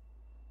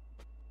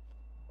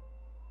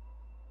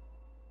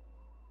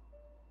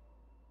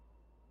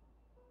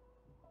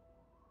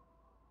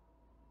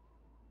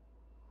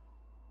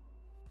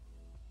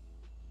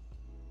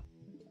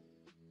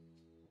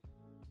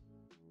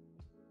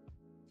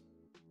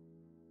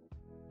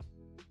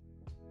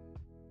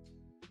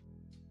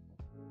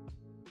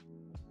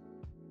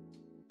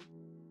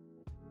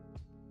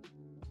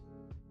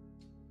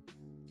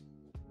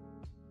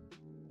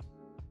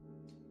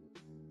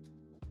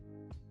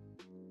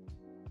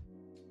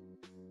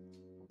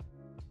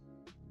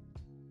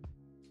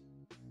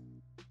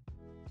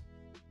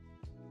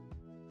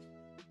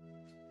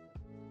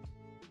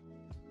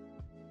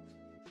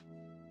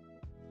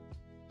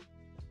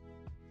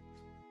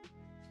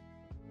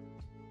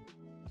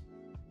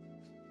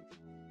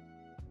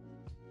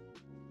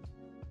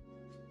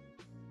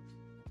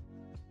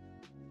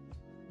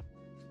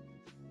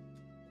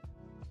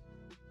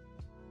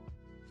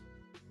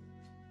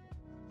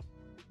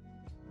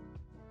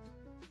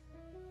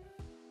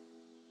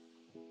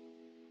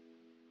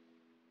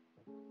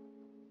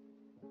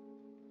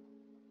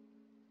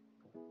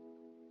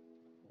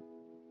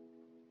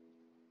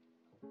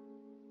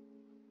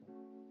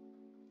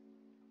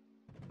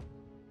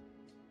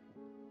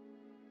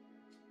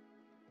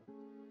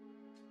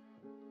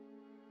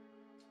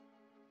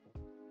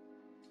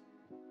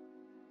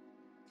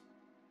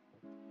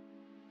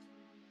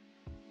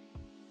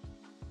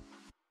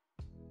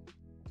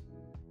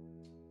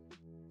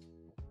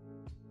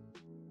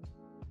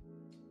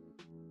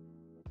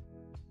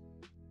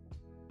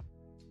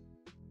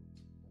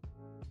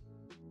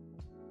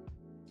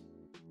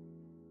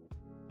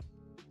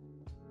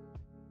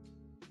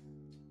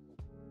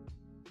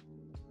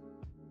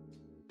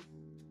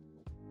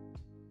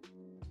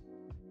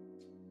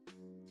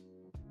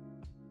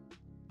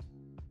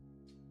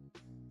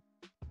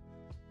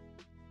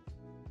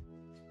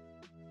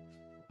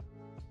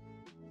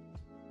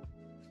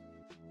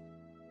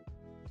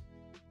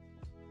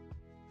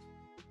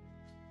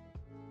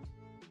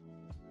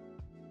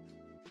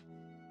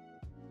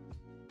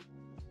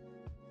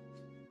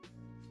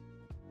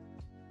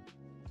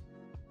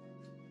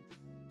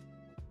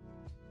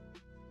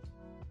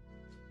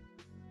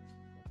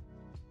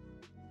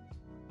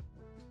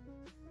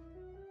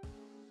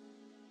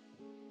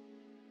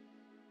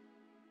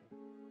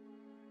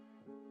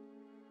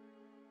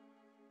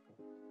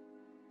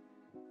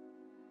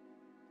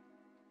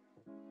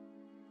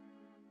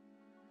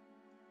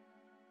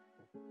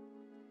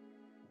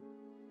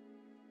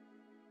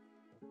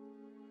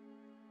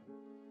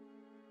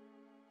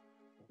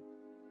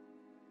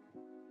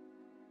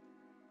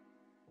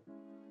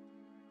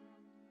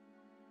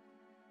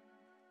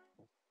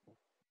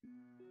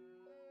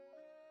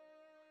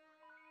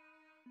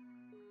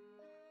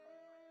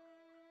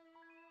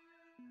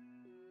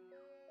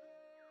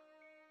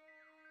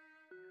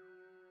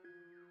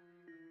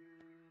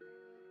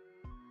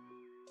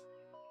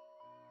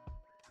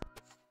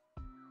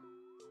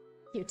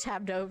 You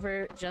tabbed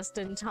over just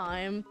in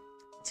time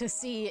to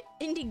see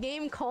indie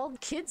game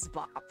called Kids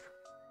Bop.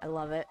 I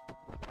love it.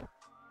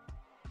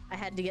 I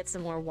had to get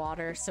some more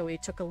water, so we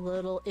took a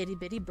little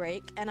itty-bitty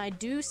break. And I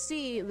do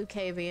see,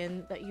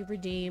 Lucavian, that you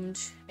redeemed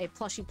a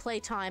plushie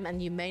playtime,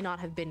 and you may not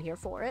have been here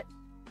for it.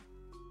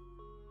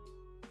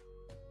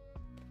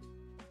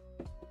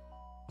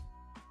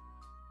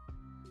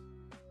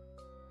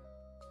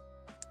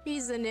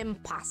 He's an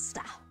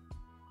imposter.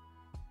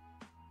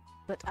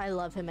 But I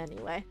love him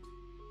anyway.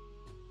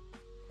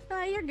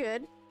 You're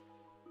good.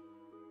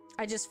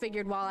 I just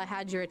figured while I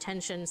had your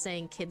attention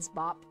saying Kids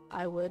Bop,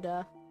 I would,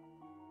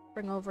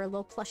 bring over a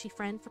little plushie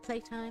friend for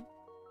playtime.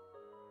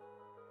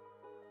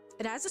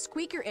 It has a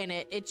squeaker in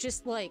it. It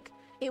just, like,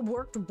 it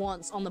worked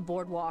once on the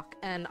boardwalk,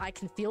 and I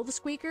can feel the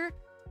squeaker,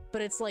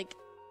 but it's like,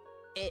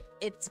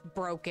 it's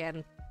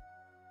broken.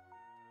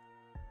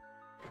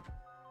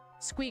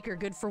 Squeaker,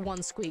 good for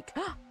one squeak.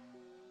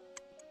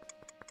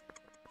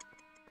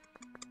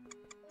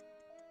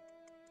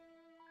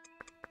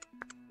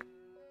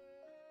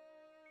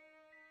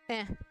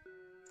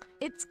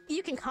 It's,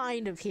 you can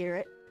kind of hear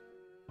it.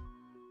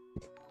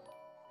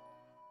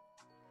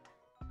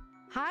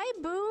 Hi,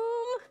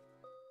 Boom!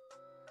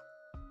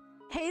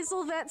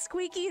 Hazel, that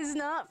squeaky is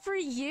not for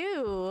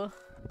you.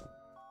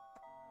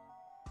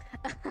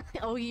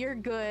 Oh, you're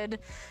good.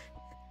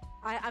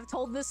 I've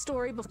told this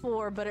story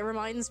before, but it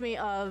reminds me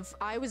of,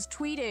 I was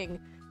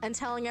tweeting and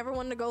telling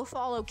everyone to go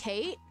follow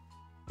Kate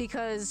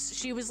because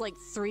she was like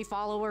 3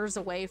 followers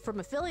away from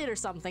affiliate or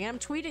something. I'm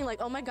tweeting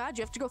like, oh my god,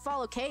 you have to go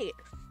follow Kate.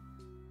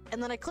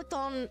 And then I clicked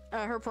on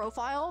her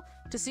profile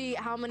to see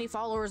how many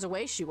followers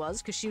away she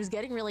was because she was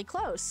getting really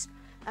close.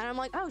 And I'm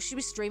like, oh, she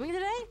was streaming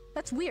today?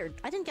 That's weird.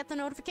 I didn't get the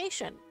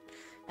notification.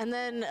 And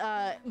then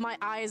my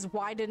eyes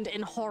widened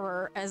in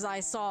horror as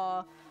I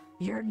saw,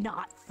 you're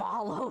not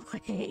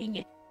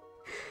following.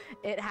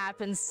 It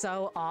happens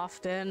so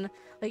often.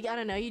 Like, I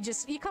don't know, you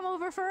come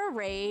over for a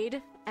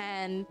raid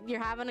and you're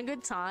having a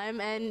good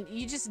time and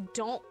you just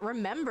don't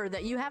remember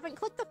that you haven't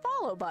clicked the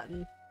follow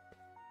button.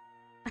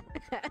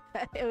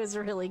 It was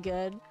really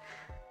good.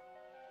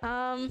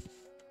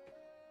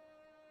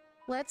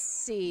 Let's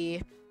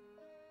see.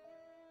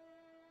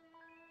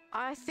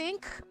 I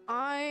think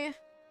I'm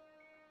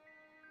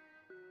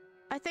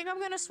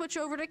gonna switch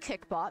over to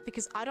Kickbot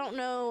because I don't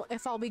know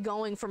if I'll be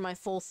going for my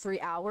full 3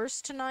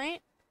 hours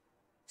tonight.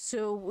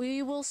 So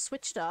we will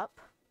switch it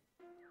up.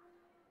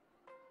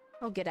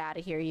 Oh, get out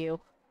of here, you.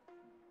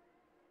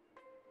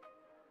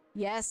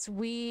 Yes,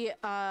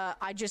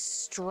 I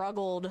just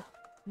struggled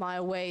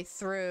my way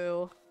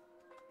through.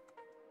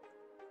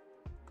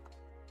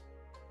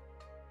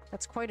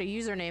 That's quite a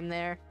username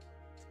there.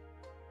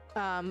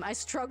 I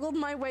struggled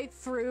my way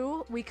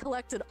through. We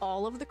collected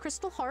all of the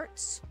crystal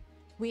hearts.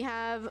 We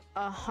have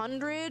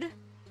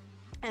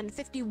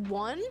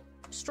 151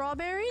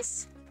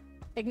 strawberries.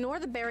 Ignore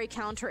the berry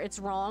counter, it's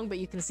wrong, but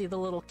you can see the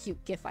little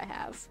cute gif I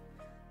have.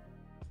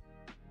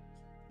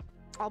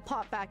 I'll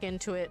pop back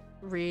into it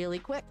really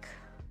quick.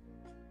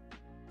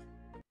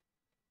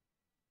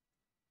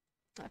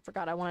 I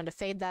forgot I wanted to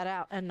fade that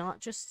out and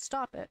not just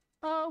stop it.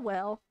 Oh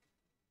well.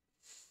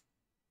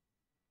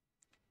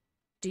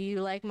 Do you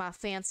like my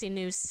fancy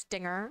new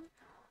stinger?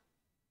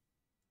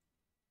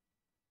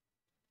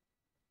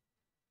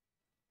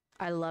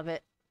 I love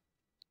it.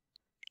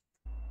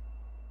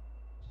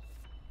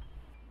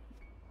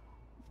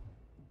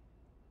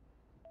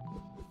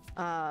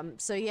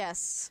 So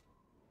yes,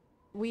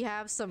 we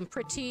have some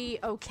pretty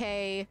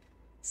okay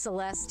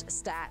Celeste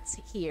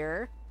stats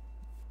here.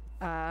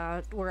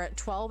 We're at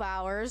 12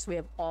 hours. We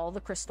have all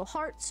the crystal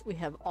hearts. We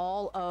have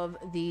all of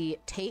the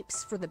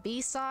tapes for the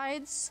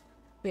B-sides.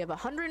 We have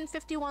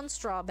 151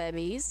 straw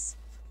babies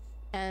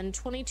and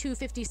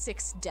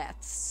 2256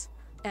 deaths.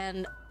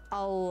 And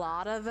a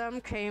lot of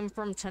them came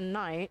from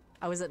tonight.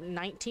 I was at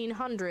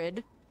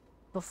 1900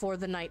 before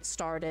the night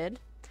started.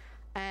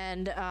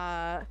 And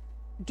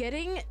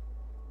getting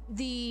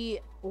the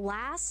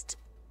last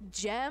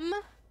gem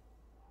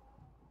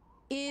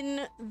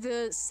in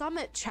the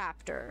summit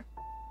chapter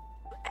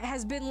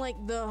has been like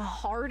the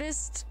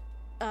hardest,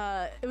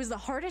 it was the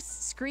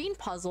hardest screen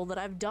puzzle that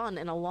I've done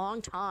in a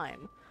long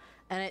time.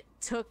 And it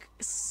took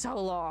so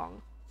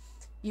long.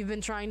 You've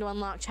been trying to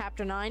unlock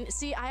chapter 9.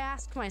 See, I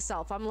asked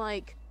myself, I'm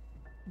like,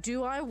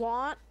 do I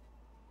want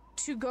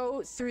to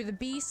go through the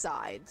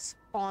B-sides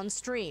on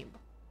stream?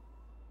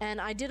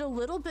 And I did a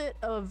little bit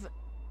of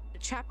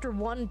chapter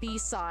 1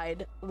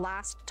 B-side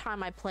last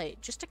time I played,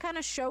 just to kind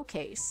of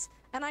showcase.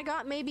 And I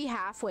got maybe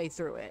halfway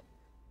through it.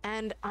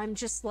 And I'm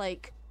just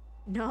like,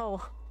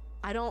 no,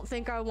 I don't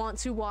think I want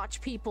to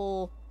watch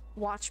people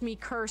watch me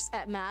curse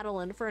at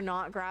Madeline for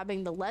not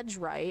grabbing the ledge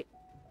right,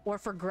 or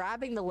for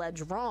grabbing the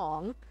ledge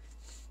wrong.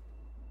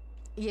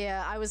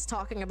 Yeah, I was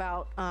talking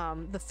about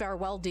the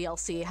Farewell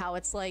DLC, how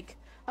it's like,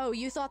 oh,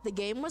 you thought the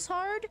game was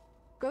hard?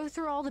 Go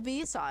through all the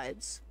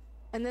B-sides,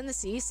 and then the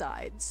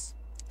C-sides,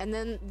 and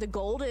then the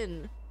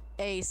golden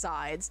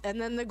A-sides, and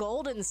then the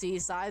golden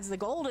C-sides, the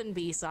golden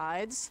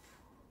B-sides,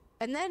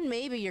 and then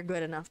maybe you're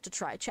good enough to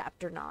try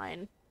chapter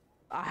 9.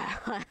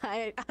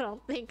 I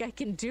don't think I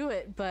can do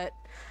it, but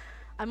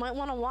I might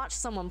want to watch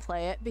someone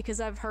play it because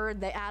I've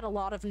heard they add a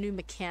lot of new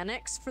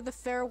mechanics for the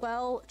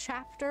farewell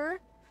chapter.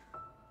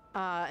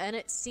 And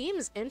it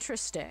seems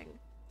interesting.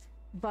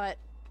 But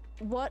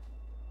what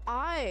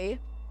I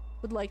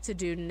would like to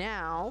do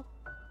now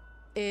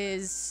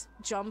is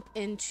jump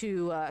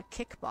into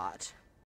Kickbot.